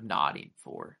kind of nodding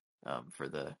for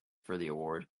the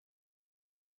award.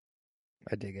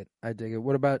 I dig it.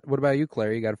 What about you,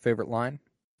 Claire? You got a favorite line?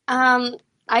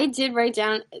 I did write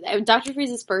down Dr.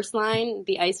 Freeze's first line,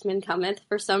 "The Iceman cometh."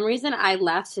 For some reason, I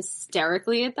laughed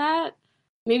hysterically at that.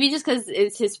 Maybe just because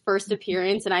it's his first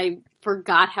appearance and I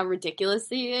forgot how ridiculous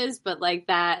he is, but like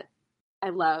that, I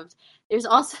loved. There's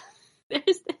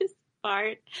this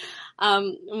part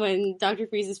when Dr.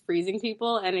 Freeze is freezing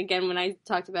people, and again, when I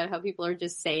talked about how people are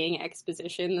just saying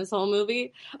exposition this whole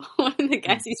movie, one of the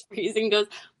guys he's freezing goes,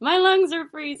 "My lungs are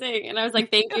freezing," and I was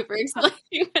like, "Thank you for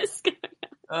explaining what's going on."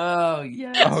 Oh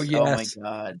yes! Oh yes! Oh my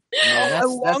god! Man,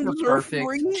 that's the perfect.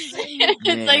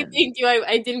 It's like, thank you.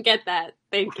 I didn't get that.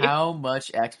 Thank you. How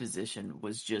much exposition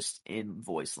was just in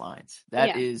voice lines?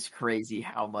 That is crazy.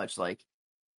 How much, like,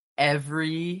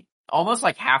 almost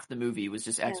like half the movie was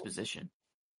just exposition.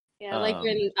 Yeah, like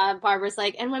when Barbara's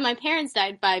like, "And when my parents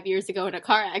died 5 years ago in a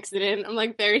car accident," I'm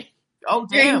like, very. Oh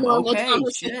damn! Okay,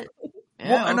 shit. Yeah,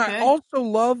 well, and I also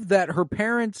love that her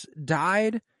parents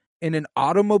died in an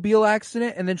automobile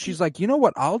accident, and then she's like, "You know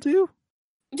what I'll do?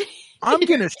 I'm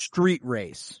gonna street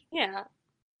race." Yeah,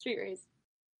 street race.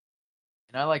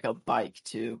 And I like a bike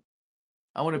too.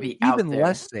 I want to be even out there.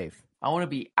 Less safe. I want to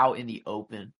be out in the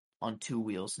open on 2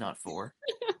 wheels, not 4.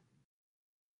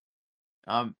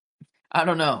 I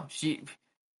don't know.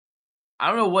 I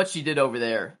don't know what she did over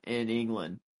there in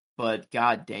England, but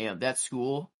goddamn, that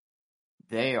school,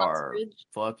 they are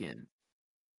fucking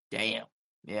damn.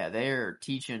 Yeah, they're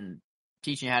teaching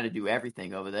how to do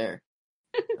everything over there.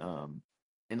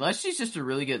 Unless she's just a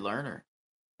really good learner.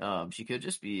 She could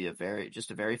just be a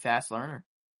very fast learner.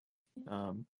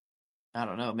 I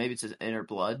don't know. Maybe it's in her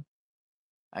blood.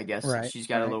 I guess she's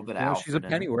got a little bit of Alfred. She's a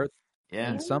Pennyworth.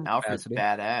 Yeah, in some Alfred's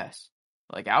capacity. badass.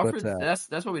 Like Alfred,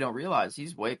 that's what we don't realize.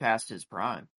 He's way past his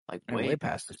prime. Like way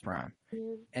past his prime.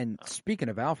 And speaking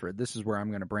of Alfred, this is where I'm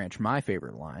going to branch my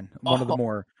favorite line. One of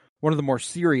the more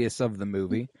serious of the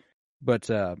movie. But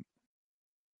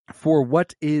for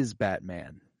what is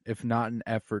Batman, if not an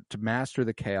effort to master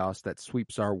the chaos that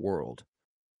sweeps our world,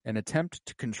 an attempt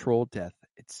to control death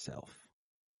itself?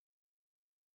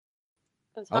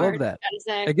 I love that.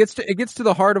 It gets to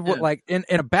the heart of what, like, in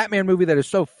a Batman movie that is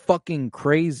so fucking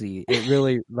crazy. It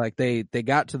really, like, they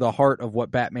got to the heart of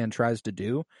what Batman tries to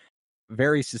do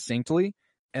very succinctly,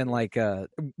 and like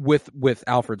with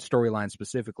Alfred's storyline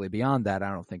specifically. Beyond that,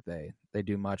 I don't think they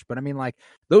do much. But I mean, like,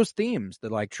 those themes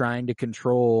that, like, trying to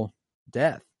control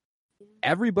death.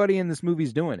 Everybody in this movie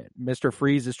is doing it. Mr.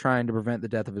 Freeze is trying to prevent the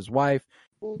death of his wife.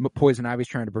 Poison Ivy's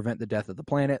trying to prevent the death of the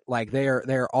planet. Like,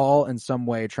 they're all in some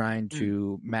way trying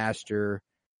to master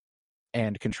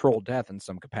and control death in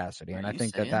some capacity. And I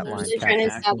think that line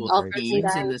captures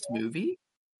themes in this movie.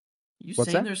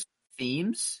 What's that? There's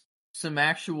themes, some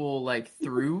actual, like,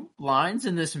 through lines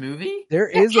in this movie? There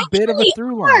is a bit of a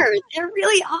through line. There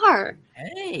really are.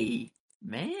 Hey,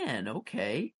 man,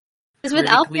 okay. Because with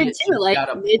Alfred too, like, got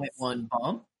a 0.1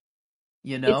 bump,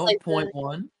 you know, like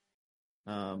 0.1.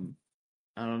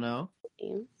 I don't know.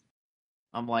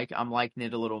 I'm liking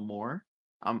it a little more.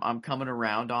 I'm coming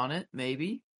around on it,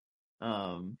 maybe.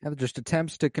 Just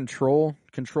attempts to control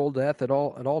death at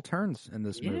all turns in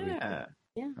this movie.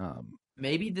 Yeah.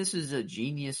 Maybe this is a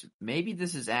genius. Maybe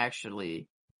this is actually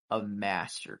a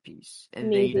masterpiece,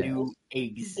 and they knew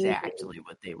exactly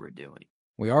what they were doing.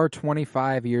 We are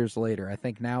 25 years later. I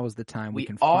think now is the time we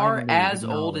can are as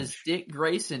old as Dick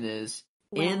Grayson is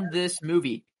in this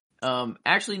movie.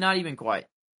 Actually, not even quite.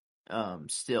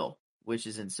 Still, which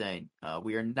is insane.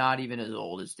 We are not even as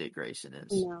old as Dick Grayson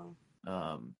is.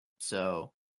 No.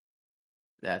 So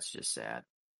that's just sad.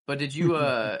 But did you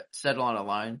settle on a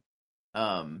line?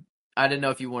 I didn't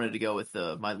know if you wanted to go with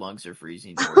my lungs are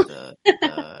freezing or the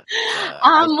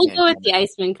we'll go with the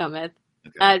Iceman cometh.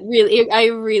 Okay. I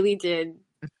really did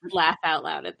laugh out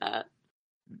loud at that.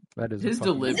 That is his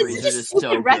delivery is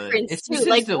so good. It's just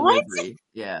his delivery. What?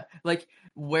 Yeah. Like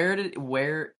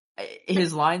where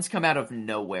his lines come out of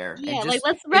nowhere. Yeah, like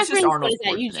let's reference what is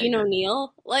that, Eugene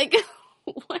O'Neill? Like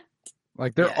what?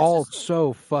 Like they're all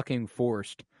so fucking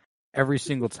forced every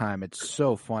single time. It's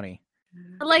so funny.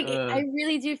 Like I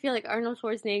really do feel like Arnold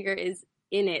Schwarzenegger is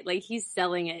in it. Like he's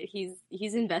selling it.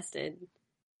 He's invested.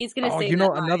 He's gonna say that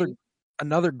line.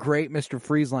 Another great Mr.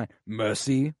 Freeze line.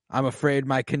 Mercy, I'm afraid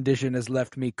my condition has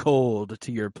left me cold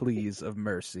to your pleas of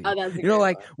mercy. Oh, that's a You know, great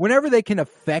like, one. whenever they can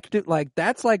affect it, like,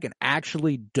 that's like an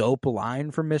actually dope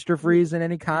line from Mr. Freeze in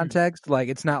any context. Like,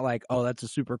 it's not like, oh, that's a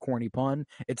super corny pun.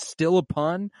 It's still a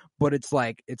pun, but it's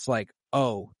like,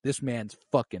 oh, this man's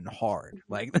fucking hard.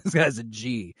 Like, this guy's a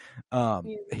G.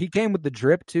 He came with the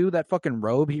drip too, that fucking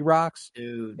robe he rocks.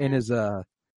 Dude. In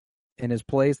his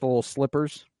place, the little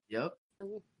slippers. Yep.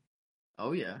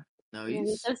 Oh yeah. No,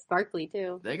 He's so sparkly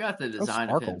too. They got the design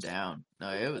of him down. No,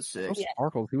 it was sick. So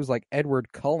sparkles. He was like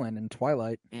Edward Cullen in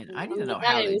Twilight. And I need to know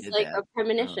how they did like that. a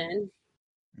premonition.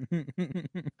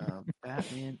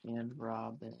 Batman and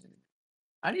Robin.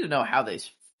 I need to know how they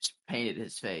painted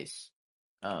his face.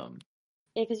 Yeah,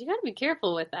 because you got to be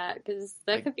careful with that, because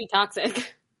that could be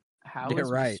toxic. How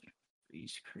is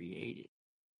he's created?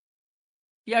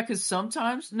 Yeah, because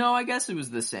sometimes, no, I guess it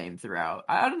was the same throughout.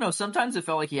 I don't know. Sometimes it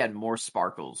felt like he had more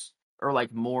sparkles or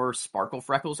like more sparkle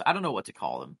freckles. I don't know what to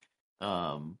call them.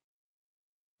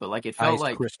 But like it felt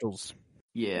like crystals.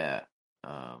 Yeah.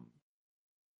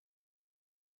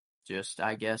 Just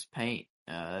I guess paint.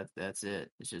 That's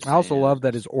it. It's just. I also love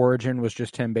that his origin was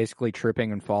just him basically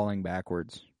tripping and falling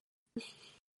backwards.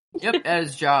 Yep, at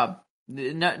his job.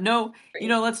 No,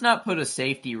 let's not put a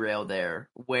safety rail there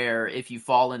where if you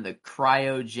fall in the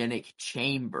cryogenic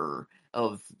chamber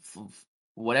of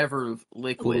whatever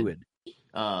liquid.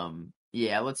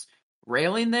 Let's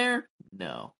railing there.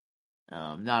 No,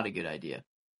 not a good idea.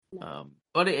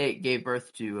 But it gave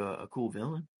birth to a cool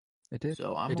villain. It did.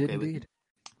 So I'm okay with it.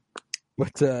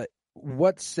 But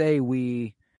what say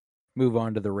we move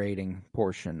on to the rating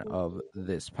portion of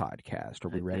this podcast? Are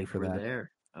we ready for that?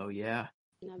 There. Oh yeah.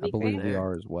 I believe we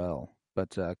are as well.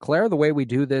 But Claire, the way we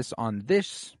do this on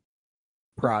this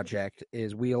project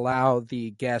is we allow the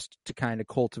guest to kind of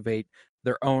cultivate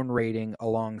their own rating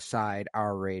alongside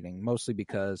our rating, mostly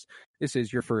because this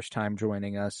is your first time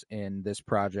joining us in this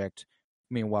project.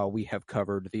 Meanwhile, we have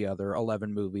covered the other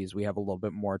 11 movies. We have a little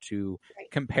bit more to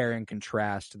compare and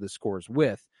contrast the scores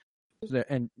with.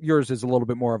 And yours is a little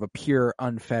bit more of a pure,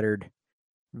 unfettered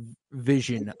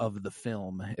vision of the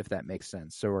film, if that makes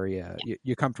sense. So are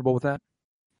you comfortable with that?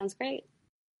 Sounds great.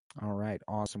 All right,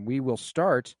 awesome. We will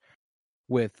start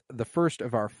with the first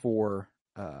of our four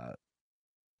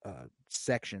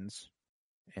sections,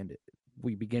 and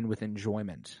we begin with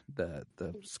enjoyment. The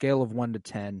scale of 1 to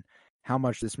 10, how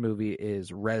much this movie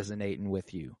is resonating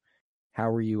with you. How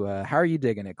are you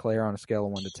digging it, Claire, on a scale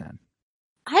of 1 to 10?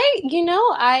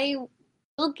 I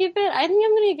will give it, I think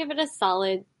I'm going to give it a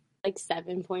solid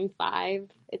 7.5.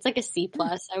 It's like a C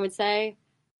plus, I would say.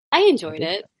 I enjoyed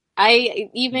it.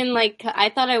 I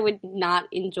thought I would not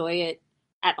enjoy it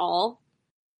at all,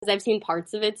 because I've seen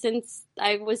parts of it since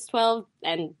I was 12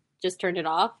 and just turned it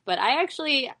off. But I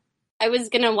was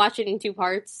going to watch it in 2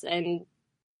 parts and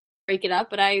break it up,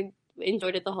 but I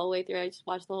enjoyed it the whole way through. I just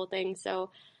watched the whole thing.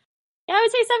 So yeah, I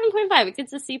would say 7.5.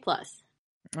 It's a C plus.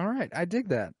 All right. I dig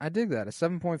that. A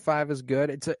 7.5 is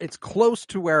good. It's close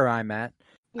to where I'm at.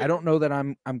 Yeah. I don't know that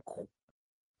I'm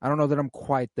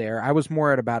quite there. I was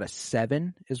more at about a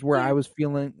 7 is where I was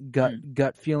feeling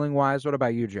gut feeling wise. What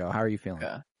about you, Joe? How are you feeling?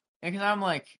 Yeah, because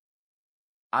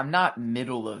I'm not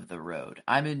middle of the road.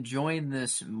 I'm enjoying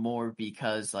this more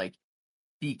because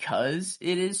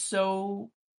it is so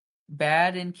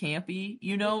bad and campy,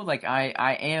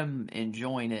 I am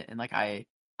enjoying it, and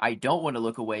I don't want to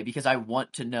look away because I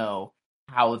want to know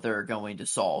how they're going to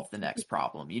solve the next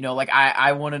problem.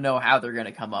 I want to know how they're going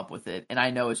to come up with it, and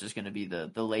I know it's just going to be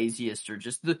the laziest or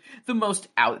just the most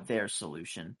out there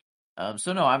solution.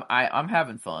 So no, I'm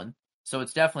having fun. So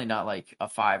it's definitely not like a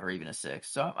 5 or even a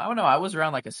 6. So I don't know. I was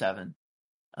around like a 7.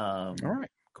 All right,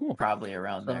 cool. Probably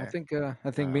around there.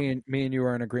 I think me and you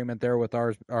are in agreement there with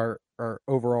our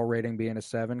overall rating being a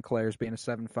 7, Claire's being a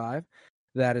 7.5.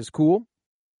 That is cool.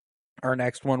 Our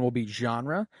next one will be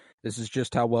genre. This is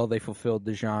just how well they fulfilled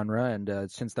the genre,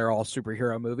 and since they're all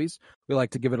superhero movies, we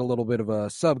like to give it a little bit of a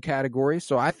subcategory.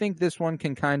 So I think this one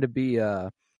can kind of be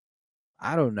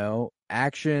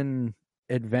action,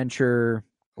 adventure,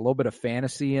 a little bit of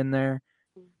fantasy in there,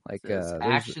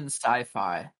 action,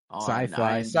 sci-fi,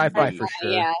 sci-fi for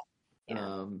sure. Yeah.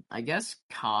 I guess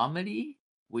comedy.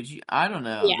 Would you? I don't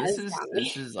know. Yeah, this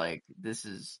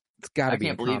is. It's got to be. I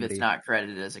can't believe it's not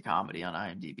credited as a comedy on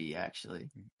IMDb,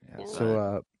 actually. Yeah.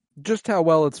 So, just how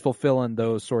well it's fulfilling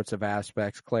those sorts of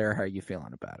aspects, Claire. How are you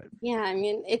feeling about it? Yeah, I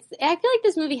mean, I feel like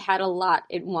this movie had a lot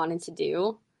it wanted to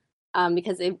do,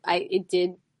 because it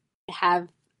did have.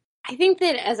 I think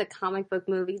that as a comic book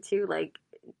movie too,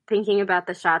 thinking about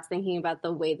the shots, thinking about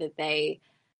the way that they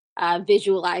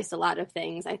visualized a lot of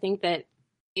things, I think that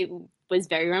it was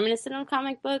very reminiscent of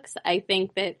comic books. I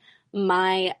think that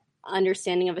my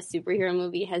understanding of a superhero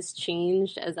movie has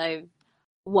changed as I've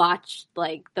watched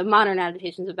like the modern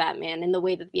adaptations of Batman and the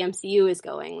way that the MCU is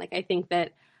going. Like I think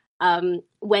that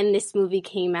when this movie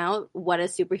came out, what a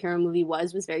superhero movie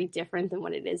was very different than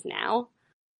what it is now.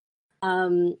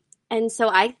 And so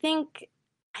I think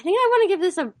I want to give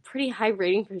this a pretty high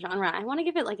rating for genre. I want to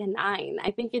give it like a 9.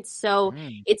 I think it's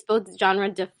it's both genre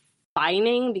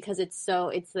defining because it's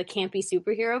the campy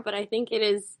superhero, but I think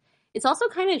it's also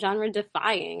kind of genre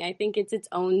defying. I think it's its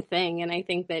own thing, and I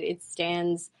think that it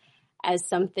stands as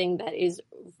something that is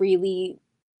really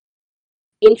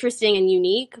interesting and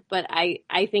unique, but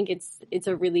I think it's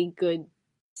a really good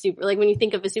super, like when you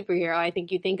think of a superhero, I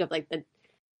think you think of like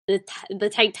the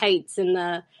tight tights and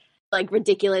the like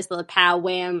ridiculous the pow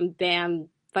wham bam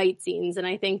fight scenes, and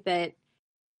I think that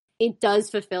it does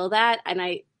fulfill that.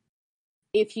 And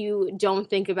if you don't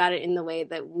think about it in the way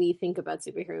that we think about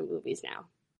superhero movies now.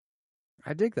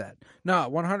 I dig that. No,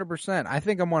 100%. I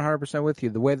think I'm 100% with you.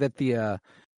 The way that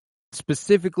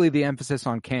specifically the emphasis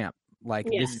on camp, like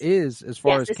this is, as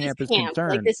far as camp is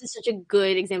concerned. Like this is such a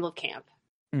good example of camp.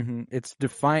 Mm-hmm. It's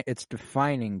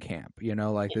defining camp. You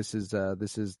know, like this is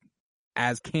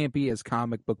as campy as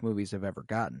comic book movies have ever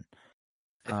gotten.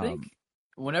 I think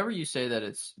whenever you say that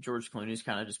it's George Clooney's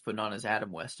kind of just putting on his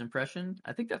Adam West impression,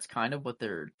 I think that's kind of what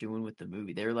they're doing with the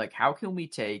movie. They're like, how can we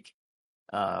take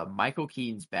Michael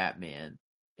Keaton's Batman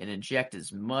and inject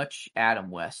as much Adam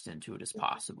West into it as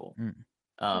possible?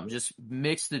 Just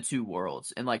mix the two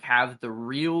worlds and like have the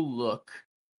real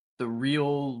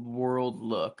world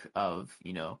look of,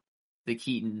 you know, the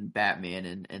Keaton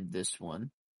Batman and this one,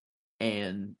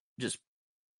 and just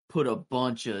put a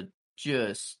bunch of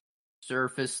just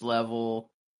surface level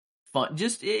fun.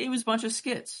 Just it was a bunch of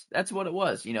skits. That's what it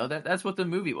was. You know, that's what the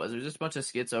movie was. It was just a bunch of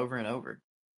skits over and over.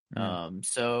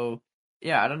 So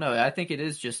yeah, I don't know. I think it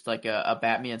is just like a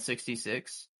Batman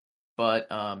 66, but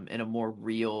in a more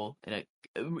real, in a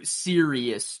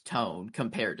serious tone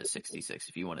compared to 66,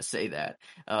 if you want to say that,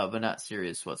 but not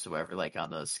serious whatsoever, like on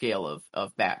the scale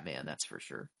of Batman, that's for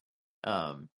sure.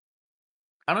 I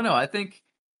don't know. I think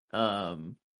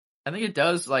it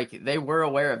does, like, they were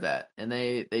aware of that, and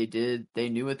they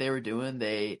knew what they were doing.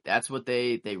 That's what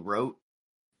they wrote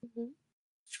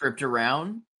script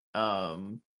around.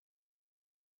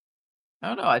 I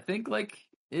don't know. I think like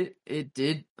it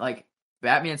did, like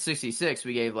Batman 66,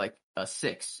 we gave like a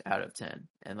 6 out of 10,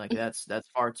 and like that's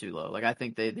far too low. Like I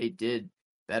think they did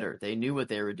better. They knew what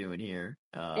they were doing here.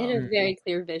 They had a very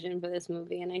clear vision for this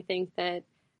movie, and I think that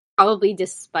probably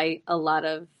despite a lot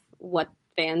of what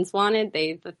fans wanted,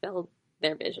 they fulfilled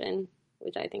their vision,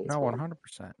 which I think is cool.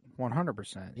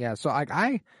 100%. Yeah. So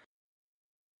I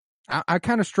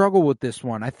kind of struggle with this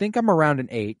one. I think I'm around an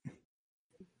 8.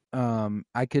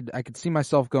 I could see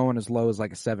myself going as low as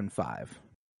like a 7.5.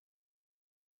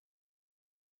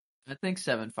 I think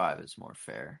 7.5 is more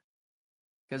fair,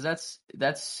 because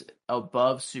that's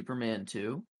above Superman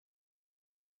 2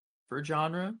 for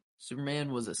genre.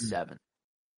 Superman was a 7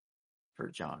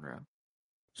 for genre.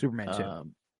 Superman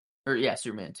 2.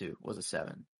 Superman 2 was a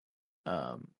 7.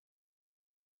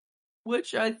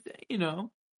 Which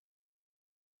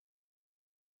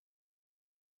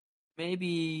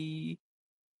maybe,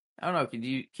 I don't know. Can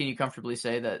you comfortably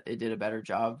say that it did a better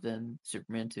job than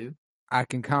Superman 2? I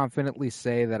can confidently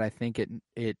say that I think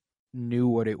it knew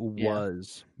what it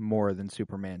was more than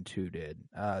Superman 2 did.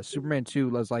 Superman 2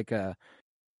 was like I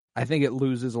think it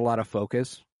loses a lot of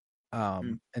focus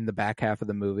in the back half of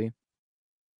the movie,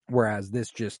 whereas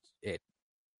this it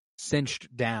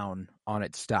cinched down on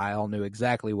its style, knew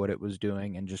exactly what it was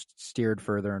doing, and just steered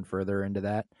further and further into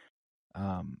that.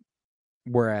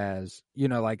 Whereas,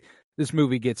 like this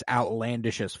movie gets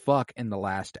outlandish as fuck in the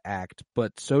last act,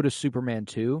 but so does Superman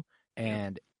 2.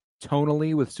 And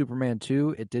tonally with Superman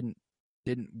 2, it didn't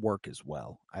work as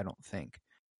well, I don't think.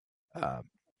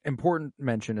 Important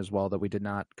mention as well that we did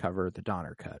not cover the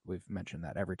Donner cut. We've mentioned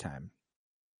that every time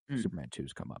Superman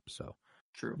 2's come up, so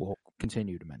true. We'll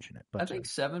continue to mention it. But I think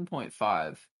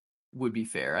 7.5 would be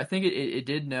fair. I think it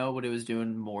did know what it was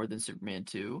doing more than Superman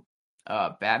 2.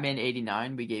 Batman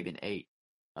 89, we gave an 8.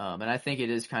 And I think it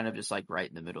is kind of just like right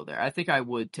in the middle there. I think I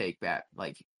would take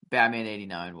Batman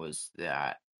 89 was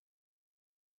that.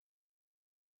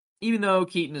 Even though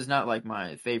Keaton is not like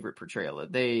my favorite portrayal,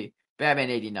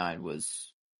 Batman 89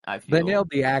 was, I feel, they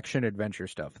nailed the action adventure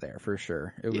stuff there for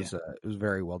sure. It was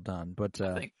very well done. But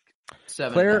I think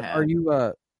 7.5.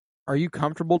 Claire, are you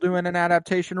comfortable doing an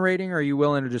adaptation rating, or are you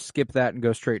willing to just skip that and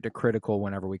go straight to critical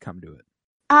whenever we come to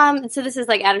it? So this is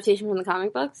like adaptation from the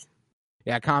comic books?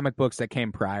 Yeah, comic books that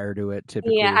came prior to it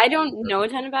typically. Yeah, I don't know a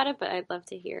ton about it, but I'd love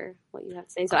to hear what you have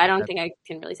to say. So I don't think I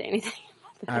can really say anything.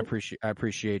 I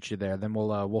appreciate you there. Then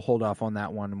we'll hold off on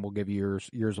that one, and we'll give you yours.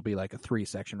 Yours will be like a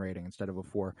 3-section rating instead of a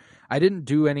 4. I didn't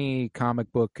do any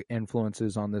comic book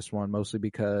influences on this one, mostly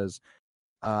because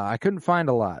I couldn't find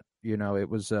a lot. You know, it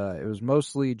was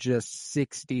mostly just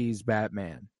 60s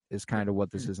Batman is kind of what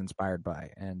this is inspired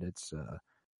by, and it's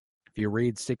if you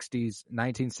read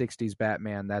 1960s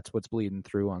Batman, that's what's bleeding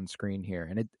through on screen here,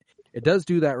 and it does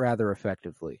do that rather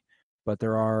effectively. But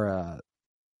there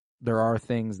are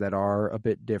things that are a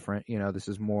bit different. You know, this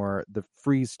is more, the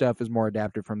Freeze stuff is more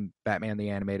adapted from Batman the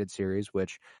Animated Series,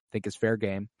 which I think is fair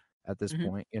game at this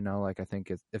point. You know, like I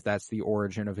think if that's the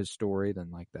origin of his story,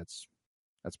 then like that's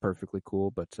perfectly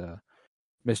cool. But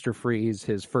Mr. Freeze,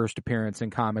 his first appearance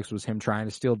in comics was him trying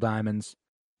to steal diamonds.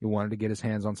 He wanted to get his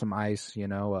hands on some ice. You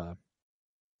know,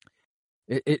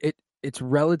 it's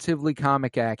relatively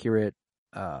comic accurate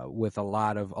with a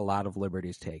lot of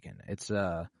liberties taken. It's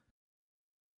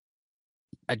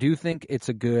I do think it's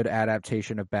a good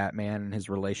adaptation of Batman and his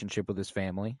relationship with his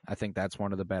family. I think that's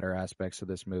one of the better aspects of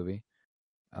this movie.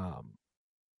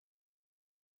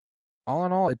 All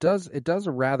in all, it does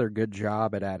a rather good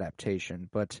job at adaptation,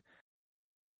 but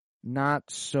not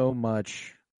so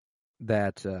much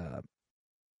that I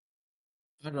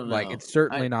don't know. like it's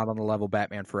certainly not on the level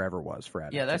Batman Forever was for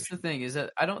adaptation. Yeah, that's the thing, is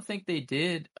that I don't think they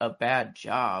did a bad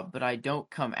job, but I don't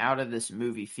come out of this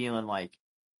movie feeling like,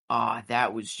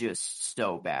 that was just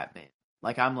so Batman.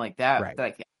 Like I'm like that, Right.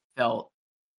 like felt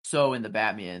so in the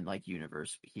Batman like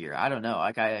universe here. I don't know.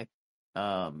 Like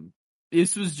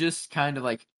this was just kind of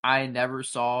like, I never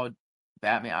saw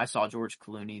Batman. I saw George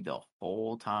Clooney the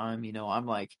whole time. You know, I'm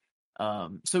like,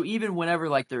 so even whenever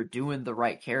like they're doing the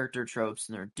right character tropes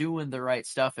and they're doing the right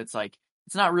stuff, it's like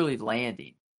it's not really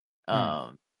landing.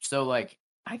 So like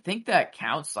I think that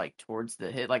counts like towards the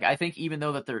hit. Like I think even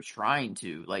though that they're trying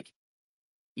to like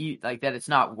that it's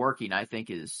not working, I think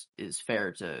is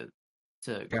fair to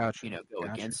Gotcha. go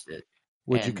against it.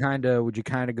 Would you kind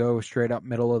of go straight up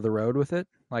middle of the road with it,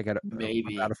 like at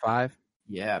maybe about a 5?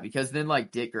 Yeah, because then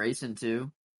like Dick Grayson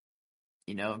too.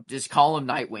 You know, just call him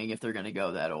Nightwing if they're gonna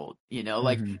go that old. You know,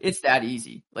 like it's that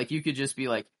easy. Like you could just be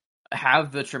like,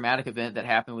 have the traumatic event that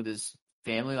happened with his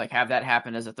family, like have that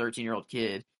happen as a 13-year-old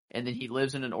kid, and then he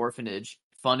lives in an orphanage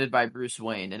funded by Bruce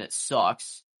Wayne, and it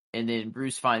sucks. And then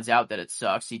Bruce finds out that it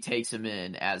sucks. He takes him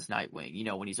in as Nightwing. You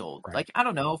know, when he's old. Right. Like I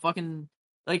don't know, fucking.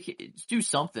 Like, do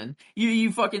something.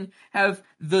 You fucking have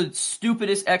the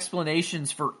stupidest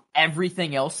explanations for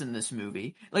everything else in this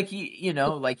movie. Like,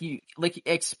 you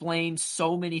explain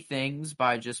so many things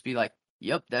by just be like,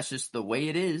 yep, that's just the way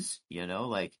it is. You know,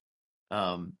 like,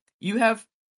 you have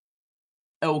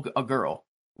a girl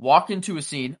walk into a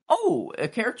scene. Oh, a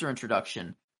character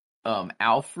introduction.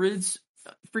 Alfred's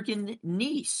freaking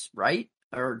niece, right?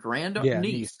 Or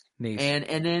niece.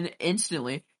 And then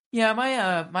instantly, yeah,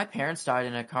 my parents died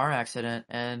in a car accident,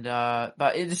 and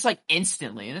but it's like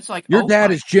instantly, and it's like your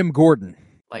dad is Jim Gordon.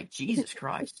 Like Jesus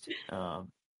Christ.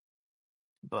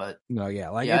 But no,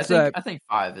 yeah, like yeah, it's I think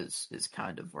 5 is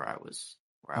kind of where I was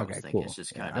thinking. Cool. It's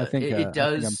just kind of it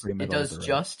does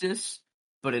justice,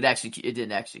 but it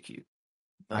didn't execute.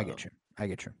 I get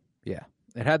you. Yeah,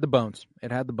 it had the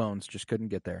bones. Just couldn't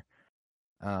get there.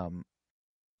 And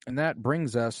that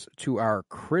brings us to our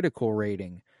critical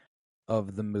rating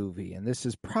of the movie, and this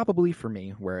is probably for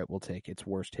me where it will take its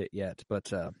worst hit yet.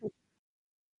 But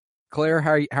Claire,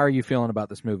 how are you feeling about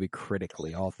this movie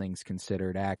critically, all things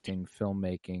considered? Acting,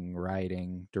 filmmaking,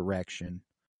 writing, direction,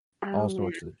 all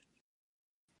sorts of.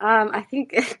 I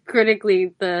think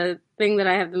critically, the thing that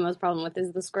I have the most problem with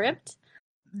is the script.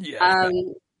 Yeah.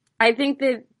 I think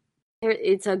that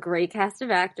it's a great cast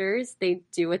of actors. They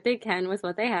do what they can with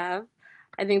what they have.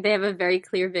 I think they have a very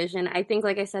clear vision. I think,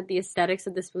 like I said, the aesthetics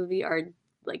of this movie are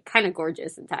like kind of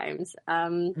gorgeous at times.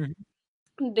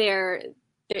 They're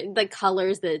the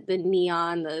colors, the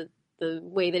neon, the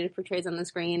way that it portrays on the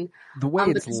screen, the way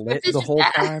it's lit the whole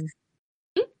time.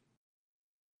 It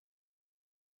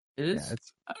is. Yeah,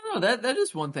 I don't know. That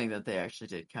is one thing that they actually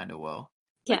did kind of well.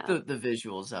 Like the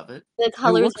visuals of it. The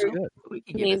colors are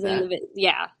amazing.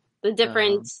 The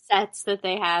different sets that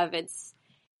they have.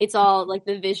 It's all like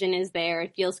the vision is there.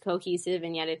 It feels cohesive,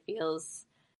 and yet it feels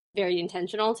very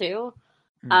intentional too.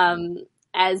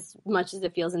 As much as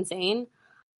it feels insane.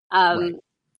 Right.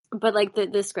 But like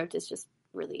the script is just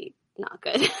really not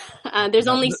good. There's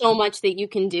only so much that you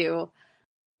can do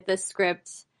with the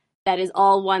script that is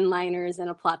all one-liners and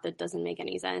a plot that doesn't make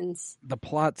any sense. The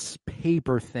plot's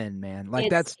paper thin, man.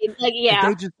 Like It's like, if yeah,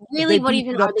 they just really, if they what beef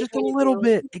even it are up they just a trying to little do?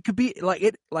 bit, it could be like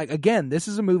it. Like again, this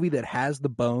is a movie that has the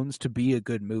bones to be a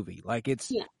good movie. Like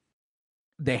it's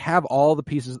they have all the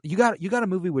pieces. You got a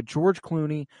movie with George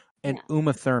Clooney and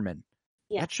Uma Thurman.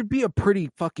 Yeah. That should be a pretty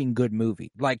fucking good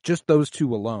movie. Like just those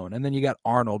two alone, and then you got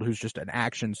Arnold, who's just an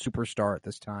action superstar at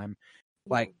this time.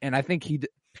 Like, and I think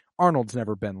Arnold's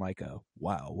never been like a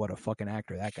wow, what a fucking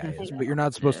actor that guy is. But you're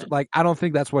not supposed to like. I don't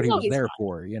think that's what he was there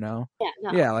for. You know? Yeah.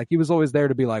 No. Yeah, like he was always there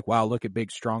to be like, wow, look at big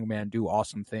strong man do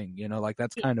awesome thing. You know, like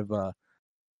that's kind of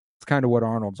it's kind of what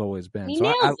Arnold's always been. He So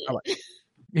nails it.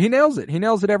 He nails it. He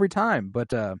nails it every time.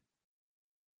 But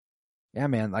yeah,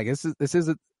 man, like it's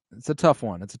a tough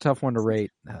one. It's a tough one to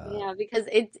rate. Yeah, because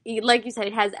it's like you said,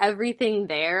 it has everything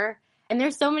there, and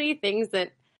there's so many things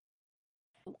that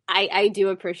I do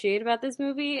appreciate about this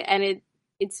movie, and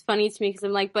it's funny to me because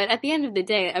I'm like, but at the end of the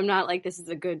day, I'm not like this is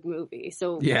a good movie.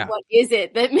 So what is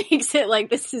it that makes it like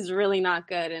this is really not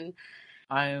good? And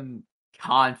I am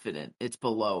confident it's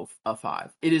below a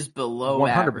 5. It is below 100%.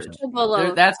 average.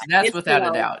 Below, that's it's without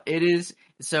below. a doubt. It is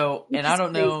so, and Which I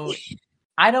don't know. crazy.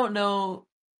 I don't know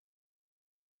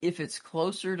if it's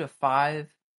closer to 5.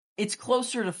 It's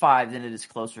closer to 5 than it is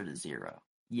closer to 0.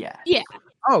 Yeah. Yeah.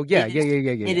 Oh yeah,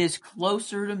 It is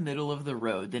closer to middle of the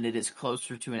road than it is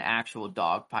closer to an actual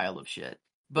dog pile of shit.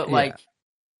 But like,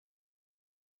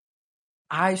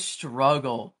 I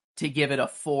struggle to give it a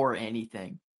 4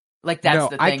 anything. Like that's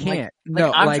the thing. I can't.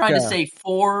 Like I'm trying to say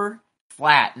 4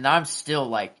 flat, and I'm still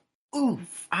like,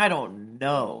 oof. I don't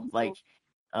know. Like,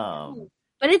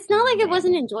 but it's not like it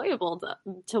wasn't enjoyable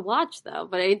to watch though.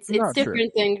 But it's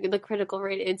different than the critical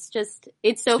rate. It's just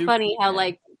it's so funny how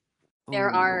like there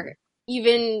are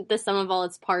even the sum of all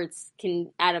its parts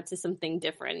can add up to something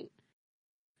different,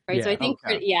 right? Yeah, so I think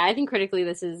I think critically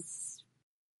this is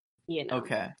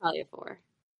probably a 4.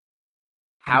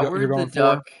 Howard the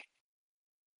Duck. 4?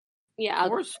 Yeah,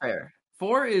 4 is fair.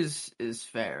 4 is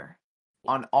fair.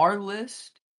 On our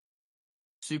list,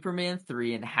 Superman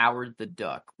 3 and Howard the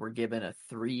Duck were given a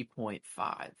 3.5.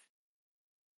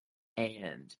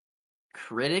 And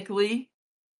critically,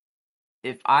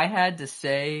 if I had to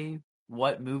say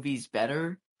what movie's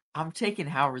better, I'm taking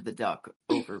Howard the Duck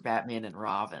over Batman and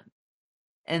Robin.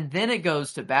 And then it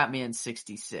goes to Batman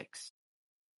 66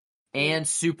 and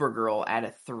Supergirl at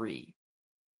a 3.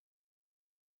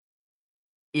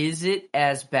 Is it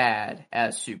as bad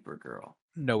as Supergirl?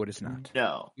 No, it is not.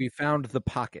 No. We found the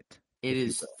pocket. It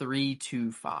is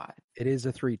 3.25. It is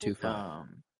a 3.25.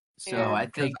 So I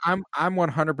think I'm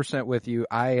 100% with you.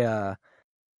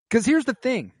 Because here's the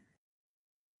thing.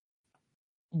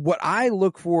 What I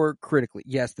look for critically,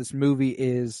 yes, this movie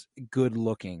is good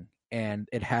looking and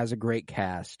it has a great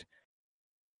cast.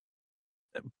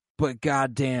 But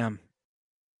goddamn,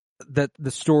 that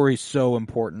the story's so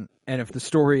important. And if the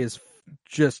story is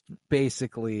just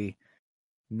basically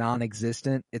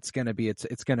non-existent, it's gonna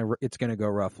go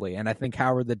roughly. And I think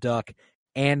Howard the Duck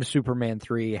and Superman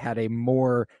 3 had a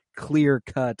more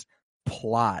clear-cut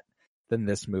plot than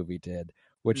this movie did,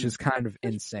 which is kind of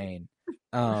insane.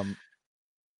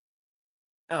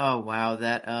 Oh wow,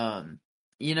 that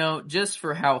just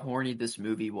for how horny this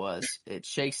movie was, it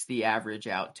shakes the average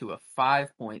out to a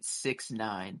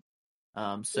 5.69.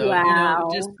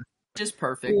 Just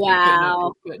perfect.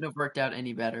 Wow. It couldn't have worked out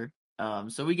any better.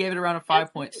 So we gave it around a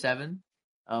 5.7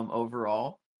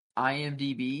 overall.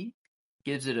 IMDb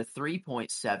gives it a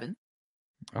 3.7.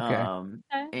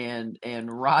 Okay.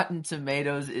 And Rotten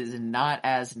Tomatoes is not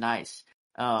as nice.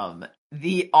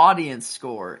 The audience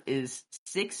score is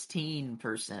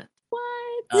 16%.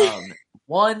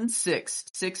 What?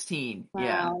 16. Wow.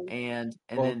 Yeah. And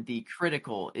then the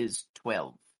critical is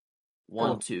 12.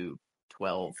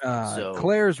 12. So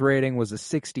Claire's rating was a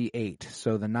 68,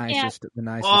 so the nicest.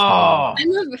 Oh,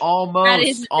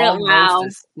 almost wow. a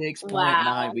 6.9.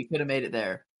 Wow. We could have made it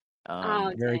there.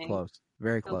 Very close.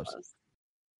 Very close.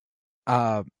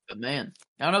 But man,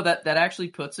 I don't know, that actually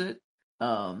puts it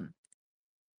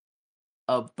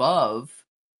above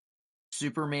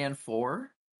Superman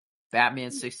 4, Batman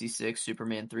 66,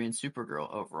 Superman 3, and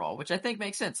Supergirl overall, which I think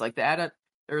makes sense. Like the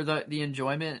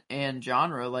enjoyment and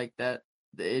genre like that,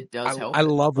 it does help. I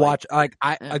love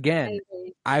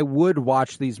I would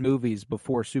watch these movies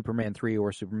before Superman 3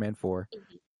 or Superman 4.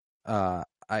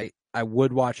 I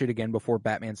would watch it again before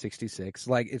Batman 66.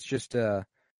 Like it's just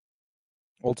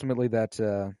ultimately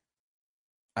that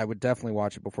I would definitely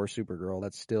watch it before Supergirl.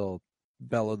 That's still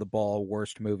Bella the Ball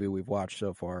worst movie we've watched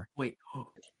so far. Wait,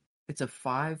 it's a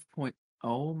 5.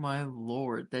 Oh my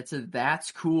lord,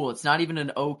 that's cool. It's not even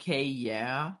an okay,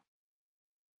 yeah.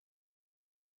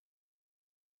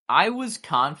 I was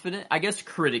confident. I guess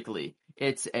critically,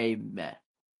 it's a meh,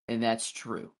 and that's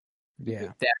true.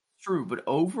 Yeah. That's true. But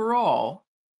overall,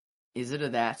 is it a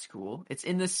that's cool? It's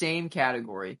in the same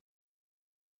category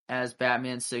as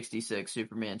Batman 66,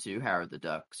 Superman 2, Howard the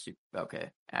Duck. Okay,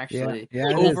 actually,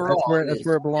 Yeah, it overall, is. That's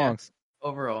where it belongs. Yeah,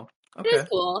 overall, It okay. is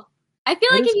cool. I feel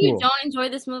like if you don't enjoy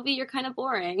this movie, you're kind of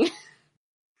boring.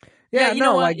 Yeah, you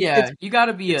know what? You got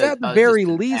to be at the very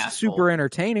just least asshole. super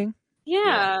entertaining.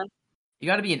 Yeah. You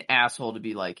got to be an asshole to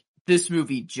be like, this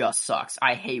movie just sucks.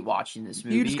 I hate watching this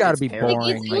movie. You just got to be boring,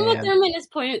 like, it's Uma Thurman as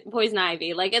Poison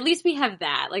Ivy. Like, at least we have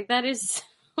that. Like, that is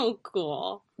so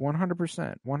cool.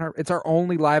 100%. It's our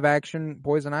only live action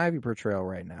Poison Ivy portrayal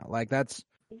right now. Like, that's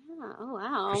oh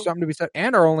wow. There's something to be said,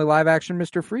 and our only live action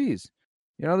Mr. Freeze.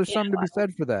 You know, there's something to be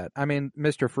said for that. I mean,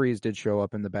 Mr. Freeze did show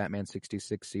up in the Batman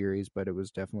 66 series, but it was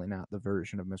definitely not the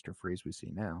version of Mr. Freeze we see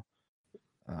now.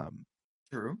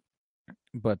 True.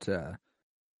 But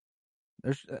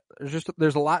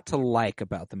there's a lot to like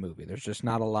about the movie. There's just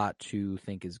not a lot to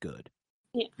think is good.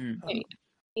 Yeah.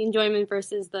 Enjoyment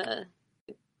versus the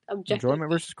objective.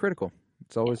 Enjoyment versus critical.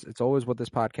 It's always what this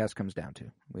podcast comes down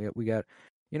to. We got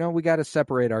to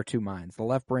separate our two minds. The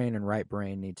left brain and right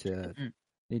brain need to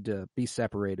be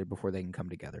separated before they can come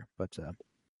together. But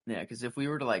yeah, because if we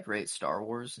were to like rate Star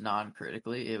Wars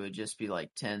non-critically, it would just be like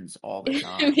 10s all the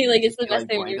time. It'd be like it's the best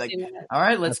thing we've seen. All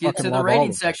right, let's get to the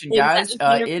rating section, guys.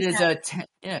 It is a 10.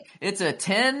 Yeah, it's a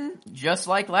 10, just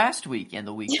like last week and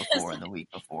the week before and the week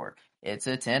before. It's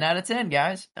a 10 out of 10,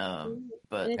 guys.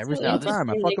 But every single time,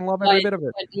 I fucking love every bit of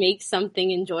it. What makes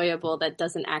something enjoyable that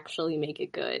doesn't actually make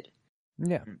it good?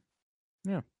 Yeah.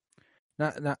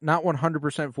 Not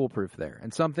 100% foolproof there,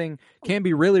 and something can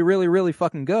be really, really, really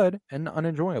fucking good and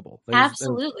unenjoyable.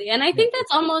 Absolutely, and I think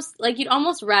that's almost like you'd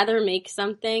almost rather make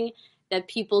something that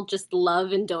people just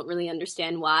love and don't really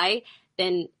understand why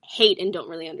than hate and don't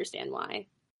really understand why.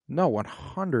 No,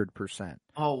 100%.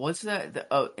 Oh, what's that?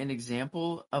 An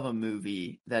example of a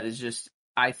movie that is just,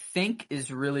 I think,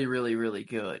 is really, really, really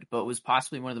good, but was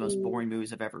possibly one of the most boring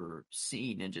movies I've ever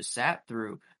seen and just sat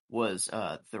through. Was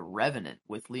The Revenant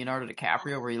with Leonardo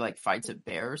DiCaprio, where he like fights a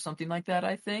bear or something like that,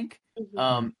 I think.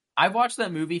 I've watched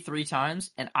that movie 3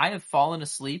 times and I have fallen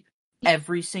asleep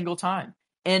every single time.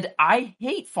 And I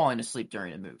hate falling asleep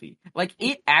during a movie. Like,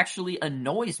 it actually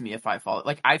annoys me if I fall.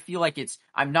 Like, I feel like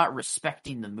I'm not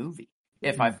respecting the movie.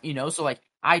 If so like,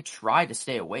 I try to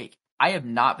stay awake. I have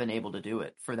not been able to do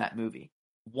it for that movie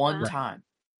one time.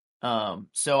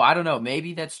 So I don't know,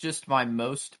 maybe that's just I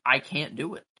can't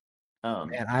do it.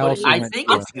 And I think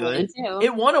it's good.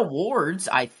 It won awards,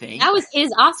 I think. That was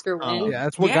his Oscar win. Yeah,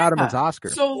 that's what got him his Oscar.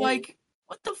 So, like,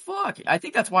 what the fuck? I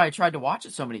think that's why I tried to watch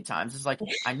it so many times. It's like,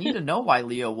 I need to know why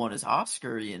Leo won his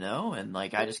Oscar, and,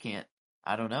 like, I just can't,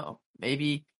 I don't know.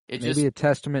 Maybe a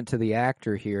testament to the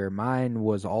actor here. Mine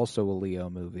was also a Leo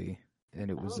movie,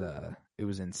 and it was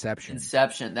Inception.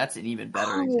 Inception, that's an even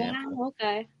better example.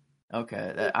 Wow,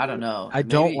 okay, I don't know. I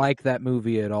don't like that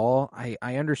movie at all.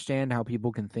 I understand how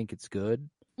people can think it's good.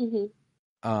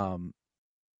 But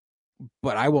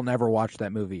I will never watch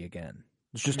that movie again.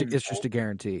 It's just a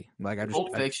guarantee. Like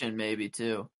Pulp Fiction maybe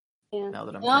too. Yeah. Now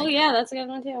that I'm that's a good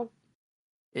one too.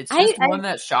 It's just one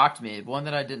that shocked me, one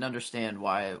that I didn't understand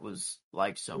why it was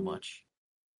liked so much.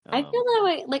 I feel that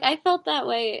way. Like, I felt that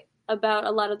way about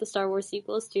a lot of the Star Wars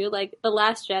sequels too. Like, The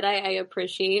Last Jedi I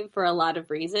appreciate for a lot of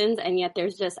reasons, and yet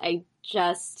there's something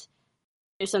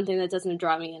that doesn't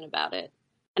draw me in about it.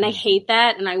 And I hate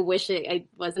that, and I wish it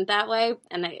wasn't that way,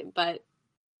 but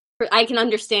I can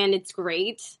understand it's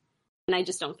great, and I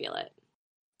just don't feel it.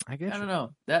 I don't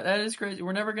know. That is crazy.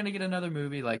 We're never going to get another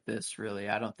movie like this, really,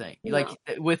 I don't think. No. Like,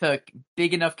 with a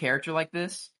big enough character like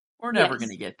this, we're never going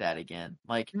to get that again.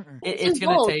 Like, it's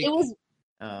going to take...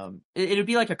 it'd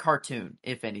be like a cartoon,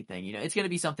 if anything. It's going to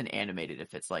be something animated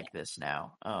if it's like this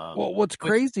now. Well, what's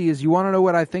crazy is, you want to know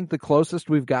what I think the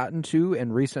closest we've gotten to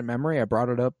in recent memory? I brought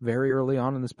it up very early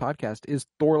on in this podcast. Is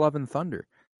Thor: Love and Thunder?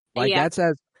 Like, that's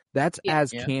as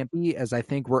campy as I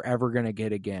think we're ever going to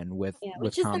get again with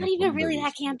which is not even really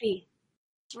that campy.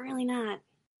 It's really not.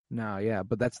 No, yeah,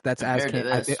 but that's as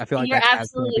campy. I feel like you're that's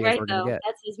absolutely as right, though. Get.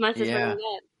 That's as much as we're going to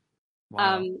get.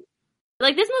 Wow.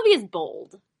 Like, this movie is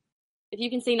bold. If you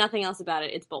can say nothing else about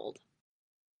it, it's bold.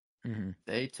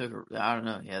 They took, I don't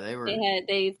know. Yeah,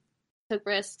 they took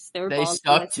risks. They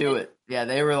stuck to it. Yeah,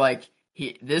 they were like,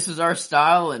 this is our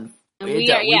style, and we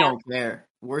don't care.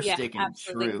 We're sticking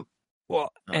true.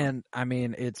 Well, and I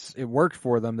mean, it worked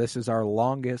for them. This is our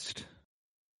longest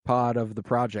pod of the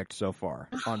project so far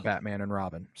on Batman and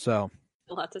Robin. So,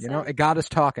 it got us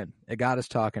talking. It got us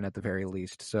talking at the very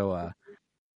least. So,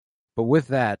 But with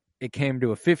that, it came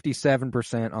to a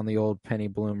 57% on the old Penny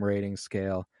Bloom rating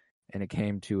scale, and it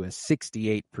came to a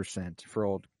 68% for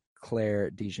old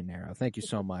Clare DeGennaro. Thank you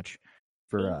so much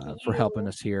for helping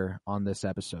us here on this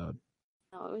episode.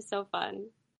 Oh, it was so fun.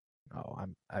 Oh,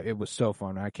 it was so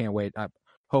fun. I can't wait.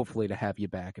 Hopefully to have you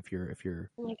back if you're.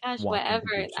 Oh my gosh, wanting to whatever.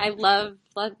 do I something. love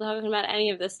talking about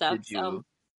any of this stuff. Did you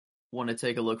want to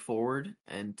take a look forward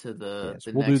and to the Yes,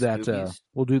 the we'll next do that. movies?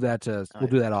 We'll do that. We'll yeah.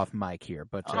 do that off mic here.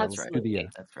 But Oh, let's that's do right. the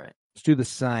That's right. let's do the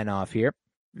sign off here.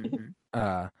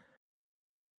 Mm-hmm.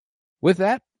 With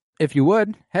that, if you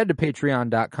would, head to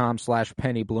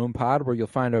patreon.com/PennyBloomPod, where you'll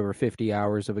find over 50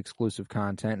 hours of exclusive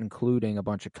content, including a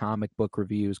bunch of comic book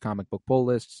reviews, comic book pull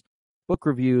lists, book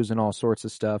reviews, and all sorts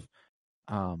of stuff.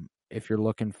 If you're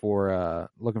looking for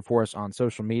us on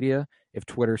social media, if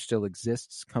Twitter still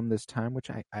exists come this time, which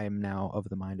I am now of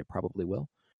the mind it probably will,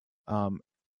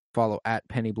 follow at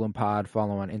PennyBloomPod,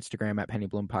 follow on Instagram at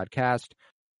PennyBloomPodcast,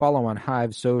 follow on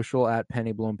Hive Social at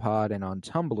PennyBloomPod, and on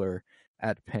Tumblr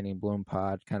at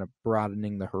PennyBloomPod, kind of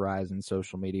broadening the horizon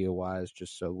social media wise,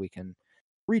 just so we can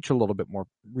reach a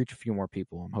few more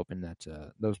people. I'm hoping that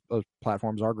those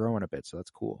platforms are growing a bit, so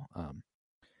that's cool.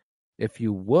 If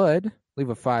you would, leave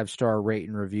a 5-star rate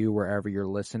and review wherever you're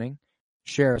listening.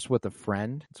 Share us with a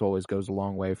friend. It always goes a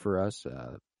long way for us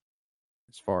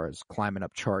as far as climbing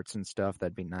up charts and stuff.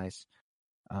 That'd be nice.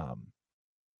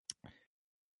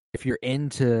 If you're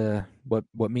into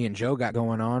what me and Joe got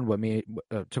going on,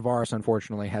 Tavarus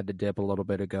unfortunately had to dip a little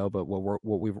bit ago, but what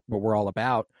we're all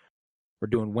about, we're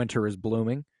doing Winter is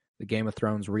Blooming, the Game of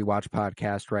Thrones rewatch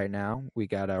podcast right now. We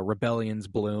got Rebellion's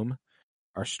Bloom,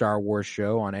 our Star Wars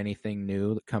show on anything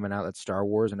new coming out that's Star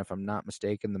Wars, and if I'm not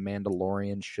mistaken, The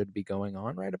Mandalorian should be going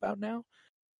on right about now.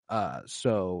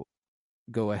 So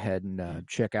go ahead and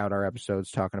check out our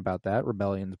episodes talking about that,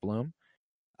 Rebellion's Bloom.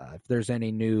 If there's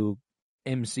any new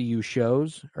MCU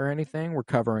shows or anything, we're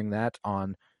covering that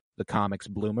on the Comics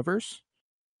Bloomiverse.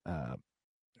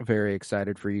 Very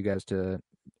excited for you guys to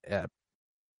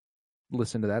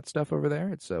listen to that stuff over there.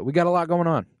 It's we got a lot going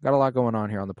on. Got a lot going on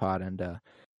here on the pod, and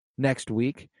next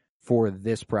week for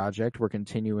this project, we're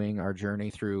continuing our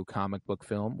journey through comic book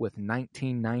film with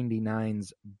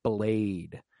 1999's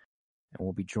Blade. And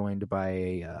we'll be joined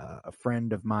by a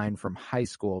friend of mine from high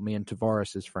school, me and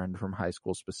Tavarus' friend from high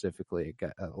school specifically,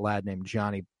 a lad named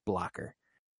Johnny Blocker.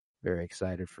 Very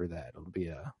excited for that. It'll be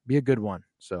a good one.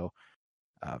 So,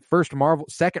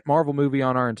 second Marvel movie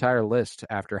on our entire list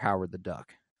after Howard the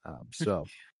Duck.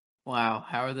 Wow,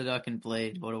 Howard the Duck and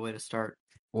Blade. What a way to start.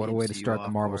 What a way to start the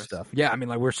Marvel stuff. Yeah, I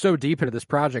mean, we're so deep into this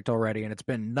project already, and it's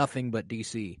been nothing but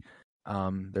DC.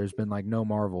 There's been no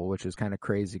Marvel, which is kind of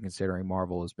crazy considering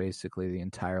Marvel is basically the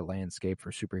entire landscape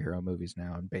for superhero movies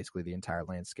now, and basically the entire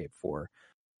landscape for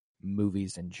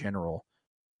movies in general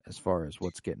as far as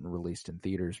what's getting released in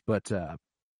theaters. But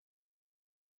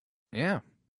yeah,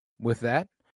 with that,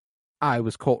 I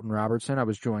was Colton Robertson. I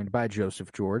was joined by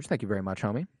Joseph George. Thank you very much,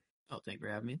 homie. Oh, thank you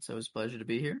for having me. It's always a pleasure to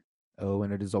be here. Oh,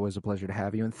 and it is always a pleasure to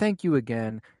have you. And thank you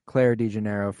again, Clare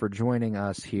DeGennaro, for joining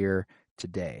us here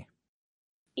today.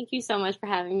 Thank you so much for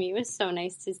having me. It was so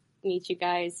nice to meet you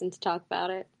guys and to talk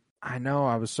about it. I know.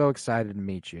 I was so excited to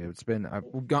meet you. It's been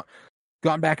we've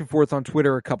gone back and forth on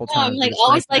Twitter a couple times. I'm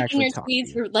always liking your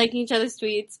tweets. We're liking each other's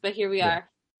tweets, but here we are.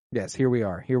 Yes, here we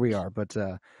are. But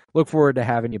look forward to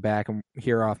having you back. And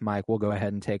here off mic, we'll go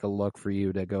ahead and take a look for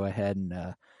you to go ahead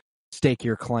and stake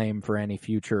your claim for any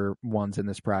future ones in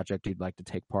this project you'd like to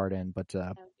take part in. But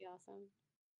that would be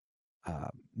awesome.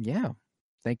 Yeah.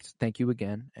 Thank you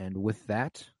again. And with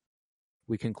that,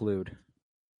 we conclude.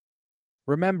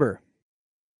 Remember,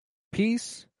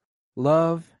 peace,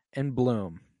 love, and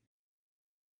bloom.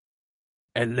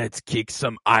 And let's kick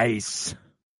some ice.